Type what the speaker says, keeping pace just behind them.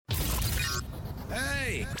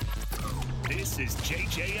3. This is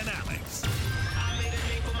JJ and Alex. I made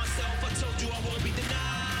a name for myself. I told you I won't be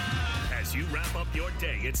denied. As you wrap up your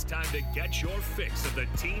day, it's time to get your fix of the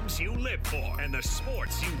teams you live for and the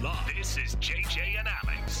sports you love. This is JJ and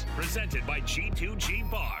Alex, presented by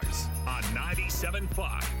G2G Bars on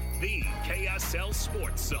 97.5, the KSL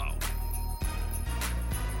Sports Zone.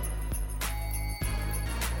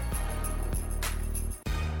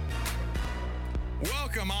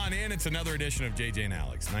 Welcome on in. It's another edition of JJ and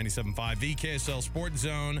Alex, 97.5, the KSL Sports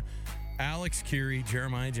Zone. Alex Curie,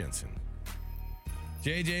 Jeremiah Jensen.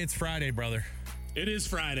 JJ, it's Friday, brother. It is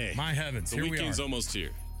Friday. My heavens, the here we are. weekend's almost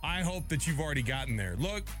here. I hope that you've already gotten there.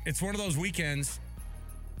 Look, it's one of those weekends.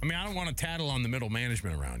 I mean, I don't want to tattle on the middle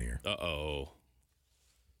management around here. Uh-oh.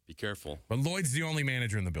 Be careful. But Lloyd's the only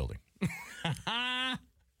manager in the building.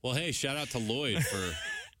 Well, hey, shout out to Lloyd for...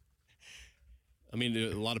 I mean,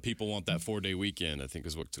 a lot of people want that 4-day weekend, I think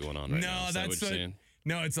is what's going on right now. Is that what you're saying?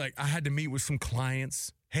 No, it's like I had to meet with some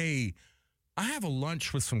clients. Hey, I have a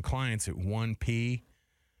lunch with some clients at 1 p.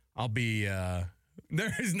 I'll be, there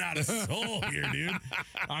is not a soul here, dude.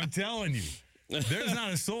 I'm telling you. There's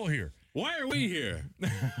not a soul here. Why are we here?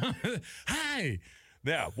 Hey.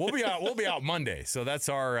 Yeah, we'll be out Monday. So that's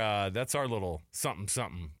our little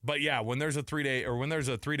something. But yeah, when there's a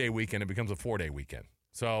 3-day weekend, it becomes a 4-day weekend.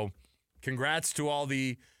 So congrats to all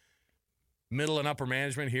the middle and upper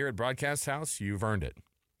management here at Broadcast House. You've earned it.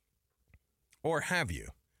 Or have you?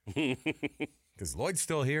 Because Lloyd's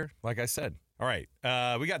still here, like I said. All right.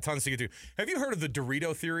 We got tons to get to. Have you heard of the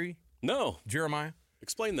Dorito theory? No. Jeremiah?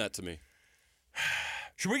 Explain that to me.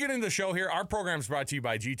 Should we get into the show here? Our program is brought to you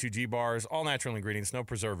by G2G Bars, all natural ingredients, no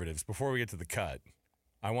preservatives. Before we get to the cut,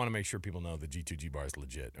 I want to make sure people know the G2G Bar is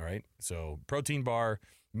legit, all right? So protein bar,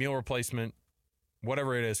 meal replacement,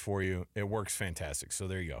 whatever it is for you, it works fantastic. So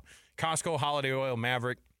there you go. Costco, Holiday Oil,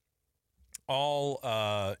 Maverick, all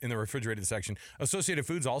in the refrigerated section. Associated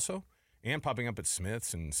Foods also, and popping up at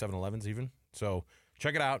Smith's and 7-Elevens even. So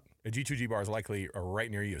check it out. A G2G Bar is likely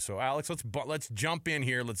right near you. So Alex, let's jump in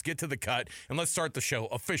here. Let's get to the cut, and let's start the show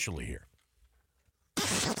officially here.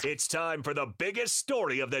 It's time for the biggest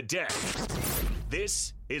story of the day.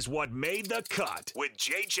 This is what made the cut with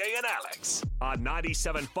JJ and Alex on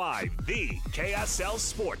 97.5, the KSL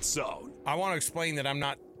Sports Zone. I want to explain that I'm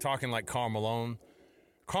not talking like Karl Malone.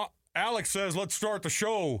 Alex says, let's start the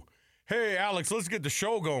show. Hey, Alex, let's get the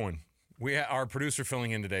show going. Our producer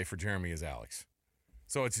filling in today for Jeremy is Alex.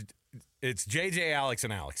 So it's JJ, Alex,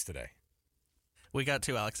 and Alex today. We got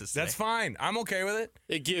 2 Alexes today. That's fine. I'm okay with it.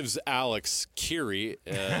 It gives Alex Curie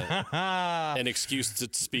an excuse to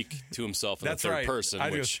speak to himself in the third person,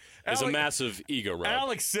 which is a massive ego rub.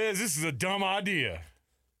 Alex says this is a dumb idea.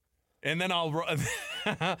 And then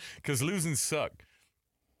because losing suck.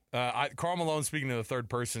 Karl Malone speaking to the third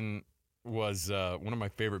person was one of my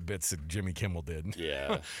favorite bits that Jimmy Kimmel did.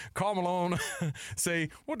 Yeah. Karl Malone say,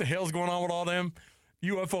 what the hell's going on with all them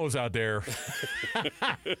UFOs out there?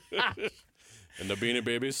 And the Beanie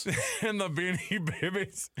Babies? And the Beanie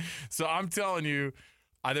Babies. So I'm telling you,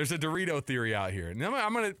 there's a Dorito theory out here. And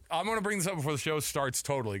I'm gonna bring this up before the show starts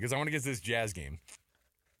totally, because I want to get to this Jazz game.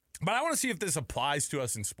 But I want to see if this applies to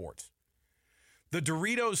us in sports. The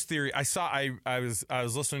Doritos theory, I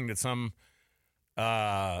was listening to some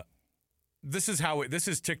this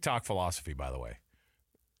is TikTok philosophy, by the way.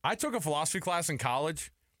 I took a philosophy class in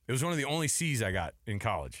college. It was one of the only C's I got in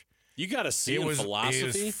college. You got a C in philosophy? It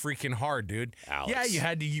was freaking hard, dude. Alex. Yeah, you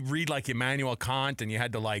had to read like Immanuel Kant, and you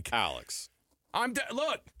had to like... Alex.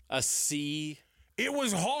 Look. A C? It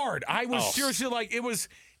was hard. I was seriously like, it was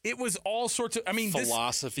all sorts of... I mean,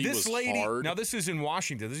 philosophy this was lady, hard? Now, this is in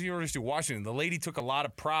Washington. This is University of Washington. The lady took a lot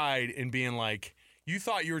of pride in being like, you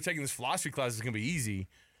thought you were taking this philosophy class, it's going to be easy,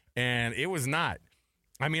 and it was not.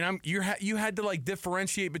 I mean, you had to like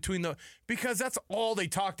differentiate between because that's all they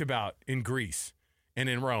talked about in Greece and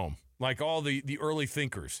in Rome, like all the early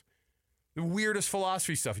thinkers, the weirdest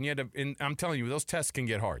philosophy stuff. And you had to, and I'm telling you, those tests can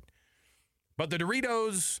get hard. But the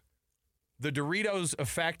Doritos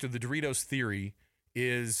effect of the Doritos theory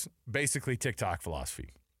is basically TikTok philosophy.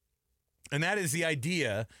 And that is the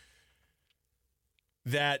idea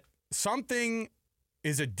that something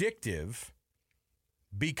is addictive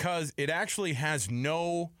because it actually has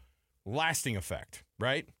no lasting effect,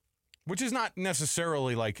 right? Which is not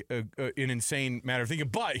necessarily like an insane matter of thinking.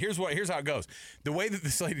 But here's how it goes. The way that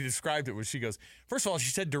this lady described it was she goes, first of all, she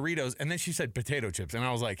said Doritos, and then she said potato chips. And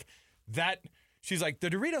I was like, she's like, the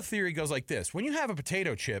Dorito theory goes like this. When you have a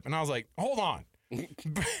potato chip, and I was like, hold on.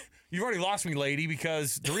 You've already lost me, lady,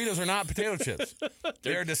 because Doritos are not potato chips.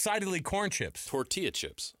 They're decidedly corn chips. Tortilla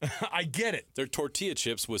chips. I get it. They're tortilla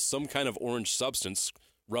chips with some kind of orange substance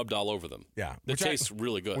rubbed all over them. Yeah. It tastes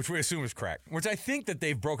really good. Which we assume is crack. Which I think that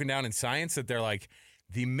they've broken down in science that they're like,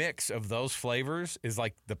 the mix of those flavors is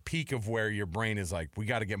like the peak of where your brain is like, we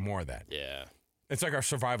got to get more of that. Yeah. It's like our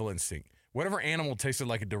survival instinct. Whatever animal tasted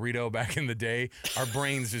like a Dorito back in the day, our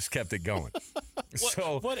brains just kept it going.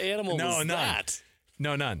 What animal was that?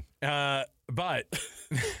 No, none. But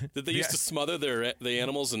did they used to smother the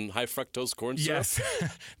animals in high fructose corn syrup? Yes.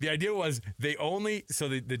 The idea was the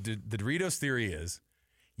Doritos theory is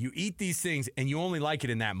you eat these things and you only like it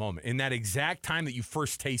in that moment, in that exact time that you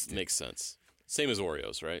first taste it. Makes sense. Same as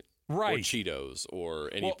Oreos, right? Right. Or Cheetos or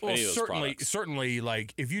any of those products. Certainly,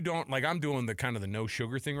 like if you don't, like I'm doing the kind of the no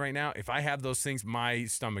sugar thing right now. If I have those things, my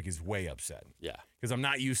stomach is way upset. Yeah. Because I'm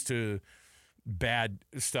not used to bad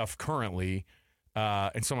stuff currently.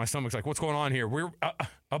 And so my stomach's like, what's going on here? We're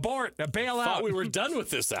abort, bail out. Thought we were done with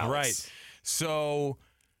this, Alex. Right. So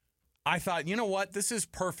I thought, you know what? This is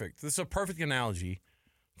perfect. This is a perfect analogy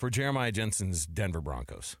for Jeremiah Jensen's Denver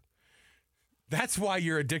Broncos. That's why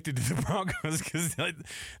you're addicted to the Broncos, because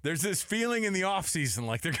there's this feeling in the offseason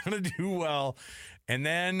like they're going to do well, and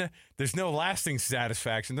then there's no lasting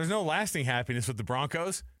satisfaction. There's no lasting happiness with the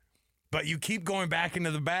Broncos, but you keep going back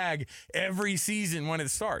into the bag every season when it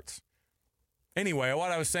starts. Anyway,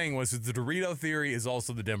 what I was saying was that the Dorito theory is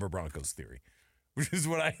also the Denver Broncos theory, which is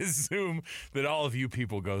what I assume that all of you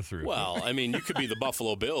people go through. Well, I mean, you could be the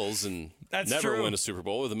Buffalo Bills and never win a Super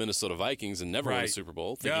Bowl, or the Minnesota Vikings and never win a Super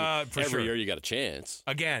Bowl. Every year you got a chance.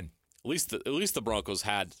 Again. At least the Broncos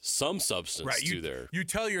had some substance to their. You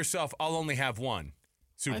tell yourself, I'll only have one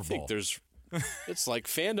Super Bowl. I think it's like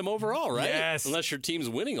fandom overall, right? Yes. Unless your team's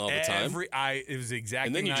winning all the time. It was exactly.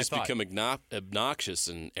 And then you just become obnoxious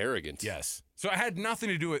and arrogant. Yes. So it had nothing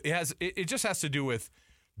to do with it just has to do with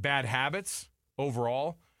bad habits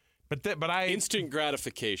overall. But instant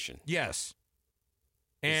gratification. Yes.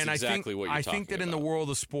 And I think that in the world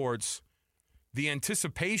of sports, the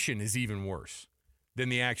anticipation is even worse than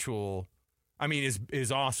the actual. I mean,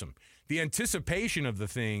 is awesome. The anticipation of the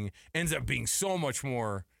thing ends up being so much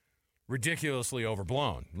more ridiculously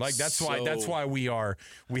overblown. Like that's why we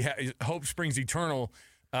hope springs eternal.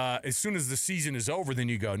 As soon as the season is over, then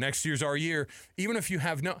you go, next year's our year. Even if you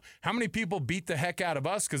have how many people beat the heck out of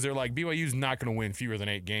us because they're like, BYU's not going to win fewer than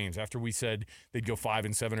 8 games after we said they'd go 5-7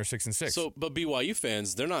 or 6-6. So, but BYU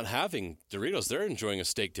fans, they're not having Doritos. They're enjoying a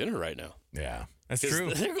steak dinner right now. Yeah, that's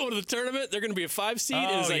true. They're going to the tournament. They're going to be a 5 seed.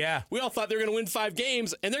 Oh, and yeah. We all thought they were going to win 5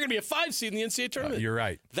 games, and they're going to be a 5 seed in the NCAA tournament. You're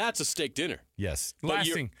right. That's a steak dinner. Yes.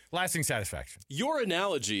 Lasting satisfaction. Your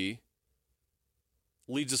analogy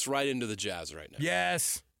leads us right into the Jazz right now.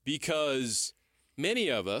 Yes. Because many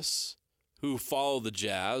of us who follow the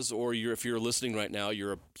Jazz, or if you're listening right now,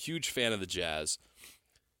 you're a huge fan of the Jazz,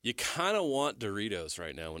 you kind of want Doritos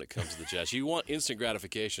right now when it comes to the Jazz. You want instant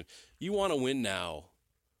gratification. You want to win now.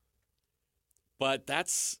 But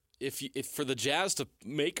that's if for the Jazz to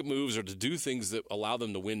make moves or to do things that allow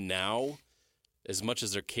them to win now, as much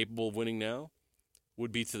as they're capable of winning now,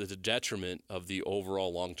 would be to the detriment of the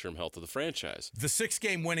overall long-term health of the franchise. The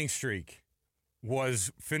 6-game winning streak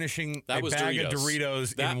was finishing a bag Doritos. of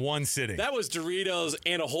Doritos in one sitting. That was Doritos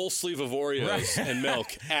and a whole sleeve of Oreos and milk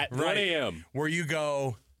at 1 a.m. Where you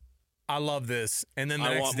go, I love this. And then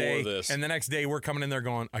the next day we're coming in there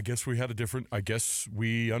going, I guess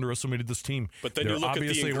we underestimated this team. But then They're you look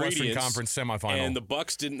obviously at the Western ingredients, Conference semifinal. And the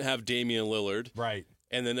Bucks didn't have Damian Lillard. Right.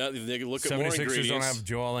 And then they look at more 76ers ingredients. don't have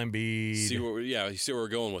Joel Embiid. You see where we're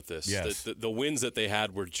going with this. Yes. The wins that they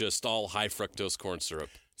had were just all high fructose corn syrup.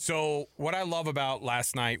 So what I love about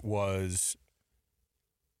last night was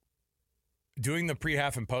doing the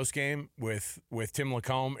pre-half and post-game with Tim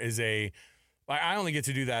Lacombe I only get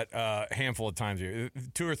to do that a handful of times a year,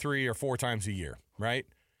 2 or 3 or 4 times a year, right?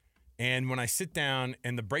 And when I sit down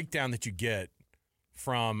and the breakdown that you get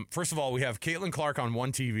from, first of all, we have Caitlin Clark on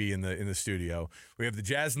one TV in the studio. We have the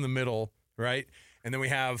Jazz in the middle, right? And then we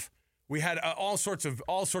had all sorts of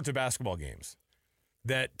basketball games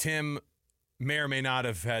that Tim may or may not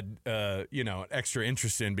have had extra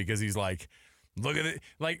interest in because he's like, look at it.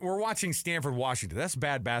 Like, we're watching Stanford, Washington. That's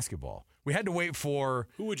bad basketball. We had to wait for...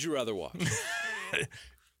 Who would you rather watch?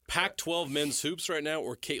 Pac-12 men's hoops right now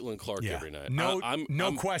or Caitlin Clark every night?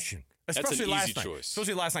 No question. Especially that's an easy last night. choice.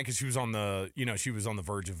 Especially last night because she was on the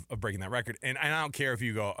verge of breaking that record. And I don't care if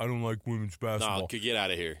you go, I don't like women's basketball. No, get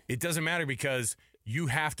out of here. It doesn't matter because you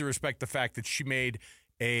have to respect the fact that she made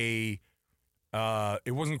it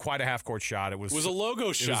wasn't quite a half-court shot. It was a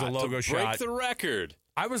logo shot. It was a logo to shot. break the record.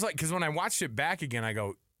 I was like, because when I watched it back again, I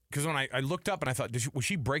go, because when I looked up and I thought, was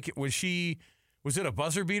she break it? Was it a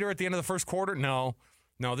buzzer beater at the end of the first quarter? No,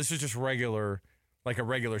 this is just regular, like a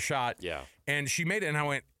regular shot. Yeah. And she made it, and I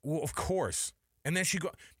went, well, of course. And then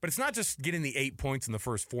but it's not just getting the 8 points in the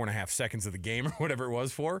first 4.5 seconds of the game or whatever it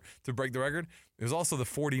was to break the record. It was also the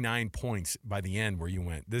 49 points by the end where you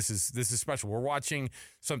went, this is special. We're watching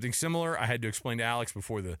something similar. I had to explain to Alex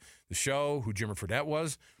before the show who Jimmer Fredette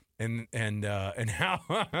was and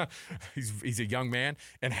how he's a young man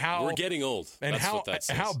and how we're getting old. And That's what that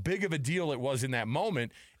says. How big of a deal it was in that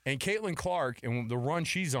moment. And Caitlin Clark and the run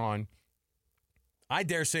she's on, I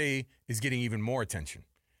dare say, is getting even more attention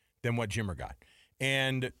than what Jimmer got.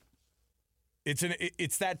 And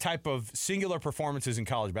it's that type of singular performances in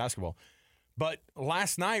college basketball. But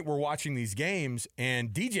last night we're watching these games,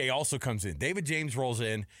 and DJ also comes in. David James rolls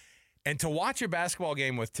in. And to watch a basketball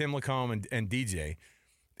game with Tim Lacombe and DJ,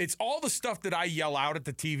 it's all the stuff that I yell out at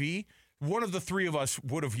the TV. One of the three of us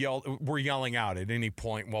we're yelling out at any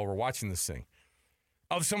point while we're watching this thing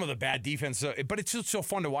of some of the bad defense. But it's just so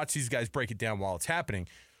fun to watch these guys break it down while it's happening.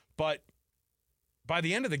 But by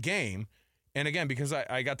the end of the game, and again, because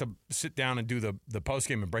I got to sit down and do the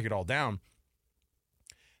postgame and break it all down,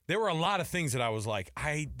 there were a lot of things that I was like,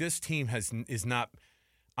 this team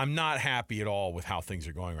I'm not happy at all with how things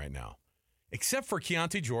are going right now. Except for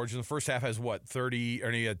Keyonte George in the first half has 30,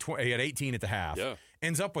 or he had 18 at the half. Yeah.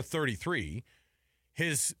 Ends up with 33.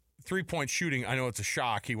 His 3-point shooting, I know it's a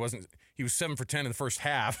shock. He was 7 for 10 in the first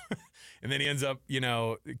half. And then he ends up,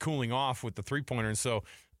 cooling off with the 3-pointer. And so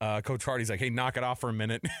Coach Hardy's like, hey, knock it off for a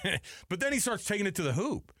minute. But then he starts taking it to the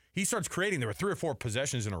hoop. He starts creating. There were 3 or 4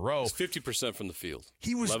 possessions in a row. It's 50% from the field.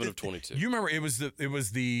 He was 11 of 22. You remember it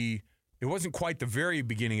wasn't quite the very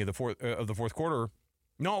beginning of the fourth quarter.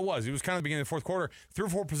 No, it was. It was kind of the beginning of the fourth quarter. 3 or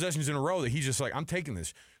 4 possessions in a row that he's just like, I'm taking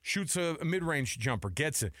this. Shoots a mid-range jumper,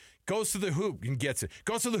 gets it. Goes to the hoop and gets it.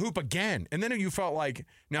 Goes to the hoop again. And then you felt like,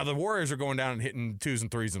 now the Warriors are going down and hitting 2s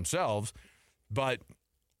and 3s themselves, but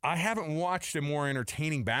I haven't watched a more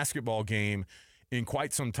entertaining basketball game in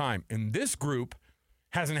quite some time. And this group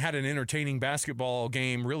hasn't had an entertaining basketball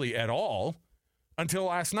game really at all until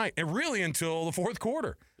last night, and really until the fourth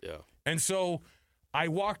quarter. Yeah. And so I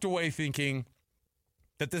walked away thinking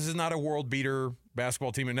that this is not a world beater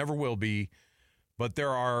basketball team. It never will be. But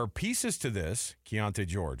there are pieces to this. Keyonte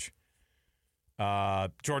George,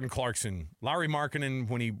 Jordan Clarkson, Lauri Markkanen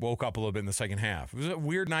when he woke up a little bit in the second half. It was a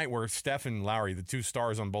weird night where Steph and Lauri, the 2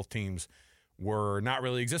 stars on both teams, were not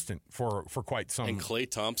really existent for quite some. And Klay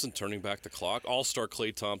Thompson turning back the clock. All-star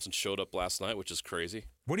Klay Thompson showed up last night, which is crazy.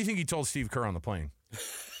 What do you think he told Steve Kerr on the plane?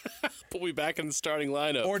 Put me back in the starting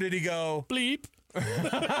lineup. Or did he go, bleep?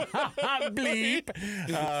 Bleep.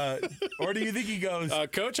 Or do you think he goes,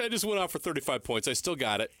 Coach, I just went out for 35 points. I still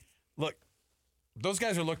got it. Look, those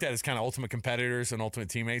guys are looked at as kind of ultimate competitors and ultimate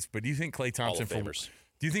teammates, but do you think Klay Thompson Hall of Famers.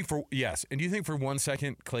 Do you think for 1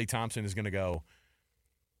 second Klay Thompson is going to go,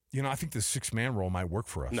 I think the 6-man role might work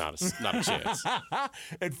for us. Not a chance.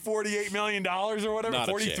 At $48 million or whatever,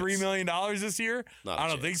 $43 million this year? I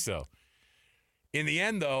don't think so. In the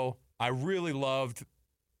end, though, I really loved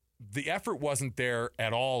the effort wasn't there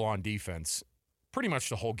at all on defense pretty much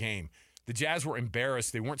the whole game. The Jazz were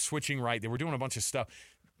embarrassed. They weren't switching right. They were doing a bunch of stuff.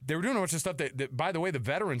 That, by the way, the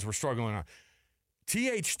veterans were struggling on.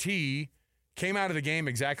 THT came out of the game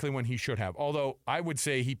exactly when he should have, although I would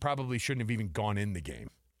say he probably shouldn't have even gone in the game.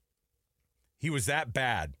 He was that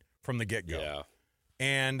bad from the get-go. Yeah.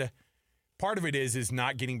 And part of it is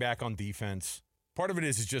not getting back on defense. Part of it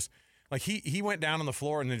is just like he went down on the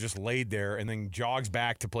floor and then just laid there and then jogs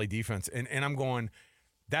back to play defense. And I'm going,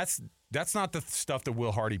 that's not the stuff that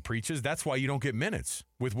Will Hardy preaches. That's why you don't get minutes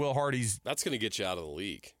with Will Hardy's. That's going to get you out of the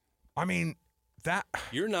league. I mean, that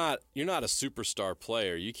you're not a superstar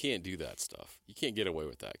player. You can't do that stuff. You can't get away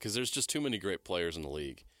with that because there's just too many great players in the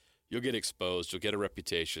league. You'll get exposed. You'll get a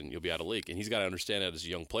reputation. You'll be out of league. And he's got to understand that as a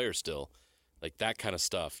young player still. Like that kind of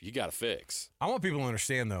stuff, you got to fix. I want people to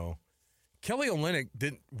understand, though, Kelly Olynyk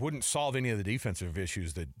wouldn't solve any of the defensive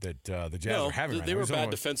issues that the Jazz are having right now. They were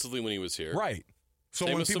bad defensively when he was here. Right. So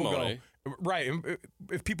Same when with people Simone. go, right,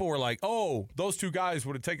 if people were like, oh, those 2 guys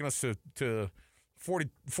would have taken us to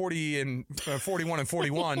 40 and 41 and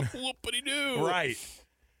 41. Whoopity-doo. Right.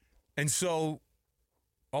 And so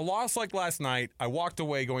a loss like last night, I walked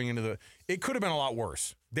away going into it could have been a lot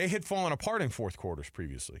worse. They had fallen apart in fourth quarters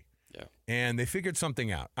previously. Yeah. And they figured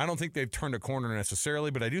something out. I don't think they've turned a corner necessarily,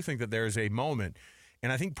 but I do think that there's a moment.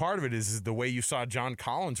 And I think part of it is the way you saw John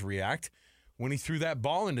Collins react when he threw that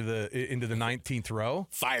ball into the 19th row.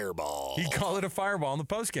 Fireball. He called it a fireball in the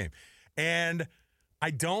postgame. And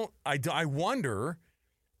I wonder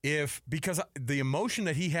if, because the emotion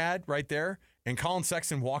that he had right there and Colin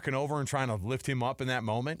Sexton walking over and trying to lift him up in that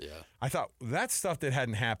moment, I thought that's stuff that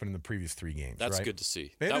hadn't happened in the previous 3 games. That's right? good to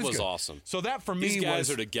see. That was good. Awesome. So that for me These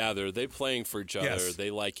guys are together. They playing for each other. Yes.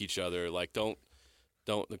 They like each other. Like don't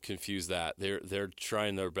Don't confuse that. They're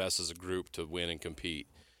trying their best as a group to win and compete.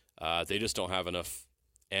 They just don't have enough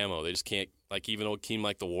ammo. They just can't, like even a team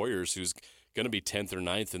like the Warriors, who's going to be 10th or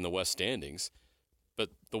 9th in the West standings. But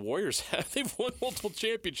the Warriors, they've won multiple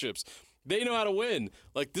championships. They know how to win.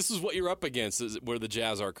 Like, this is what you're up against, is where the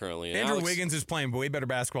Jazz are currently. And Andrew Wiggins is playing way better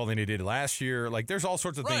basketball than he did last year. Like, there's all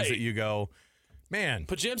sorts of things that you go, man.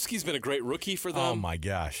 Pajemski's been a great rookie for them. Oh, my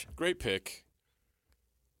gosh. Great pick.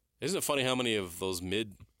 Isn't it funny how many of those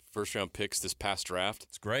mid-first-round picks this past draft?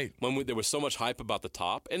 It's great. There was so much hype about the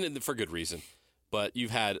top, and for good reason. But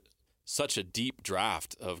you've had such a deep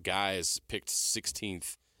draft of guys picked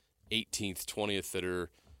 16th, 18th, 20th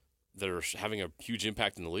that are having a huge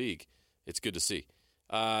impact in the league. It's good to see.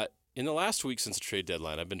 In the last week since the trade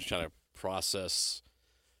deadline, I've been trying to process,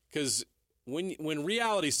 because when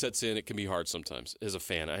reality sets in, it can be hard sometimes as a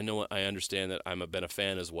fan. I understand that I've been a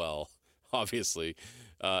fan as well, obviously,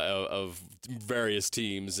 of various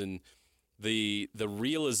teams, and the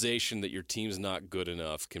realization that your team's not good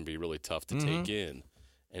enough can be really tough to take in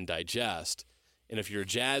and digest. And if you're a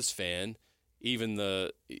Jazz fan, even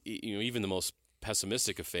the most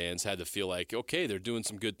pessimistic of fans had to feel like, okay, they're doing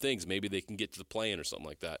some good things. Maybe they can get to the play-in or something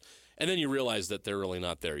like that. And then you realize that they're really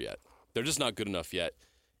not there yet. They're just not good enough yet.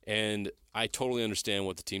 And I totally understand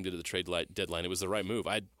what the team did at the trade deadline. It was the right move.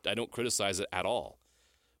 I don't criticize it at all.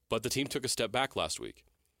 But the team took a step back last week.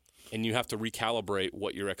 And you have to recalibrate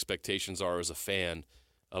what your expectations are as a fan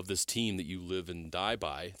of this team that you live and die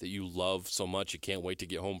by, that you love so much you can't wait to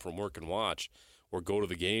get home from work and watch or go to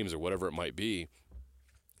the games or whatever it might be.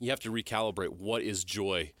 You have to recalibrate what is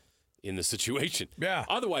joy in the situation. Yeah.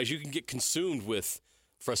 Otherwise, you can get consumed with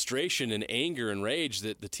frustration and anger and rage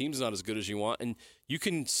that the team's not as good as you want, and you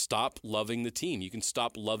can stop loving the team. You can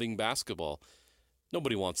stop loving basketball.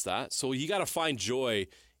 Nobody wants that. So you got to find joy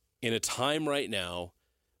in a time right now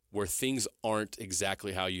where things aren't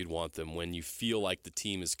exactly how you'd want them, when you feel like the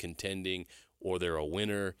team is contending or they're a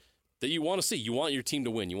winner that you want to see. You want your team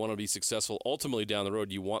to win. You want to be successful. Ultimately, down the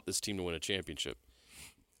road, you want this team to win a championship.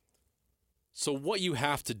 So what you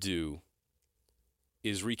have to do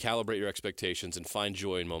is recalibrate your expectations and find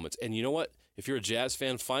joy in moments. And you know what? If you're a Jazz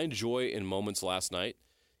fan, find joy in moments last night.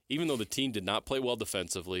 Even though the team did not play well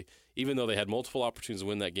defensively, even though they had multiple opportunities to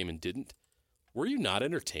win that game and didn't, were you not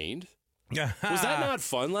entertained? Was that not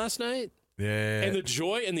fun last night? Yeah. And the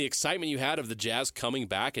joy and the excitement you had of the Jazz coming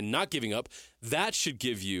back and not giving up, that should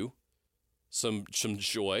give you some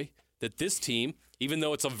joy that this team, even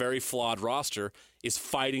though it's a very flawed roster, is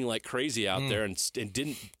fighting like crazy out there and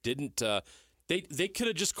didn't. They could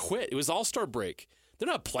have just quit. It was All-Star break. They're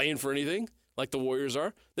not playing for anything like the Warriors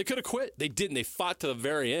are. They could have quit. They didn't. They fought to the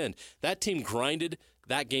very end. That team grinded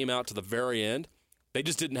that game out to the very end. They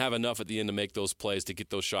just didn't have enough at the end to make those plays, to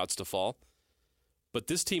get those shots to fall. But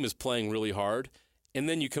this team is playing really hard. And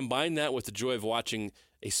then you combine that with the joy of watching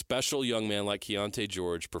a special young man like Keyonte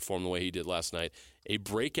George perform the way he did last night, a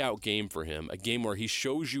breakout game for him, a game where he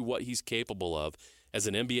shows you what he's capable of as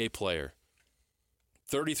an NBA player.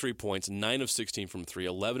 33 points, 9 of 16 from 3,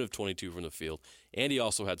 11 of 22 from the field, and he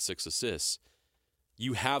also had 6 assists.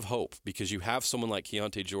 You have hope because you have someone like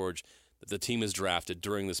Keyonte George that the team has drafted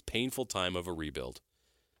during this painful time of a rebuild.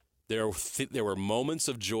 There were moments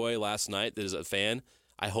of joy last night that, as a fan,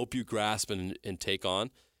 I hope you grasp and take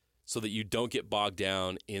on, so that you don't get bogged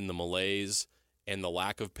down in the malaise and the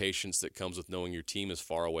lack of patience that comes with knowing your team is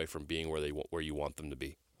far away from being where you want them to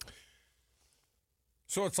be.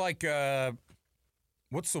 So it's like,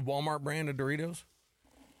 what's the Walmart brand of Doritos?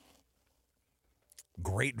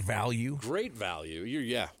 Great value. Great value.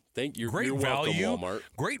 You're Great welcome, value. Walmart.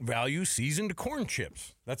 Great value seasoned corn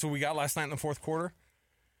chips. That's what we got last night in the fourth quarter.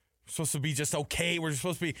 Supposed to be just okay. We're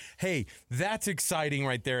supposed to be, hey, that's exciting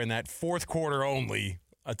right there in that fourth quarter only.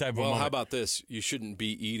 A type of moment. How about this? You shouldn't be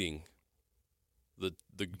eating the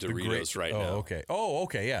Doritos right now. Okay. Oh,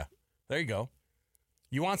 okay. Yeah. There you go.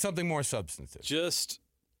 You want something more substantive. Just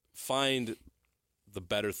find the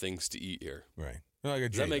better things to eat here. Right.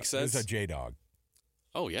 Like Does that make sense? It's a J-Dog.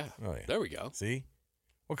 Oh, yeah. There we go. See?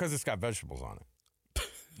 Well, because it's got vegetables on it.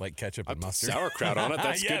 Like ketchup and mustard. Sauerkraut on it.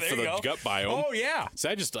 That's Yeah, good for the gut biome. Oh, yeah. So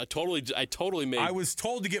I totally made. I was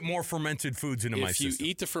told to get more fermented foods into my system. If you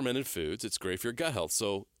eat the fermented foods, it's great for your gut health.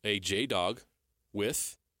 So a J-Dog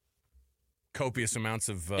with copious amounts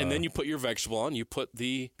of... and then you put your vegetable on. You put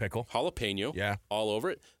the pickle. Jalapeno all over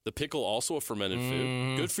it. The pickle, also a fermented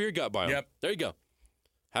food. Good for your gut biome. Yep. There you go.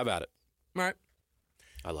 How about it? All right.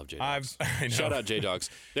 I love J-Dogs. I know. Shout out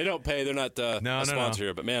J-Dogs. They don't pay. They're not a sponsor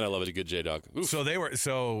here, but man, I love it. A good J-Dog. Oof.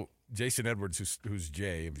 So Jason Edwards, who's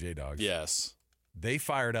Jay of J-Dogs. Yes. They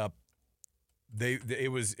fired up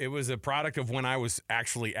it was a product of when I was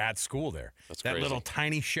actually at school there. That's that crazy. little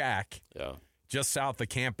tiny shack just south of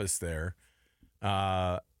campus there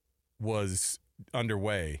was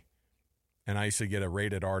underway. And I used to get a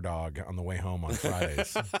rated R dog on the way home on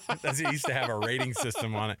Fridays. It used to have a rating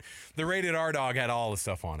system on it. The rated R dog had all the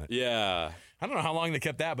stuff on it. Yeah. I don't know how long they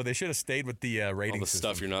kept that, but they should have stayed with the rating All the system.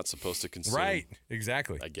 stuff you're not supposed to consume. Right,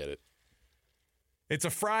 exactly. I get it. It's a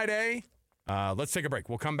Friday. Let's take a break.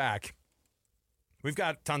 We'll come back. We've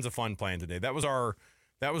got tons of fun planned today. That was our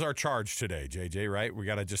charge today, JJ. Right? We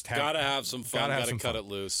gotta have some fun. Gotta cut it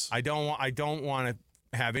loose. I don't want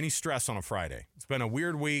to have any stress on a Friday. It's been a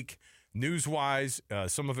weird week, news-wise.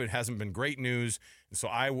 Some of it hasn't been great news, so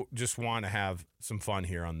I just want to have some fun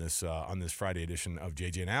here on this Friday edition of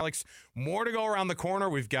JJ and Alex. More to go around the corner.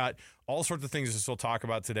 We've got all sorts of things to still talk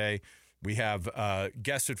about today. We have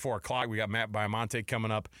guests at 4 o'clock. We got Matt Baiamonte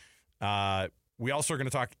coming up. We also are going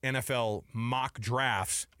to talk NFL mock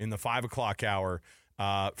drafts in the 5 o'clock hour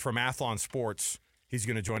from Athlon Sports. He's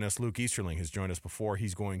going to join us. Luke Easterling has joined us before.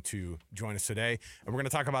 He's going to join us today. And we're going to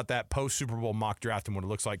talk about that post-Super Bowl mock draft and what it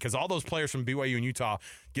looks like. Because all those players from BYU and Utah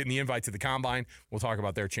getting the invite to the Combine, we'll talk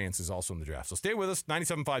about their chances also in the draft. So stay with us.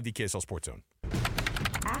 97.5 DKSL Sports Zone.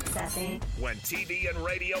 Accessing. When TV and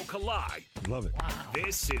radio collide. Love it. Wow.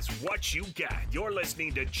 This is what you get. You're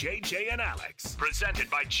listening to JJ and Alex. Presented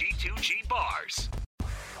by G2G Bars.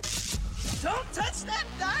 Don't touch that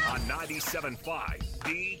dial. On 97.5,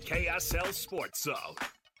 the KSL Sports Zone.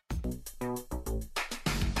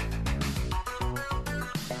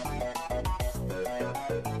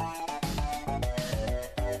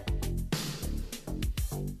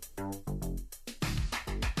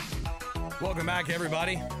 Welcome back,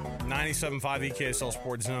 everybody. 97.5 EKSL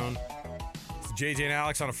Sports Zone. It's JJ and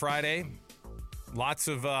Alex on a Friday. Lots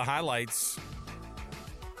of highlights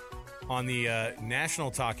on the national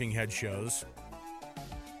talking head shows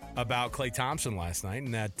about Klay Thompson last night,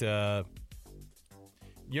 and that I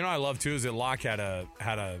love too is that Locke had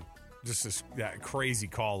that crazy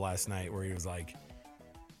call last night where he was like,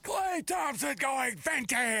 Klay Thompson going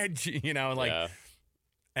vintage,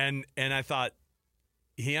 and I thought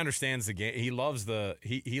he understands the game. He loves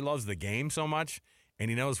he loves the game so much, and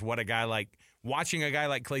he knows what a guy like watching a guy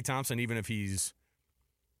like Klay Thompson, even if he's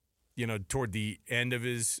toward the end of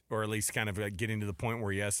his, or at least kind of getting to the point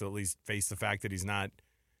where he has to at least face the fact that he's not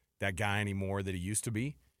that guy anymore that he used to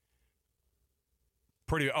be.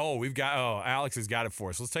 Alex has got it for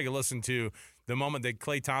us. Let's take a listen to the moment that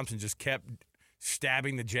Klay Thompson just kept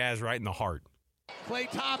stabbing the Jazz right in the heart. Klay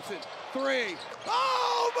Thompson, 3.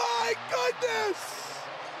 Oh my goodness!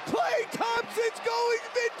 Klay Thompson's going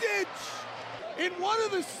vintage! In one of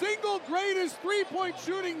the single greatest three-point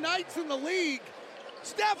shooting nights in the league,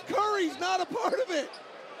 Steph Curry's not a part of it.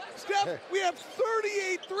 We have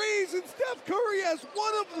 38 threes, and Steph Curry has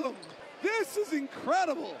one of them. This is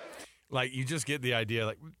incredible. Like, you just get the idea.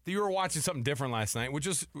 Like, you were watching something different last night, which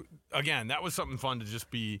is, again, that was something fun to just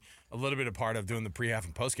be a little bit a part of doing the pre-half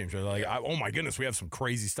and post-game show. Like, oh my goodness, we have some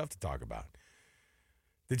crazy stuff to talk about.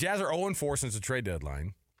 The Jazz are 0-4 since the trade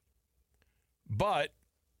deadline. But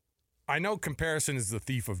I know comparison is the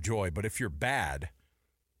thief of joy, but if you're bad,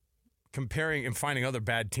 comparing and finding other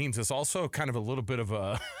bad teams, it's also kind of a little bit of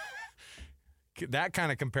a that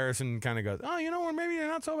kind of comparison kind of goes, oh, maybe they're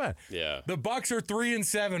not so bad. Yeah. The Bucks are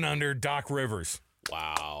 3-7 under Doc Rivers.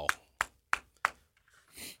 Wow.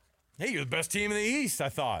 Hey, you're the best team in the East, I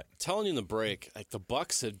thought. Telling you in the break, like the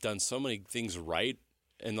Bucks have done so many things right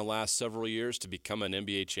in the last several years to become an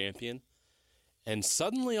NBA champion. And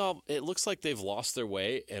suddenly it looks like they've lost their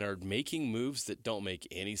way and are making moves that don't make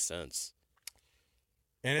any sense.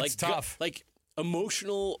 And it's tough. Like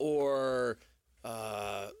emotional or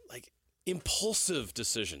impulsive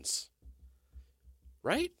decisions.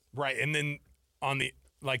 Right? Right. And then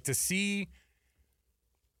to see,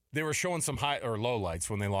 they were showing some high or low lights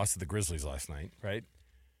when they lost to the Grizzlies last night, right?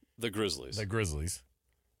 The Grizzlies.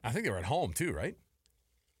 I think they were at home too, right?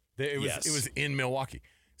 It was in Milwaukee.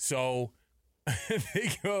 So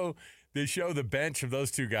they show the bench of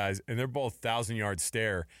those two guys, and they're both 1,000-yard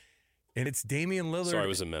stare. And it's Damian Lillard. Sorry, it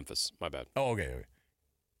was in Memphis. My bad. Oh, okay.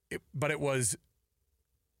 But it was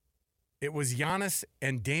Giannis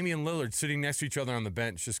and Damian Lillard sitting next to each other on the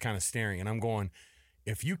bench, just kind of staring. And I'm going,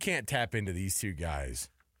 if you can't tap into these two guys,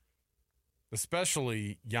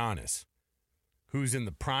 especially Giannis, who's in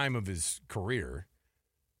the prime of his career,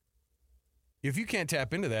 if you can't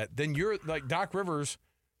tap into that, then you're like Doc Rivers.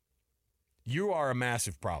 You are a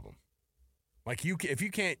massive problem. Like if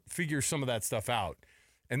you can't figure some of that stuff out.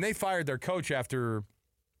 And they fired their coach they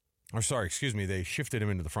shifted him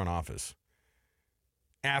into the front office.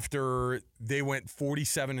 after they went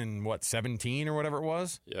 47-17 or whatever it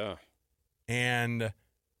was. Yeah. And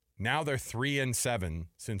now they're 3-7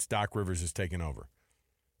 since Doc Rivers has taken over.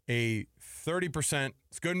 A 30%,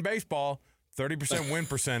 it's good in baseball, 30% win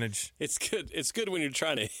percentage. It's good. It's good when you're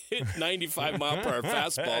trying to hit 95-mile-per-hour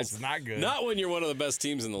fastballs. It's not good. Not when you're one of the best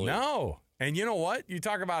teams in the league. No. And you know what? You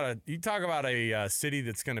talk about a city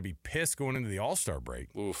that's going to be pissed going into the All-Star break.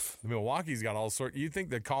 Oof. Milwaukee's got all sorts. You think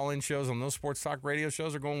the call-in shows on those sports talk radio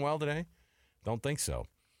shows are going well today? Don't think so.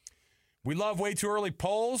 We love way too early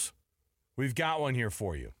polls. We've got one here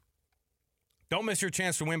for you. Don't miss your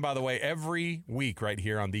chance to win, by the way, every week right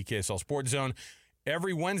here on the KSL Sports Zone.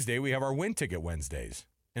 Every Wednesday, we have our Win Ticket Wednesdays.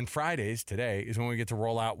 And Fridays, today, is when we get to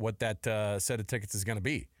roll out what that set of tickets is going to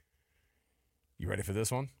be. You ready for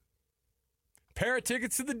this one? Pair of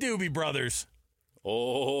tickets to the Doobie Brothers.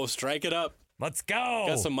 Oh, strike it up. Let's go.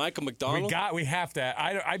 Got some Michael McDonald? We have to.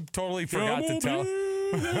 I totally forgot to tell.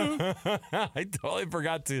 I totally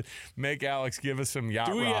forgot to make Alex give us some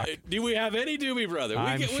yacht rock. Do we have any Doobie Brother?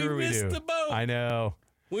 I'm sure we missed do. the boat. I know.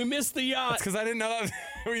 We missed the yacht. That's because I didn't know that.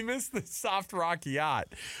 We missed the soft rock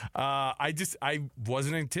yacht. I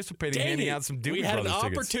wasn't anticipating handing out some Doobie Brothers tickets. We had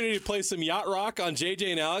an opportunity to play some yacht rock on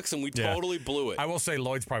JJ and Alex, and we totally blew it. I will say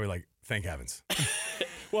Lloyd's probably like, thank heavens.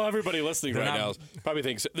 Well, everybody listening now probably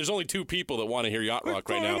thinks there's only two people that want to hear yacht rock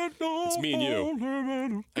right now. It's me and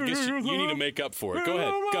you. I guess you need to make up for it. Go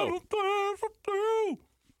ahead. Go.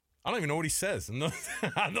 I don't even know what he says. And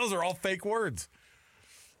those are all fake words.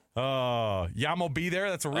 Yamo Be There,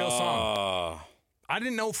 that's a real song. I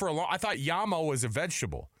didn't know for a long. I thought Yamo was a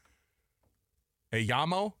vegetable. A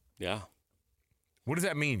Yamo? Yeah. What does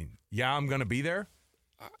that mean? Yeah, I'm gonna be there.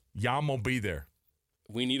 Yamo Be There.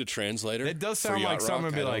 We need a translator. It does sound like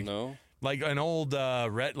someone be like an old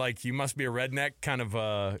red, like you must be a redneck kind of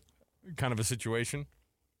a situation.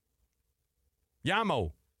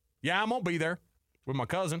 Yamo, Be There with my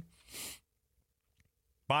cousin.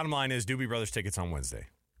 Bottom line is Doobie Brothers tickets on Wednesday.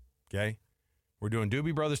 Okay, we're doing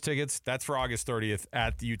Doobie Brothers tickets. That's for August 30th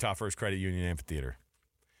at the Utah First Credit Union Amphitheater.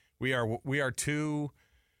 We are two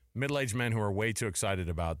middle-aged men who are way too excited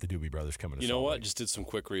about the Doobie Brothers coming to You know Salt what? Lake. Just did some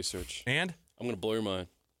quick research. And? I'm going to blow your mind.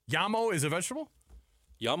 Yamo is a vegetable?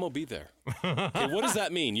 Yamo Be There. Okay, what does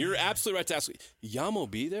that mean? You're absolutely right to ask. Yamo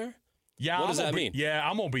Be There? Yeah. What does that mean? Yeah,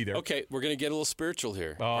 I'm going to be there. Okay, we're going to get a little spiritual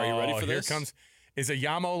here. Are you ready for this? Here comes. Is a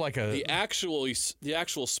Yamo like a... The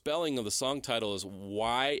actual spelling of the song title is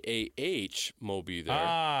Y-A-H, Mo Be There.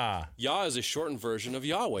 Yah is a shortened version of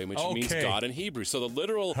Yahweh, which means God in Hebrew. So the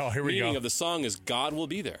literal meaning of the song is God will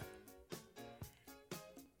be there.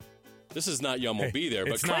 This is not Yamo Be There,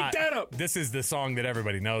 but crank that up. This is the song that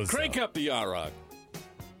everybody knows. Crank up the yacht rock.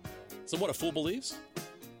 So what a fool believes?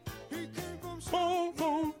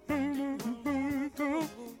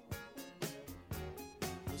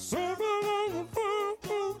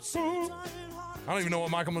 I don't even know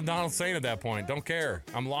what Michael McDonald's saying at that point. Don't care.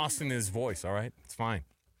 I'm lost in his voice, all right? It's fine.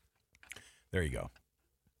 There you go.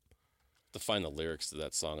 To find the lyrics to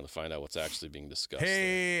that song and to find out what's actually being discussed.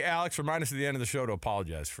 Hey, Alex, remind us at the end of the show to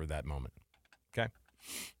apologize for that moment. Okay?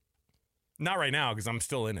 Not right now, because I'm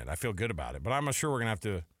still in it. I feel good about it. But I'm not sure we're going to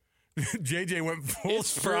have to... JJ went full...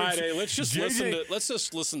 It's Friday. Let's just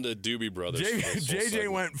listen to Doobie Brothers.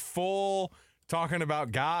 JJ went full... Talking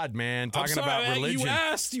about God, man. Talking about religion. You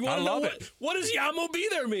asked. You want to know what does Yamo Be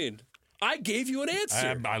There mean? I gave you an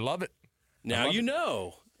answer. I love it. Now you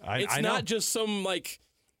know. It's not just some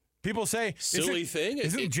people say silly thing.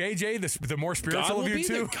 Isn't JJ the more spiritual of you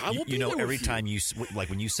two? You know, every time you like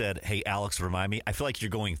when you said, "Hey, Alex, remind me," I feel like you're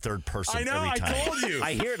going third person. I know. Every time. I told you.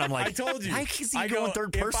 I hear it. And I'm like, I told you. Why is he going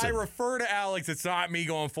third person? If I refer to Alex, it's not me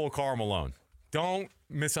going full Karl Malone. Don't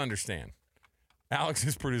misunderstand. Alex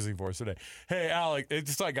is producing for us today. Hey, Alex,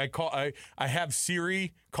 it's like I have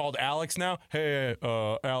Siri called Alex now. Hey,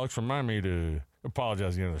 Alex, remind me to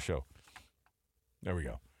apologize at the end of the show. There we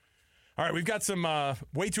go. All right, we've got some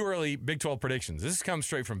way too early Big 12 predictions. This comes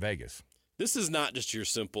straight from Vegas. This is not just your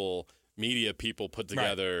simple media people put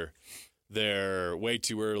together their way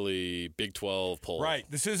too early Big 12 poll. Right.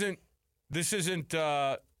 This isn't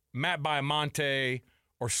Matt Baiamonte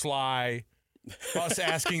or Sly. Us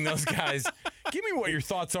asking those guys, give me what your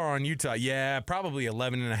thoughts are on Utah. Yeah, probably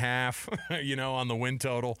 11.5, on the win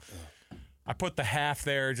total. I put the half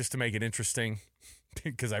there just to make it interesting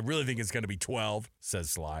because I really think it's going to be 12,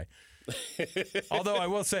 says Sly. Although I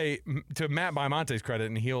will say, to Matt Baiamonte's credit,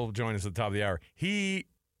 and he'll join us at the top of the hour, I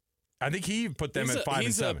think he put them at 5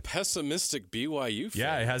 and 7. He's a pessimistic BYU fan.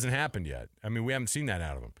 Yeah, it hasn't happened yet. I mean, we haven't seen that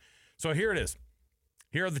out of him. So here it is.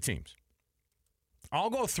 Here are the teams. I'll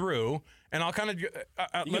go through, and I'll kind of... you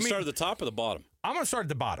start at the top or the bottom? I'm going to start at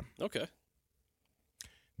the bottom. Okay.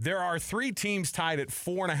 There are 3 teams tied at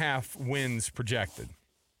 4.5 wins projected.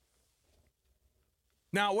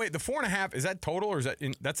 Now, wait, the 4.5, is that total or is that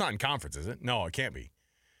that's not in conference, is it? No, it can't be.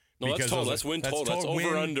 No, Because that's total. those That's are- win that's total. That's total win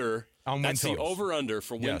over-under. on win That's the totals. over-under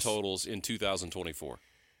for win Yes. totals in 2024.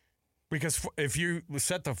 Because if you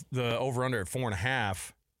set the over-under at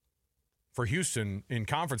 4.5 for Houston in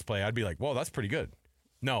conference play, I'd be like, whoa, that's pretty good.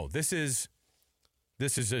 No, this is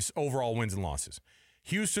just overall wins and losses.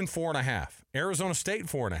 Houston, 4.5. Arizona State,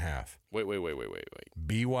 4.5. Wait.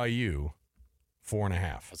 BYU, 4.5.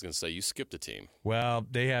 I was going to say, you skipped a team. Well,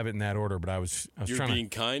 they have it in that order, but I was You're trying being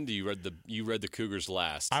kind. You read the Cougars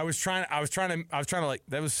last. I was trying to like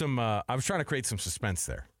that was some I was trying to create some suspense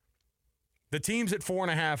there. The teams at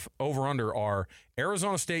 4.5 over under are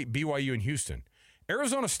Arizona State, BYU, and Houston.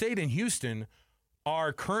 Arizona State and Houston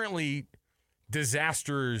are currently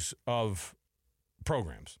disasters of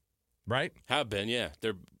programs, right? Have been, yeah.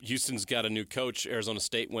 Houston's got a new coach. Arizona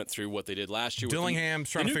State went through what they did last year. Dillingham's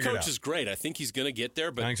trying to figure it out. The new coach is great. I think he's going to get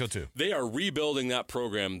there, but I think so too. They are rebuilding that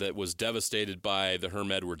program that was devastated by the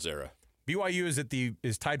Herm Edwards era. BYU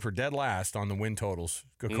is tied for dead last on the win totals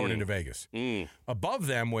according to Vegas. Above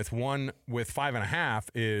them with 5.5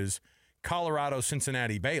 is Colorado,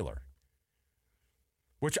 Cincinnati, Baylor,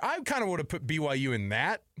 which I kind of would have put BYU in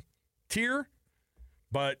that tier,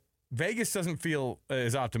 but Vegas doesn't feel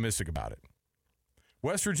as optimistic about it.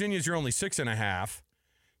 West Virginia is your only 6.5.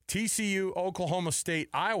 TCU, Oklahoma State,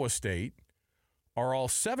 Iowa State are all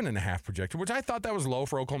 7.5 projected, which I thought that was low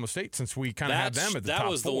for Oklahoma State since we kind of had them at the top 4.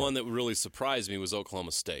 That was the one that really surprised me was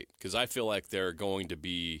Oklahoma State because I feel like they're going to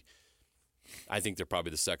be – I think they're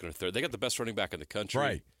probably the second or third. They got the best running back in the country.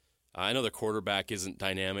 Right. I know their quarterback isn't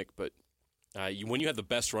dynamic, but when you have the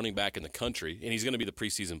best running back in the country, and he's going to be the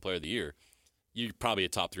preseason player of the year, you're probably a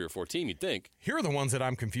top 3 or 4 team, you'd think. Here are the ones that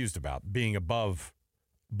I'm confused about being above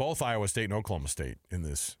both Iowa State and Oklahoma State in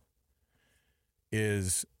this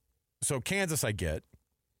so Kansas I get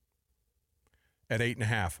at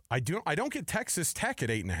 8.5. I don't get Texas Tech at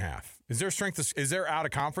 8.5. Is their strength is their out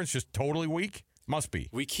of conference just totally weak? Must be.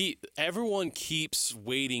 Everyone keeps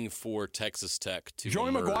waiting for Texas Tech to Joey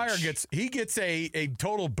emerge. McGuire gets a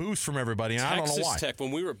total boost from everybody, and I don't know why. Texas Tech,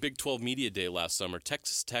 when we were at Big 12 Media Day last summer,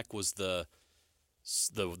 Texas Tech was the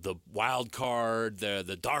wild card,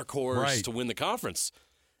 the dark horse to win the conference.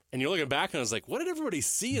 And you're looking back, and I was like, what did everybody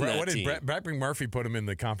see in that team? What did Brett McMurphy put him in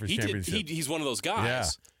the conference championship? He's one of those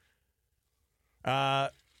guys. Yeah.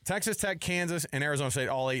 Texas Tech, Kansas, and Arizona State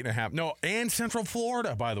all 8.5. No, and Central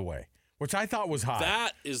Florida, by the way, which I thought was high.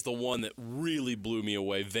 That is the one that really blew me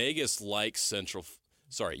away. Vegas likes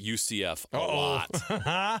UCF a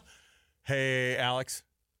lot. Hey, Alex.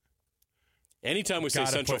 Anytime we say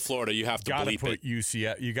Central Florida, you have to bleep it.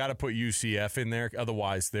 UCF. You got to put UCF in there,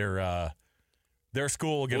 otherwise their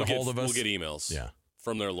school will get a hold of us. We'll get emails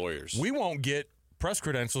from their lawyers. We won't get press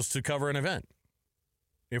credentials to cover an event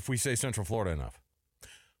if we say Central Florida enough.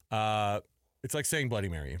 It's like saying Bloody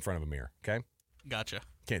Mary in front of a mirror, okay? Gotcha.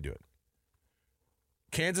 Can't do it.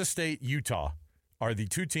 Kansas State, Utah are the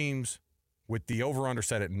 2 teams with the over-under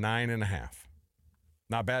set at 9.5.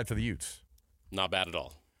 Not bad for the Utes. Not bad at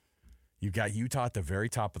all. You've got Utah at the very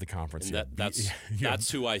top of the conference. And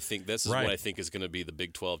that's who I think. This is what I think is going to be the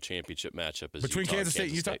Big 12 championship matchup. Is between Utah Kansas State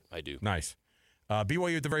and Utah. I do. Nice.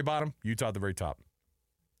 BYU at the very bottom. Utah at the very top.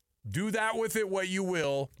 Do that with it what you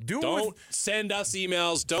will. Don't send us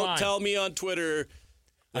emails. Don't tell me on Twitter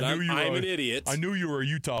that I'm an idiot. I knew you were a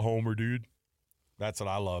Utah homer, dude. That's what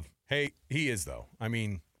I love. Hey, he is though. I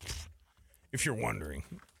mean, if you're wondering.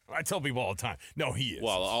 I tell people all the time. No, he is.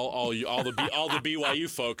 Well, all the BYU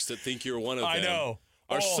folks that think you're one of them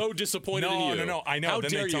are so disappointed in you. No, I know. How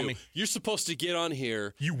then dare they tell you? me, you're supposed to get on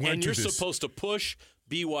here and you're supposed to push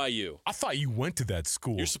BYU. I thought you went to that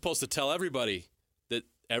school. You're supposed to tell everybody that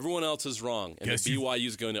everyone else is wrong and that BYU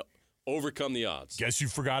is going to overcome the odds. Guess you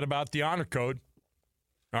forgot about the honor code.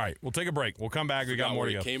 All right, we'll take a break. We'll come back. We got more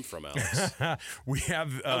to go. Where it came from, Alex. We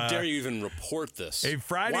have. How dare you even report this? A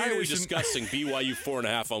Friday. Why are we discussing BYU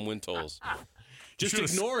 4.5 on win totals? Just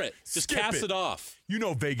ignore it. Just cast it off. You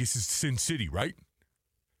know Vegas is Sin City, right?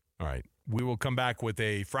 All right. We will come back with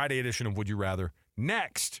a Friday edition of Would You Rather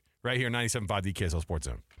next, right here, 97.5 the KSL Sports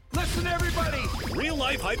Zone. Listen, everybody.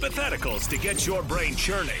 Real-life hypotheticals to get your brain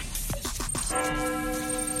churning.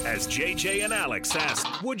 As JJ and Alex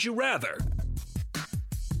ask, would you rather?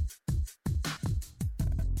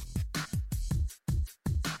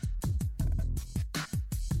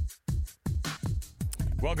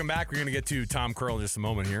 Welcome back. We're going to get to Tom Curl in just a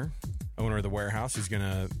moment here, owner of The Warehouse. He's going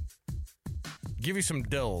to give you some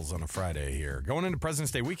deals on a Friday here. Going into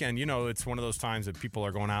President's Day weekend, you know, it's one of those times that people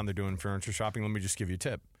are going out and they're doing furniture shopping. Let me just give you a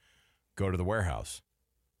tip. Go to The Warehouse.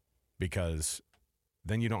 because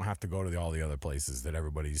then you don't have to go to all the other places that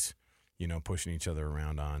everybody's, pushing each other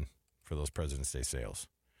around on for those President's Day sales.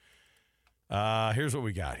 Here's what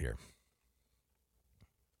we got here.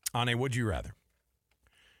 On a would you rather?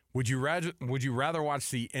 Would you rather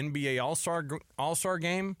watch the NBA All-Star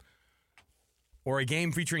game or a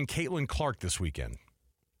game featuring Caitlin Clark this weekend?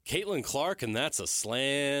 Caitlin Clark, and that's a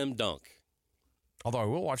slam dunk. Although I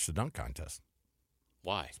will watch the dunk contest.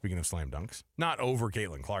 Why? Speaking of slam dunks. Not over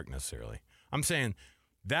Caitlin Clark necessarily. I'm saying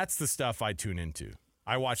that's the stuff I tune into.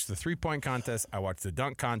 I watch the three-point contest. I watch the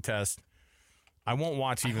dunk contest. I won't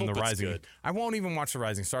watch even the Rising. Good. I won't even watch the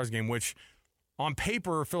Rising Stars game, which on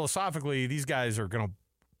paper, philosophically, these guys are going to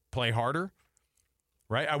play harder,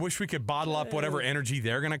 right? I wish we could bottle up whatever energy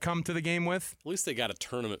they're going to come to the game with. At least they got a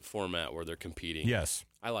tournament format where they're competing. Yes.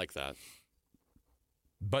 I like that.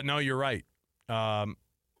 But no, you're right.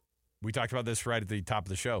 We talked about this right at the top of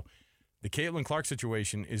the show. The Caitlin Clark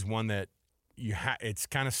situation is one that it's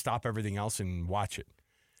kind of stop everything else and watch it.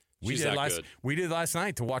 We did last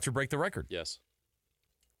night to watch her break the record. Yes.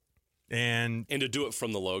 And to do it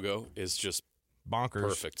from the logo is just bonkers.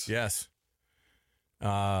 Perfect. Yes.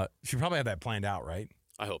 She probably had that planned out, right?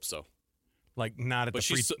 I hope so. Like not at but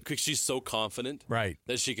the she's so confident, right,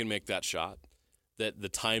 that she can make that shot. That the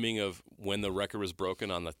timing of when the record was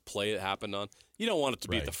broken on the play it happened on, you don't want it to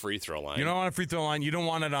be at the free throw line. You don't want a free throw line. You don't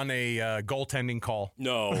want it on a goaltending call.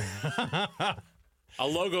 No. A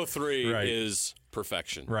logo 3 is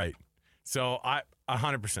perfection. Right. So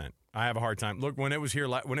 100%. I have a hard time. Look, when it was here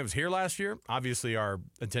last year, obviously our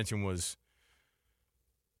attention was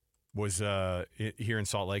here in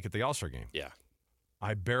Salt Lake at the All-Star game. Yeah.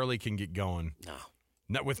 I barely can get going.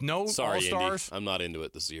 No. With no Sorry, All-Stars. Indy. I'm not into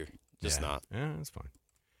it this year. Just not. Yeah, that's fine.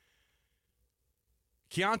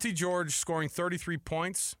 Keyonte George scoring 33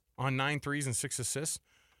 points on 9 threes and 6 assists,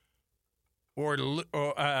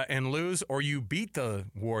 and lose, or you beat the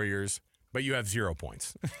Warriors, but you have 0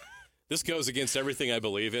 points. This goes against everything I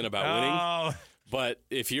believe in about winning. But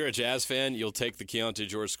if you're a Jazz fan, you'll take the Keyonte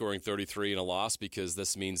George scoring 33 in a loss because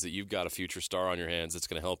this means that you've got a future star on your hands that's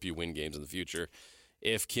going to help you win games in the future.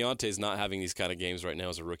 If Keyonte's not having these kind of games right now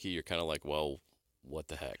as a rookie, you're kind of like, well, what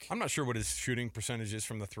the heck? I'm not sure what his shooting percentage is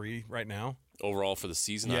from the 3 right now. Overall for the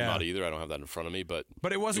season, I'm not either. I don't have that in front of me, but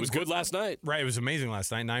it was good last night. Right, it was amazing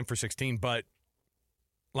last night, 9 for 16. But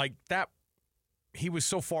like that, he was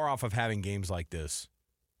so far off of having games like this.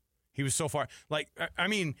 He was so far. Like, I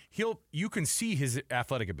mean, you can see his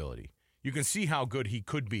athletic ability. You can see how good he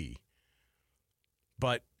could be.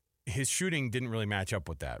 But his shooting didn't really match up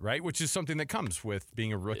with that, right? Which is something that comes with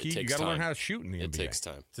being a rookie. You got to learn how to shoot in the NBA. It takes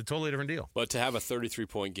time. It's a totally different deal. But to have a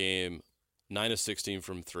 33-point game, 9 of 16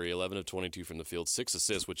 from 3, 11 of 22 from the field, 6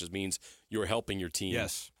 assists, which means you're helping your team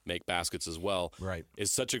make baskets as well, right, is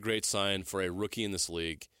such a great sign for a rookie in this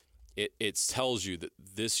league. It tells you that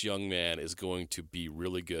this young man is going to be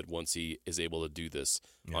really good once he is able to do this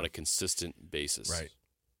on a consistent basis. Right.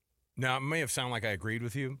 Now, it may have sounded like I agreed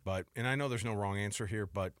with you, and I know there's no wrong answer here,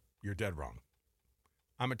 but you're dead wrong.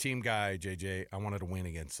 I'm a team guy, JJ. I wanted to win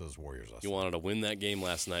against those Warriors last night. You wanted to win that game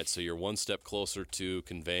last night, so you're one step closer to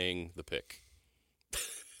conveying the pick.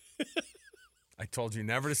 I told you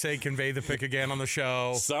never to say convey the pick again on the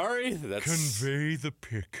show. Sorry? Convey the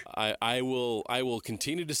pick. I will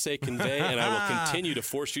continue to say convey, and I will continue to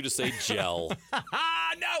force you to say gel.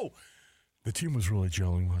 No! The team was really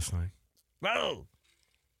gelling last night. Whoa!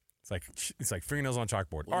 It's like fingernails on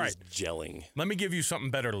chalkboard. What All right. Gelling. Let me give you something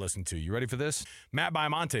better to listen to. You ready for this? Matt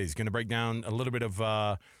Baiamonte is going to break down a little bit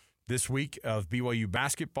of this week of BYU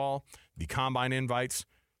basketball, the combine invites,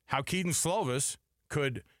 how Keaton Slovis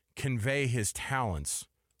could convey his talents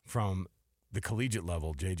from the collegiate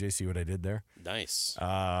level. JJ, see what I did there? Nice.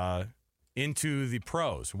 Into the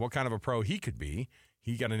pros. What kind of a pro he could be.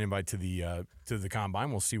 He got an invite to the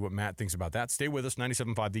combine. We'll see what Matt thinks about that. Stay with us.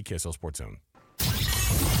 97.5 the KSL Sports Zone.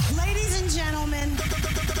 Ladies and gentlemen,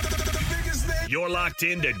 you're locked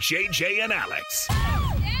into JJ and Alex.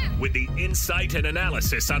 With the insight and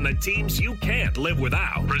analysis on the teams you can't live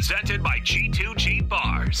without. Presented by G2G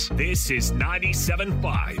Bars. This is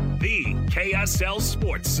 97.5, the KSL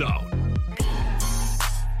Sports Zone.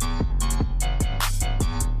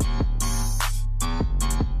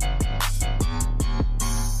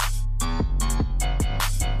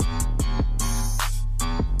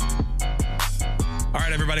 All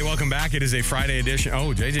right, everybody, welcome back. It is a Friday edition.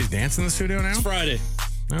 Oh, JJ's dancing in the studio now? It's Friday.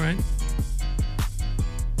 All right.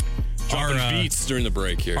 Dropping beats during the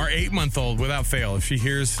break here. Our 8-month-old, without fail, if she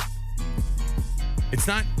hears, it's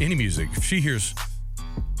not any music. If she hears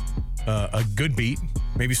a good beat,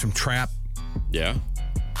 maybe some trap. Yeah.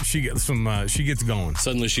 she gets she gets going.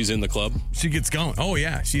 Suddenly she's in the club. She gets going. Oh,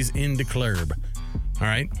 yeah. She's in the club. All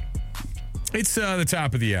right. It's the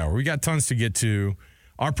top of the hour. We got tons to get to.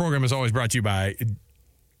 Our program is always brought to you by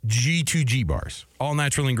G2G Bars. All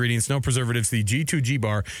natural ingredients, no preservatives. The G2G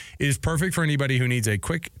Bar is perfect for anybody who needs a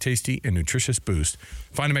quick, tasty, and nutritious boost.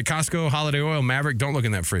 Find them at Costco, Holiday Oil, Maverick. Don't look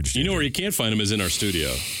in that fridge. You know where you can't find them is in our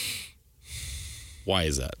studio. Why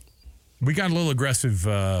is that? We got a little aggressive.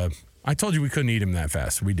 I told you we couldn't eat them that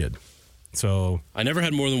fast. We did. So I never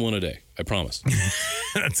had more than one a day. I promise.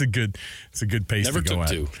 It's a good pace Never to go took at.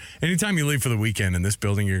 two. Anytime you leave for the weekend in this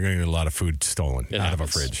building, you're going to get a lot of food stolen out of a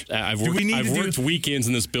fridge. I've worked weekends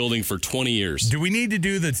in this building for 20 years. Do we need to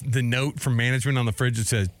do the note from management on the fridge that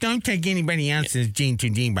says, don't take anybody else's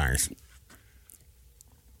G2G bars?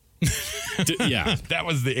 Yeah. That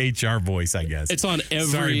was the HR voice, I guess. It's on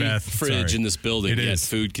every fridge in this building, yet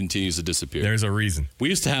food continues to disappear. There's a reason. We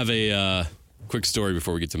used to have a quick story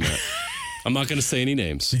before we get to Matt. I'm not going to say any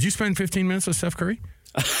names. Did you spend 15 minutes with Steph Curry?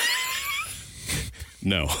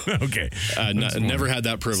 No. Okay. Never had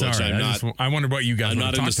that privilege. Sorry, I wondered what you guys I'm were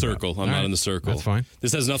not in the circle. About. I'm not in the circle. That's fine.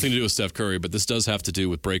 This has nothing to do with Steph Curry, but this does have to do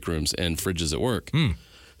with break rooms and fridges at work.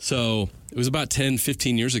 So it was about 10,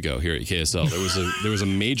 15 years ago here at KSL. There was a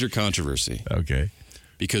major controversy. Okay.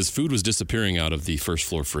 Because food was disappearing out of the first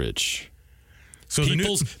floor fridge. So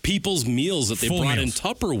people's meals that they brought in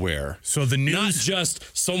Tupperware. So the news, not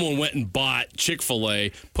just someone went and bought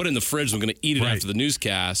Chick-fil-A, put it in the fridge, and we're going to eat it after the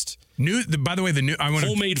newscast. By the way,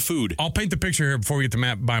 homemade food. I'll paint the picture here before we get to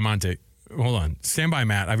Matt Baiamonte. Hold on, stand by,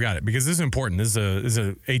 Matt. I've got it because this is important. This is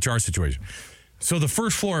a HR situation. So the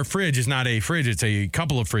first floor fridge is not a fridge; it's a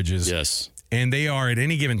couple of fridges. Yes, and they are at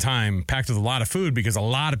any given time packed with a lot of food because a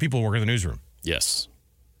lot of people work in the newsroom. Yes.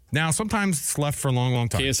 Now, sometimes it's left for a long, long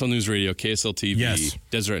time. KSL News Radio, KSL TV, yes.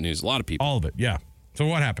 Deseret News, a lot of people. All of it, yeah. So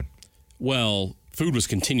what happened? Well, food was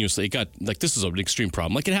continuously, this is an extreme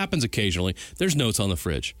problem. Like it happens occasionally. There's notes on the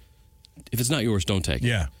fridge. If it's not yours, don't take it.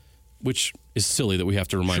 Yeah. Which is silly that we have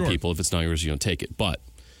to remind people if it's not yours, you don't take it. But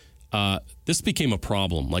this became a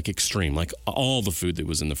problem, like extreme. Like all the food that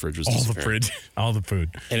was in the fridge was disappearing. All the fridge, all the food.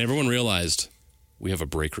 And everyone realized we have a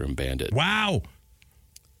break room bandit. Wow.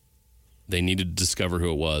 They needed to discover who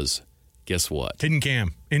it was. Guess what? Hidden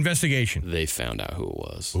cam. Investigation. They found out who it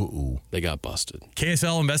was. Ooh. They got busted.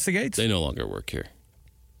 KSL investigates? They no longer work here.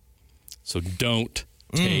 So don't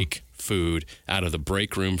take food out of the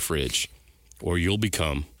break room fridge or you'll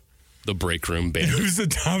become the break room bandit.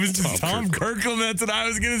 It was Tom Kirkland. That's what I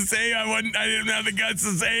was going to say. I didn't have the guts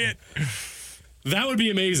to say it. That would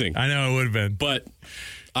be amazing. I know it would have been. But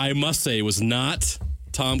I must say it was not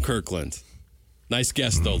Tom Kirkland. Nice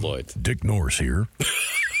guess, though, Lloyd. Dick Norris here.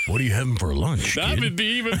 What are you having for lunch? That would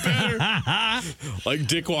be even better. Like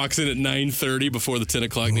Dick walks in at 9:30 before the 10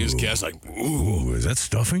 o'clock newscast. Like, ooh, is that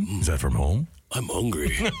stuffing? Is that from home? I'm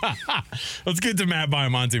hungry. Let's get to Matt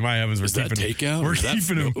Baiamonte. My heavens, is that takeout?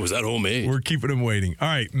 Was that homemade? We're keeping him waiting. All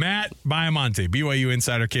right, Matt Baiamonte, BYU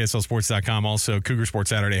insider, KSLSports.com, also Cougar Sports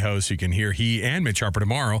Saturday host. You can hear he and Mitch Harper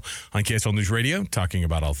tomorrow on KSL News Radio talking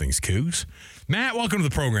about all things Cougs. Matt, welcome to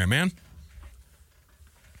the program, man.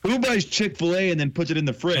 Who buys Chick-fil-A and then puts it in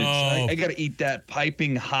the fridge? Oh. I got to eat that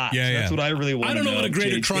piping hot. Yeah, That's what I really want to know. I don't know what a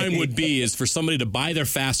greater crime would be is for somebody to buy their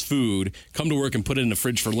fast food, come to work and put it in the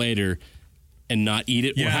fridge for later and not eat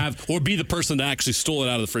it or be the person that actually stole it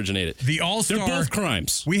out of the fridge and ate it. The All-Star, they're both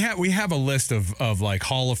crimes. We have a list of like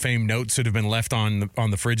Hall of Fame notes that have been left on the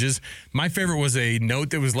fridges. My favorite was a note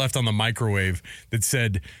that was left on the microwave that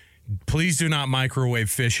said, please do not microwave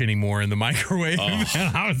fish anymore in the microwave. Oh.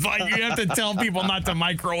 And I was like, you have to tell people not to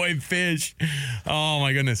microwave fish. Oh,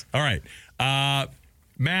 my goodness. All right.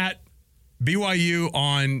 Matt, BYU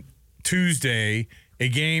on Tuesday, a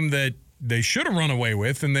game that they should have run away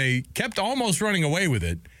with, and they kept almost running away with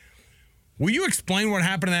it. Will you explain what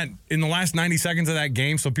happened in the last 90 seconds of that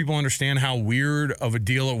game so people understand how weird of a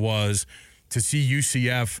deal it was to see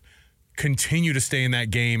UCF continue to stay in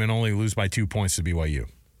that game and only lose by 2 points to BYU?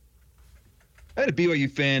 I had a BYU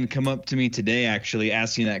fan come up to me today actually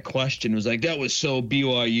asking that question. It was like, that was so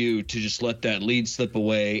BYU to just let that lead slip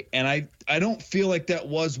away. And I don't feel like that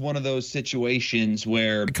was one of those situations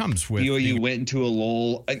where BYU went into a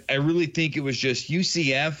lull. I really think it was just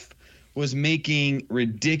UCF was making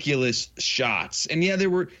ridiculous shots. And yeah, there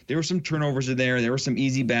were some turnovers in there. There were some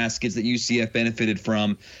easy baskets that UCF benefited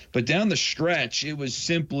from. But down the stretch, it was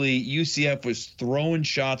simply UCF was throwing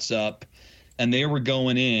shots up and they were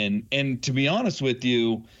going in. And to be honest with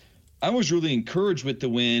you, I was really encouraged with the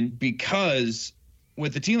win because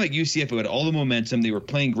with a team like UCF who had all the momentum, they were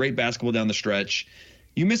playing great basketball down the stretch.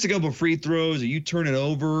 You miss a couple of free throws or you turn it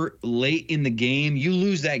over late in the game, you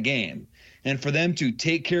lose that game. And for them to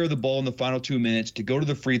take care of the ball in the final 2 minutes, to go to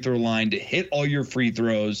the free throw line, to hit all your free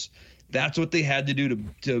throws, that's what they had to do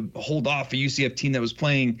to hold off a UCF team that was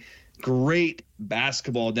playing great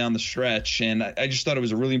basketball down the stretch. And I just thought it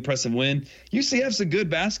was a really impressive win. UCF's a good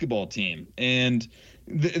basketball team, and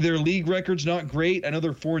their league record's not great. I know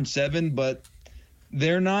they're 4-7, but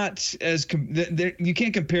they're not as you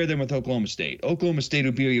can't compare them with Oklahoma State. Oklahoma State,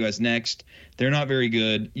 who BYU has next, they're not very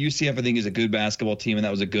good. UCF, I think, is a good basketball team, and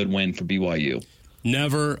that was a good win for BYU.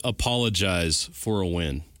 Never apologize for a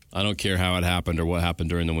win. I don't care how it happened or what happened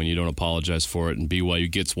during the win. You don't apologize for it, and BYU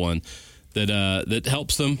gets one that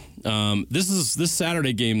helps them. This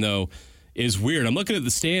Saturday game, though, is weird. I'm looking at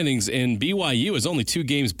the standings, and BYU is only 2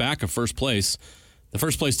 games back of first place. The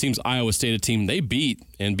first place team's Iowa State, a team they beat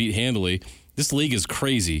handily. This league is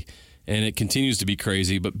crazy, and it continues to be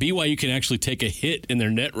crazy. But BYU can actually take a hit in their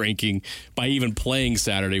net ranking by even playing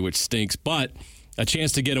Saturday, which stinks. But a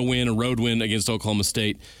chance to get a road win against Oklahoma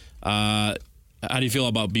State. How do you feel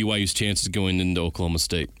about BYU's chances going into Oklahoma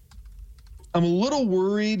State? I'm a little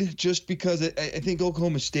worried just because I think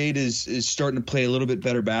Oklahoma State is starting to play a little bit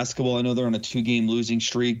better basketball. I know they're on a 2-game losing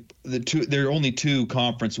streak. Their only 2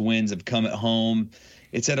 conference wins have come at home.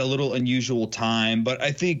 It's at a little unusual time, but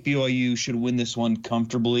I think BYU should win this one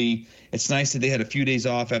comfortably. It's nice that they had a few days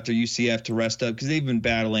off after UCF to rest up because they've been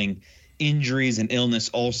battling injuries and illness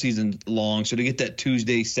all season long. So to get that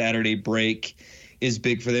Tuesday, Saturday break is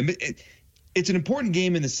big for them. It's an important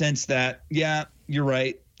game in the sense that, yeah, you're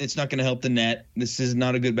right. It's not going to help the net. This is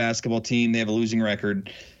not a good basketball team. They have a losing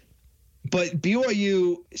record. But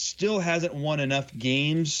BYU still hasn't won enough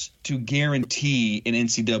games to guarantee an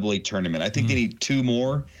NCAA tournament. I think they need 2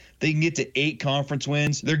 more. They can get to 8 conference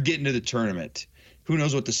wins. They're getting to the tournament. Who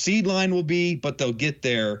knows what the seed line will be, but they'll get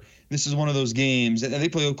there. This is one of those games. And they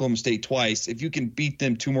play Oklahoma State twice. If you can beat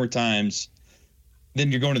them 2 more times,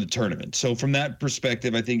 then you're going to the tournament. So from that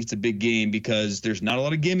perspective, I think it's a big game because there's not a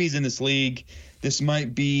lot of gimmies in this league. This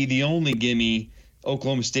might be the only gimme.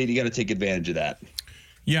 Oklahoma State, you got to take advantage of that.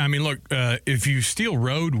 Yeah, I mean, look, if you steal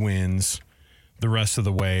road wins the rest of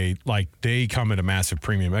the way, like they come at a massive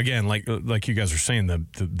premium. Again, like you guys are saying,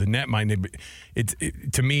 the net might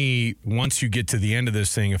to me, once you get to the end of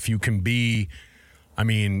this thing, if you can be, I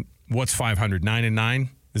mean, what's 500? 9-9?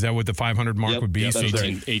 Is that what the 500 mark would be? Yep, so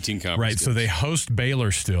 18 conference right. games. So they host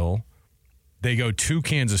Baylor still. They go to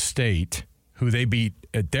Kansas State, who they beat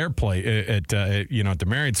at their play at the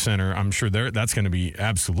Marriott Center. I'm sure that's going to be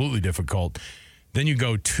absolutely difficult. Then you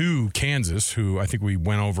go to Kansas, who I think we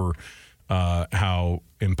went over how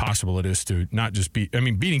impossible it is to not just beat. I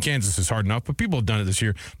mean, beating Kansas is hard enough, but people have done it this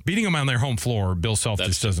year. Beating them on their home floor, Bill Self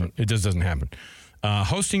just doesn't happen.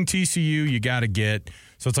 Hosting TCU, you got to get.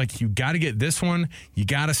 So it's like you got to get this one. You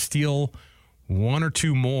got to steal 1 or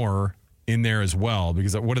 2 more in there as well,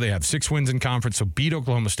 because what do they have? 6 wins in conference. So beat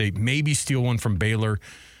Oklahoma State, maybe steal one from Baylor.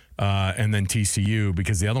 And then TCU,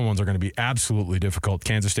 because the other ones are going to be absolutely difficult.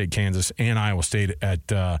 Kansas State, Kansas, and Iowa State at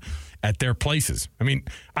their places. I mean,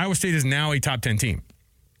 Iowa State is now a top 10 team.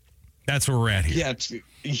 That's where we're at here.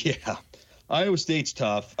 Yeah. Iowa State's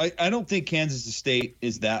tough. I don't think Kansas State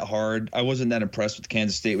is that hard. I wasn't that impressed with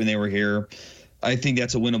Kansas State when they were here. I think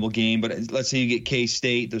that's a winnable game. But let's say you get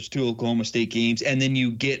K-State, those 2 Oklahoma State games, and then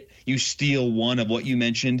you steal one of what you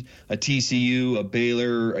mentioned, a TCU, a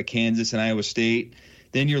Baylor, a Kansas, and Iowa State.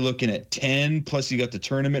 Then you're looking at 10, plus you got the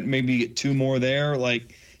tournament, maybe you get 2 more there,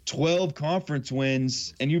 like 12 conference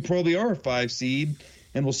wins, and you probably are a 5 seed.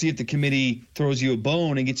 And we'll see if the committee throws you a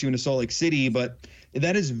bone and gets you into Salt Lake City. But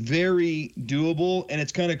that is very doable, and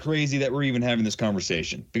it's kind of crazy that we're even having this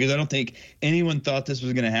conversation because I don't think anyone thought this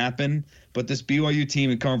was going to happen. But this BYU team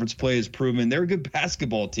in conference play has proven they're a good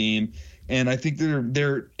basketball team, and I think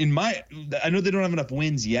they're I know they don't have enough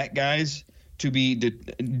wins yet, guys, to be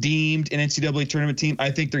deemed an NCAA tournament team.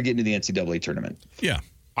 I think they're getting to the NCAA tournament. Yeah.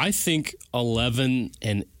 I think 11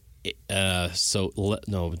 and it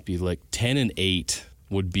would be like 10 and 8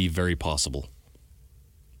 would be very possible.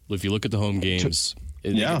 If you look at the home games,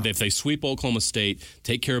 if they sweep Oklahoma State,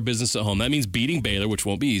 take care of business at home, that means beating Baylor, which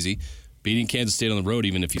won't be easy, beating Kansas State on the road,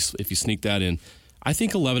 even if you sneak that in. I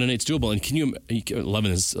think 11 and 8 is doable. And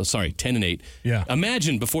 10 and 8. Yeah.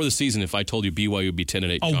 Imagine before the season if I told you BYU would be 10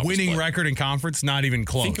 and 8. A winning record in conference, not even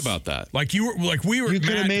close. Think about that. You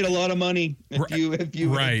could have made a lot of money if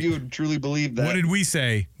you would truly believe that. What did we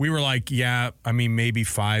say? We were like, maybe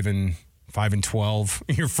 5 and 12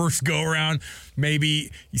 in your first go around,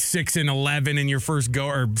 maybe 6 and 11 in your first go,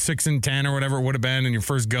 or 6 and 10 or whatever it would have been in your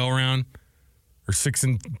first go around. Or 6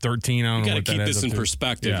 and 13. I don't know. You What got to keep this in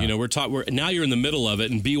perspective. Yeah. We're now you're in the middle of it,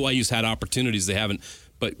 and BYU's had opportunities they haven't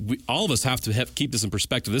But all of us have to keep this in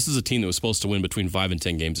perspective. This is a team that was supposed to win between 5 and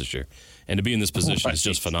 10 games this year. And to be in this position is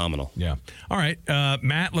just phenomenal. Yeah. All right,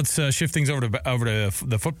 Matt, let's shift things over to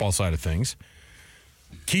the football side of things.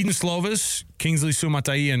 Keaton Slovis, Kingsley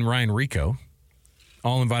Sumatai, and Ryan Rico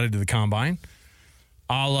all invited to the Combine.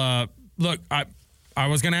 I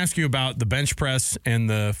was going to ask you about the bench press and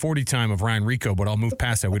the 40 time of Ryan Rico, but I'll move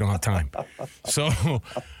past that. We don't have time. So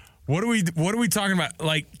what are we talking about?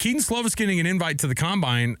 Like, Keaton Slovis getting an invite to the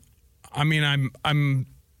Combine, I mean, I'm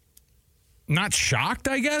not shocked,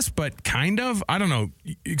 I guess, but kind of. I don't know.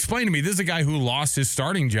 Explain to me. This is a guy who lost his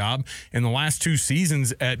starting job in the last 2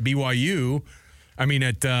 seasons at BYU. I mean,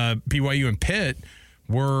 at BYU and Pitt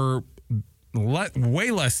were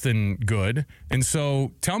way less than good. And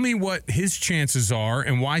so tell me what his chances are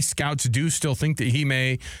and why scouts do still think that he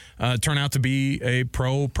may turn out to be a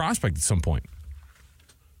pro prospect at some point.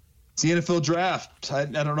 It's the NFL draft. I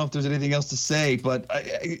don't know if there's anything else to say, but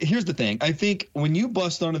here's the thing. I think when you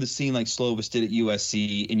bust onto the scene like Slovis did at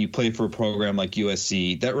USC and you play for a program like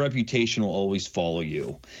USC, that reputation will always follow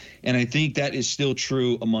you. And I think that is still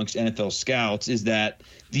true amongst NFL scouts, is that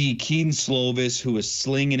the Keaton Slovis who is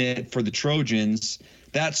slinging it for the Trojans,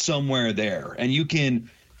 that's somewhere there. And you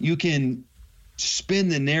can spin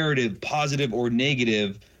the narrative, positive or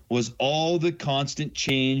negative. Was all the constant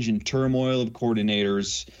change and turmoil of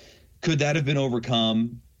coordinators, could that have been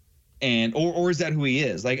overcome? And or is that who he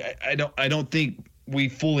is? Like, I don't think we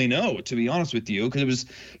fully know, to be honest with you, because it was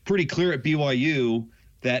pretty clear at BYU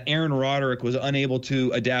that Aaron Roderick was unable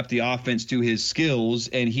to adapt the offense to his skills,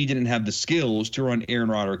 and he didn't have the skills to run Aaron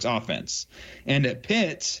Roderick's offense. And at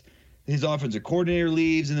Pitt, his offensive coordinator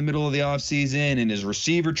leaves in the middle of the offseason, and his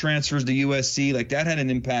receiver transfers to USC. Like, that had an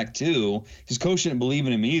impact too. His coach didn't believe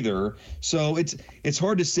in him either. So it's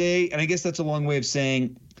hard to say, and I guess that's a long way of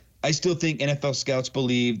saying I still think NFL scouts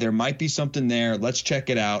believe there might be something there. Let's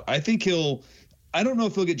check it out. I think I don't know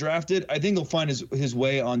if he'll get drafted. I think he'll find his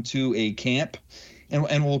way onto a camp.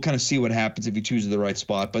 And we'll kind of see what happens if he chooses the right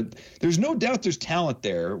spot. But there's no doubt there's talent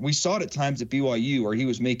there. We saw it at times at BYU where he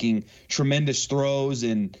was making tremendous throws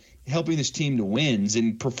and helping this team to wins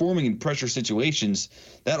and performing in pressure situations.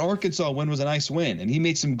 That Arkansas win was a nice win. And he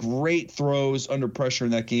made some great throws under pressure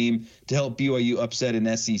in that game to help BYU upset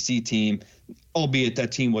an SEC team, albeit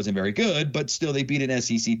that team wasn't very good. But still, they beat an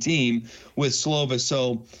SEC team with Slovis.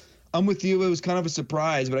 So I'm with you. It was kind of a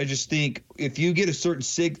surprise, but I just think if you get a certain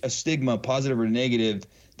stigma, positive or negative,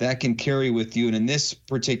 that can carry with you. And in this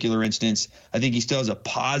particular instance, I think he still has a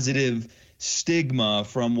positive stigma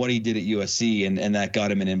from what he did at USC, and that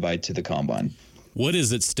got him an invite to the Combine. What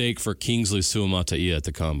is at stake for Kingsley Sumatai at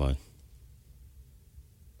the Combine?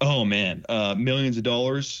 Oh, man, millions of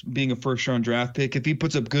dollars, being a first-round draft pick. If he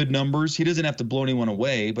puts up good numbers, he doesn't have to blow anyone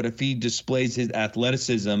away. But if he displays his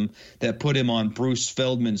athleticism that put him on Bruce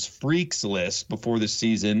Feldman's freaks list before the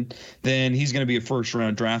season, then he's going to be a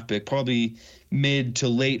first-round draft pick, probably mid to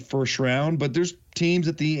late first round. But there's teams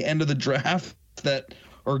at the end of the draft that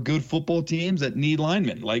are good football teams that need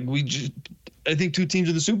linemen. Like, I think 2 teams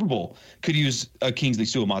in the Super Bowl could use a Kingsley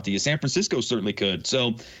Sumatai. San Francisco certainly could.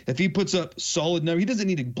 So if he puts up solid numbers, he doesn't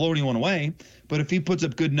need to blow anyone away, but if he puts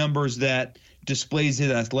up good numbers that displays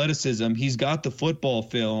his athleticism, he's got the football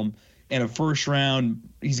film and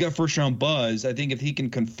he's got first round buzz. I think if he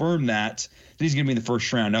can confirm that, then he's going to be in the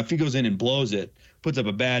first round. Now, if he goes in and blows it, puts up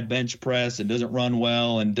a bad bench press and doesn't run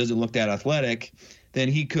well and doesn't look that athletic, then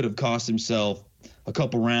he could have cost himself a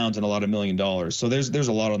couple rounds and a lot of $1 million. So there's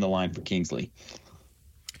a lot on the line for Kingsley.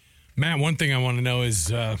 Matt, one thing I want to know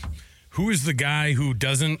is who is the guy who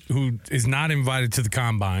is not invited to the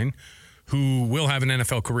Combine who will have an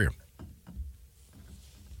NFL career?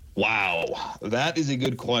 Wow, that is a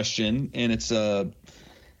good question, and it's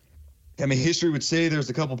history would say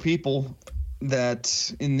there's a couple people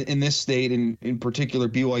that in this state, in particular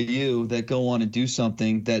BYU, that go on and do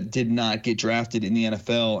something that did not get drafted in the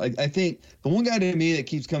NFL. I think the one guy to me that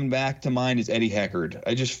keeps coming back to mind is Eddie Heckard.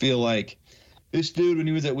 I just feel like this dude, when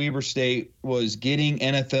he was at Weber State, was getting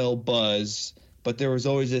NFL buzz, but there was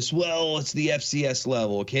always this, well, it's the FCS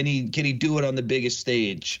level. Can he do it on the biggest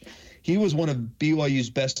stage? He was one of BYU's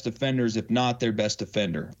best defenders, if not their best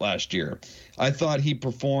defender last year. I thought he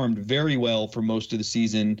performed very well for most of the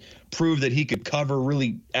season, proved that he could cover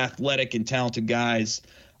really athletic and talented guys.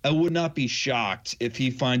 I would not be shocked if he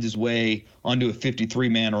finds his way onto a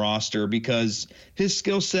 53-man roster because his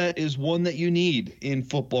skill set is one that you need in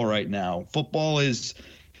football right now. Football is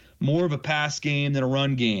more of a pass game than a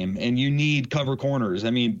run game, and you need cover corners.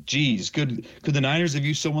 I mean, geez, could the Niners have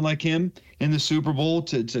used someone like him in the Super Bowl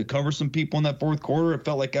to cover some people in that fourth quarter? It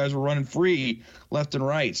felt like guys were running free left and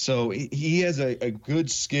right. So he has a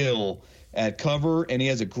good skill at cover, and he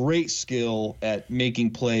has a great skill at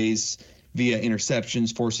making plays via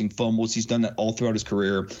interceptions, forcing fumbles. He's done that all throughout his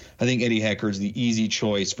career. I think Eddie Hecker is the easy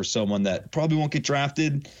choice for someone that probably won't get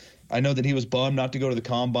drafted. I know that he was bummed not to go to the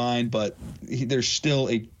combine, but there's still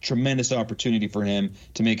a tremendous opportunity for him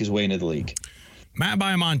to make his way into the league. Matt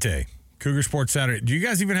Baiamonte, Cougar Sports Saturday. Do you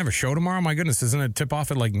guys even have a show tomorrow? My goodness, isn't it tip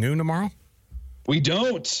off at like noon tomorrow? We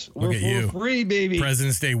don't. We're free, baby.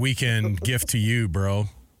 President's Day weekend gift to you, bro.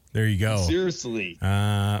 There you go. Seriously.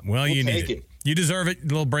 Well, you need it. You deserve it. A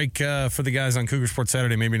little break for the guys on Cougar Sports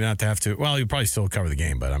Saturday. Maybe not to have to. Well, you'll probably still cover the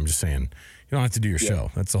game, but I'm just saying you don't have to do your show.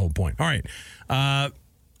 That's the whole point. All right.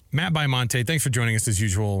 Matt Baiamonte, thanks for joining us as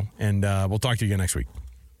usual, and we'll talk to you again next week.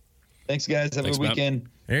 Thanks, guys. Have a good weekend.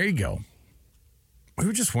 There you go. We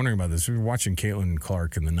were just wondering about this. We were watching Caitlin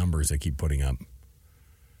Clark and the numbers they keep putting up.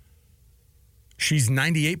 She's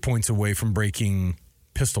 98 points away from breaking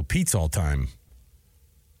Pistol Pete's all-time,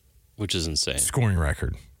 which is insane, scoring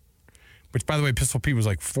record. Which, by the way, Pistol Pete was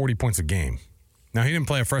like 40 points a game. Now, he didn't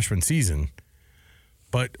play a freshman season,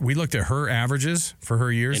 but we looked at her averages for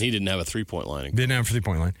her years. And he didn't have a three-point line. Didn't have a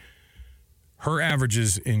three-point line. Her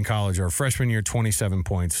averages in college are freshman year, 27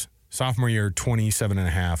 points, sophomore year,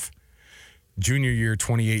 27.5, junior year,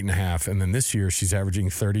 28.5, and then this year she's averaging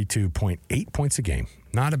 32.8 points a game.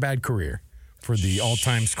 Not a bad career for the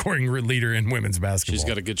all-time scoring leader in women's basketball. She's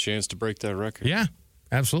got a good chance to break that record. Yeah,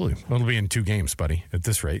 absolutely. It'll be in 2 games, buddy, at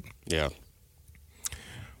this rate. Yeah.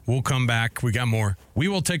 We'll come back. We got more. We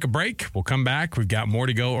will take a break. We'll come back. We've got more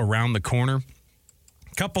to go around the corner.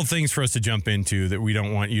 Couple things for us to jump into that we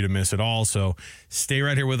don't want you to miss at all. So stay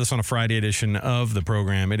right here with us on a Friday edition of the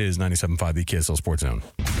program. It is 97.5 the KSL Sports Zone.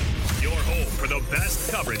 Your home for the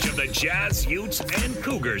best coverage of the Jazz, Utes, and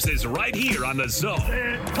Cougars is right here on the Zone.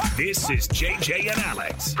 This is JJ and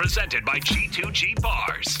Alex, presented by G2G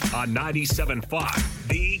Bars on 97.5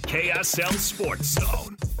 the KSL Sports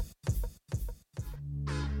Zone.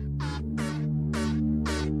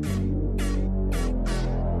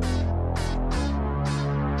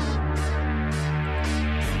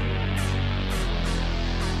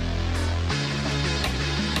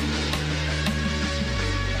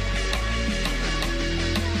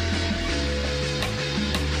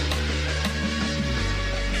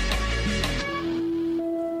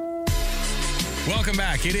 Welcome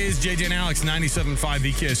back. It is JJ and Alex, 97.5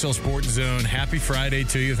 the KSL Sports Zone. Happy Friday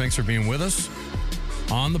to you. Thanks for being with us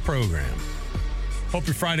on the program. Hope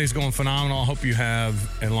your Friday's going phenomenal. Hope you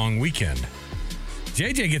have a long weekend.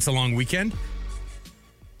 JJ gets a long weekend.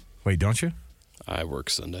 Wait, don't you? I work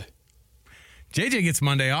Sunday. JJ gets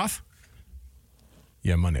Monday off.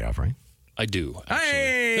 You have Monday off, right? I do, actually.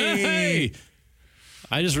 Hey!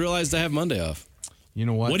 I just realized I have Monday off. You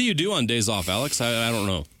know what? What do you do on days off, Alex? I don't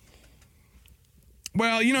know.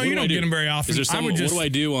 Well, you know, you don't get them very often. Is there some, what do I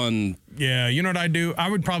do on... Yeah, you know what I do? I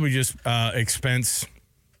would probably just expense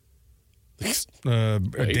a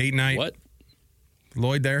date night. What?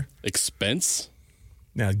 Lloyd there? Expense?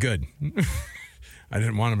 Yeah, good. I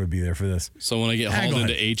didn't want him to be there for this. So when I get hauled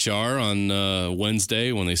into HR on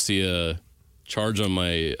Wednesday, when they see a charge on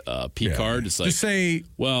my P card, it's like... Just say...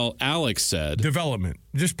 Well, Alex said... Development.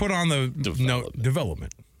 Just put on the...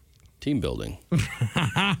 Development. Team building.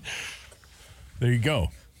 There you go.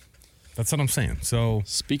 That's what I'm saying. So,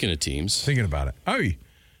 speaking of teams, thinking about it.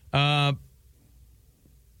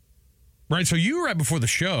 Right. So you were right before the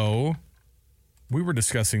show. We were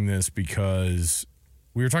discussing this because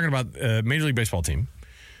we were talking about Major League Baseball team.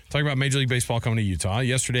 Talking about Major League Baseball coming to Utah.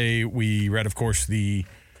 Yesterday, we read, of course, the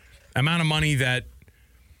amount of money that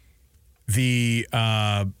the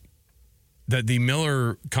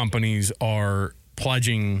Miller companies are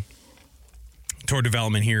pledging toward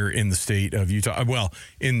development here in the state of Utah. Well,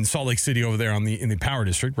 in Salt Lake City over there in the Power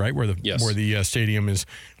District, right, where the stadium is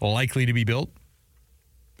likely to be built,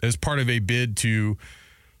 as part of a bid to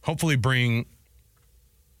hopefully bring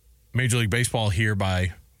Major League Baseball here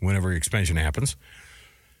by whenever expansion happens.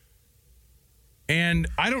 And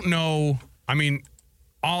I don't know. I mean,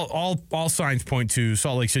 all signs point to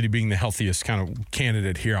Salt Lake City being the healthiest kind of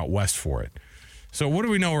candidate here out west for it. So what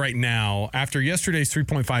do we know right now after yesterday's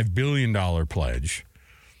 $3.5 billion pledge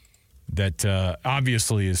that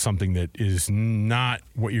obviously is something that is not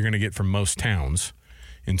what you're going to get from most towns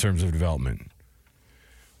in terms of development?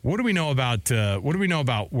 What do we know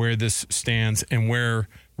about where this stands and where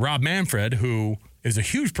Ron Manfred, who is a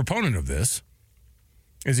huge proponent of this,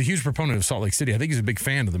 is a huge proponent of Salt Lake City? I think he's a big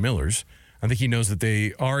fan of the Millers. I think he knows that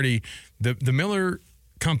they already the Miller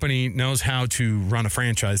company knows how to run a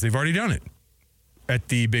franchise. They've already done it at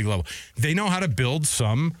the big level. They know how to build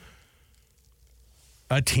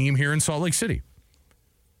a team here in Salt Lake City.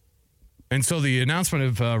 And so the announcement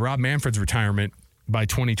of Rob Manfred's retirement by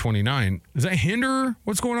 2029, does that hinder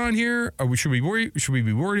what's going on here? Should we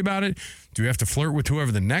be worried about it? Do we have to flirt with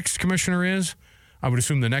whoever the next commissioner is? I would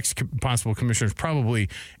assume the next possible commissioner is probably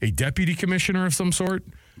a deputy commissioner of some sort,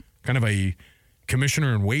 kind of a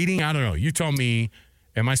commissioner in waiting. I don't know. You tell me,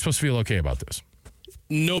 am I supposed to feel okay about this?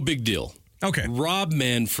 No big deal. Okay. Rob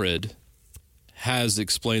Manfred has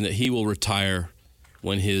explained that he will retire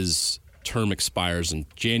when his term expires in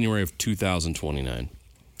January of 2029.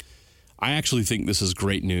 I actually think this is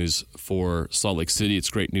great news for Salt Lake City.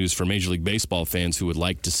 It's great news for Major League Baseball fans who would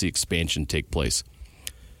like to see expansion take place.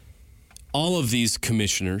 All of these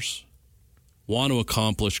commissioners want to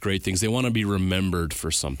accomplish great things. They want to be remembered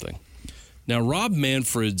for something. Now, Rob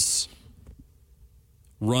Manfred's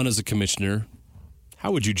run as a commissioner,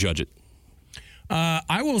 how would you judge it?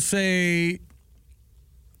 I will say,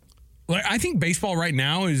 I think baseball right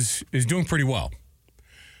now is doing pretty well.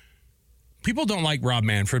 People don't like Rob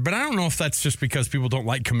Manfred, but I don't know if that's just because people don't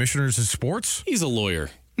like commissioners in sports. He's a lawyer.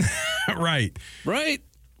 Right.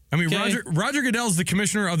 I mean, Okay. Roger Goodell's the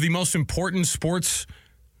commissioner of the most important sports.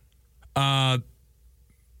 I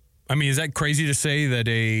mean, is that crazy to say that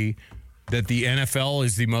the NFL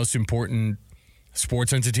is the most important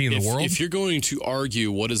sports entity in the world? If you're going to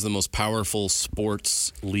argue what is the most powerful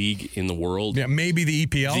sports league in the world, yeah, maybe the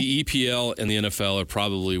EPL. The EPL and the NFL are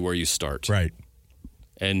probably where you start. Right.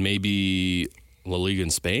 And maybe La Liga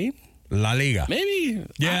in Spain? La Liga. Maybe.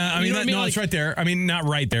 Yeah, I mean, it's right there. I mean, not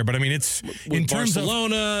right there, but I mean, it's in terms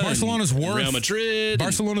Barcelona of Barcelona's worth. Real Madrid.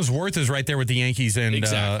 Barcelona's worth is right there with the Yankees and,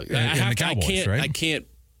 exactly. and the Cowboys, right? I can't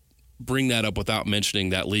bring that up without mentioning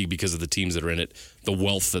that league because of the teams that are in it, the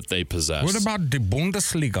wealth that they possess. What about the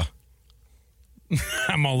Bundesliga?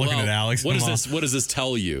 I'm all looking at Alex. What does this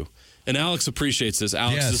tell you? And Alex appreciates this.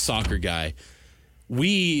 Alex is a soccer guy.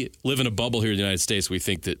 We live in a bubble here in the United States. We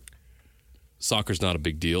think that soccer's not a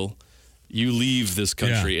big deal. You leave this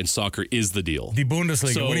country and soccer is the deal. The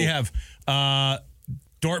Bundesliga. So, what do you have?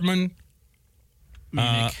 Dortmund.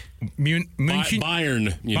 Munich.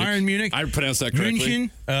 Bayern Munich. I pronounced that correctly.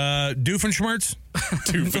 München. Doofenshmirtz.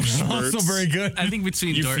 Doofenshmirtz. Also very good. I think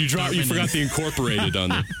between you Dortmund forgot the incorporated on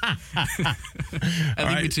there. I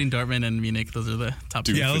think between Dortmund and Munich, those are the top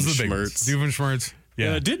two. Yeah, those are the big ones. Doofenshmirtz.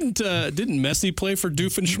 Yeah. Didn't Messi play for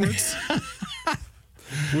Doofenshmirtz?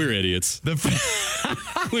 We're idiots.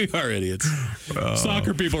 We are idiots.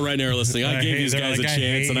 Soccer people right now are listening. I gave these guys a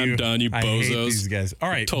chance, and I'm done. You bozos. I hate these guys. All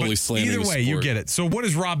right, totally slamming either way, the sport. you get it. So, what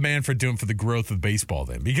is Rob Manfred doing for the growth of baseball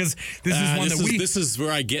then? Because this is one that we. This is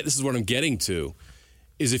where I get. This is what I'm getting to.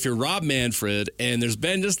 Is if you're Rob Manfred, and there's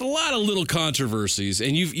been just a lot of little controversies,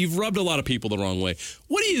 and you've rubbed a lot of people the wrong way.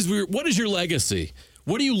 What is your legacy?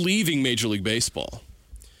 What are you leaving Major League Baseball?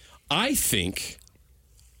 I think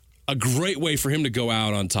a great way for him to go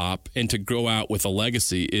out on top and to go out with a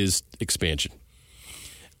legacy is expansion.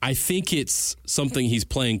 I think it's something he's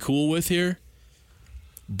playing cool with here,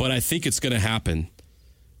 but I think it's going to happen.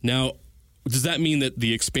 Now, does that mean that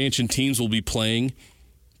the expansion teams will be playing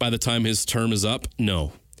by the time his term is up?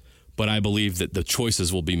 No. But I believe that the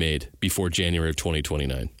choices will be made before January of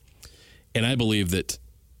 2029. And I believe that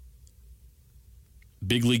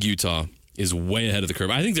Big League Utah is way ahead of the curve.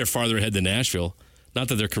 I think they're farther ahead than Nashville. Not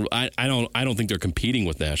that they're. I don't think they're competing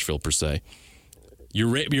with Nashville per se.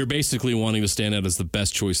 You're basically wanting to stand out as the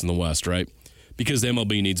best choice in the West, right? Because the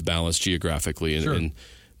MLB needs balance geographically, and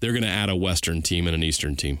they're going to add a Western team and an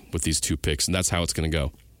Eastern team with these two picks, and that's how it's going to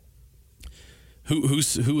go. Who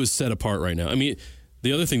is set apart right now? I mean,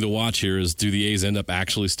 the other thing to watch here is, do the A's end up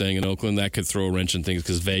actually staying in Oakland? That could throw a wrench in things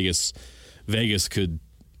because Vegas could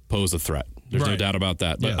pose a threat. There's no doubt about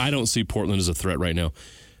that. But I don't see Portland as a threat right now.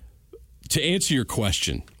 To answer your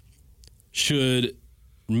question, should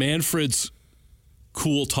Manfred's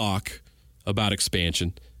cool talk about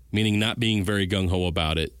expansion, meaning not being very gung-ho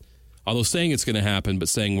about it, although saying it's going to happen, but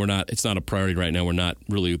saying it's not a priority right now, we're not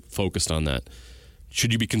really focused on that.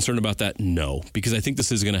 Should you be concerned about that? No, because I think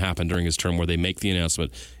this is going to happen during his term where they make the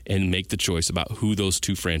announcement and make the choice about who those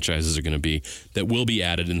two franchises are going to be that will be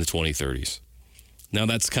added in the 2030s. Now,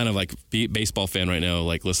 that's kind of like baseball fan right now,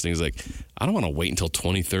 like listening is like, I don't want to wait until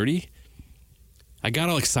 2030. I got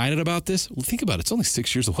all excited about this. Well, think about it. It's only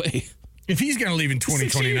 6 years away. If he's going to leave in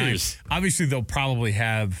 2029, obviously they'll probably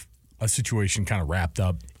have a situation kind of wrapped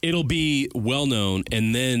up. It'll be well known,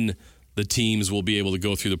 and then the teams will be able to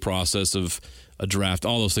go through the process of a draft,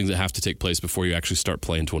 all those things that have to take place before you actually start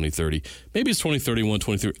playing 2030. Maybe it's 2031,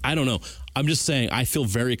 2030. I don't know. I'm just saying I feel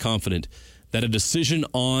very confident that a decision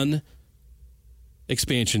on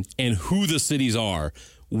expansion and who the cities are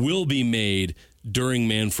will be made during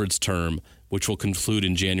Manfred's term, which will conclude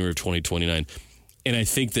in January of 2029. And I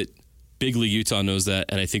think that Big League Utah knows that,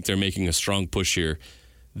 and I think they're making a strong push here.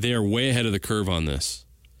 They're way ahead of the curve on this.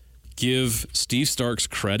 Give Steve Starks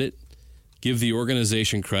credit. Give the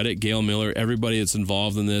organization credit. Gail Miller, everybody that's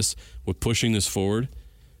involved in this with pushing this forward.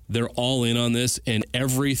 They're all in on this, and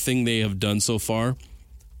everything they have done so far,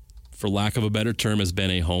 for lack of a better term, has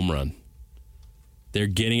been a home run. They're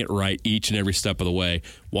getting it right each and every step of the way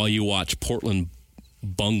while you watch Portland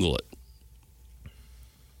bungle it.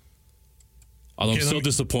 Although I'm still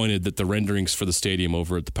disappointed that the renderings for the stadium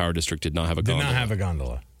over at the Power District did not have a gondola. Did not have a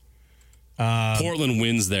gondola. Portland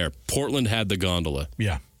wins there. Portland had the gondola.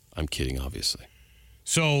 Yeah. I'm kidding, obviously.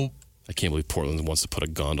 So I can't believe Portland wants to put a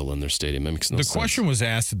gondola in their stadium. That makes no sense. The question was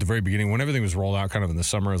asked at the very beginning when everything was rolled out kind of in the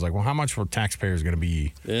summer. I was like, well, how much were taxpayers going to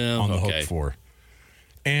be on the hook for?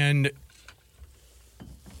 And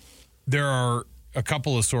there are a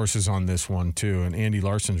couple of sources on this one, too. And Andy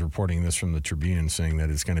Larson's reporting this from the Tribune, saying that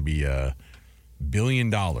it's going to be $1 billion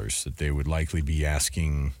that they would likely be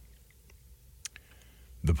asking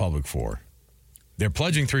the public for. They're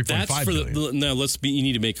pledging $3.5 billion. Now, you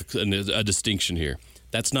need to make a distinction here.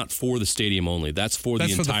 That's not for the stadium only. That's for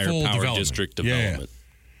the entire Power District development.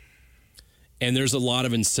 Yeah. And there's a lot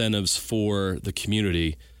of incentives for the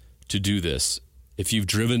community to do this. If you've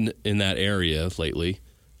driven in that area lately,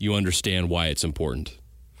 you understand why it's important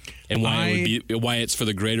and why it's for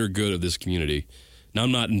the greater good of this community. Now,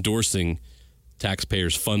 I'm not endorsing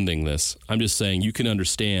taxpayers funding this. I'm just saying you can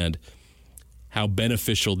understand how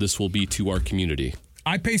beneficial this will be to our community.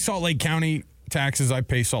 I pay Salt Lake County taxes. I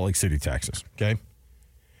pay Salt Lake City taxes. Okay?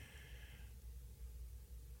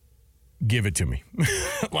 Give it to me.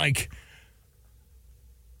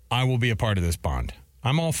 I will be a part of this bond.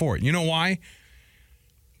 I'm all for it. You know why?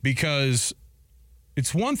 Because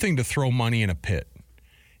it's one thing to throw money in a pit.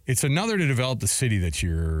 It's another to develop the city that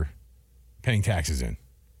you're paying taxes in.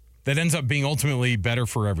 That ends up being ultimately better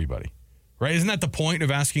for everybody. Right? Isn't that the point of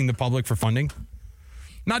asking the public for funding?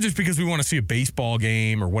 Not just because we want to see a baseball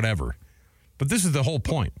game or whatever, but this is the whole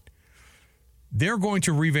point. They're going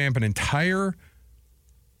to revamp an entire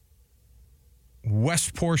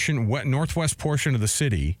northwest portion of the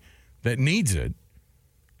city that needs it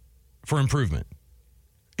for improvement.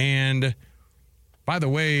 And by the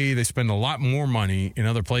way, they spend a lot more money in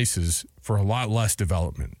other places for a lot less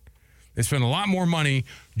development. They spend a lot more money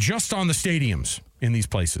just on the stadiums in these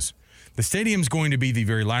places. The stadium's going to be the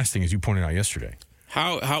very last thing, as you pointed out yesterday.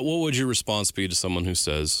 What would your response be to someone who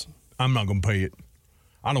says, I'm not going to pay it.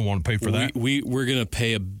 I don't want to pay for that. We're going to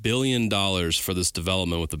pay $1 billion for this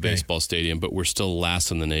development with the baseball stadium, but we're still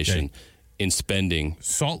last in the nation in spending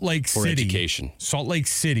Salt Lake City, education. Salt Lake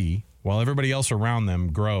City, while everybody else around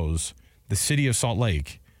them grows, the city of Salt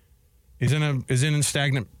Lake is in a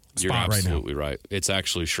stagnant spot right now. You're absolutely right. It's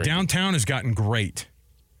actually shrinking. Downtown has gotten great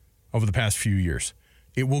over the past few years.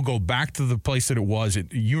 It will go back to the place that it was.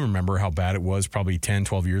 You remember how bad it was probably 10,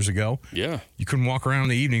 12 years ago? Yeah. You couldn't walk around in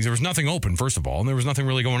the evenings. There was nothing open, first of all, and there was nothing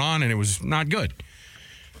really going on, and it was not good.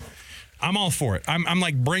 I'm all for it. I'm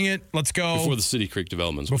like, bring it. Let's go. Before the City Creek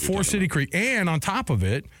developments. Before City Creek. And on top of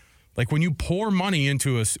it, like when you pour money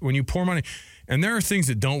into and there are things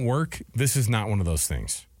that don't work, this is not one of those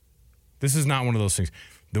things. This is not one of those things.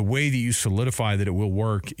 The way that you solidify that it will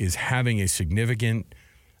work is having a significant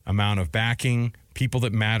amount of backing, people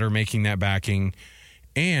that matter making that backing.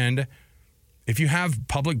 And if you have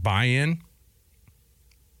public buy-in,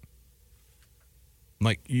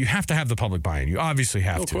 like you have to have the public buy-in. You obviously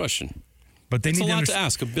have to. No question. But they need a lot to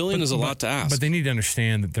ask. $1 billion is a lot to ask. But they need to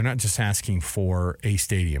understand that they're not just asking for a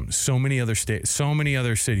stadium. So many other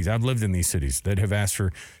cities. I've lived in these cities that have asked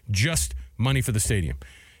for just money for the stadium.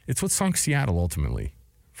 It's what sunk Seattle ultimately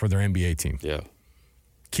for their NBA team. Yeah.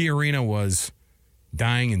 Key Arena was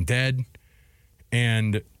dying and dead,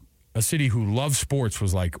 and a city who loves sports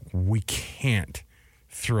was like, we can't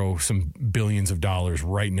throw some billions of dollars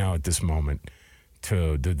right now at this moment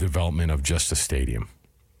to the development of just a stadium.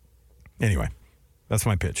 Anyway, that's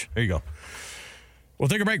my pitch. There you go. We'll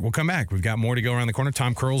take a break. We'll come back. We've got more to go around the corner.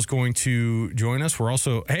 Tom Curl's going to join us. We're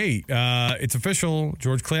also, it's official.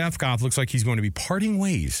 George Kliavkoff looks like he's going to be parting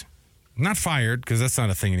ways. Not fired, because that's not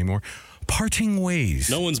a thing anymore. Parting ways.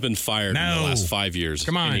 No one's been fired in the last 5 years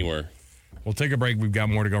anywhere. We'll take a break. We've got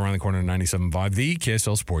more to go around the corner at 97.5, the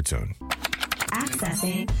KSL Sports Zone.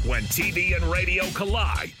 Accessing. When TV and radio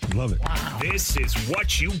collide. Love it. Wow. This is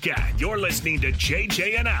what you get. You're listening to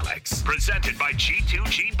JJ and Alex. Presented by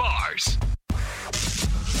G2G Bars.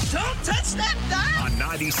 Don't touch that dial. On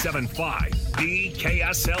 97.5, the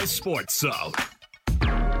KSL Sports Zone.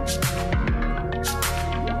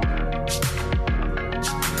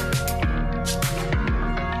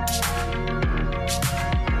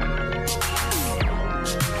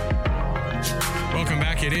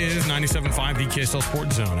 97.5, the KSL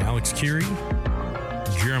Sports Zone. Alex Keary,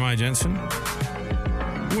 Jeremiah Jensen.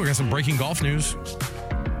 Ooh, we got some breaking golf news.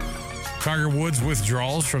 Tiger Woods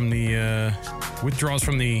withdrawals from the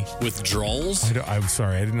Withdrawals? I'm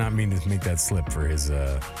sorry, I did not mean to make that slip for his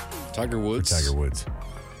Tiger Woods. For Tiger Woods.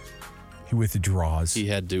 He withdraws. He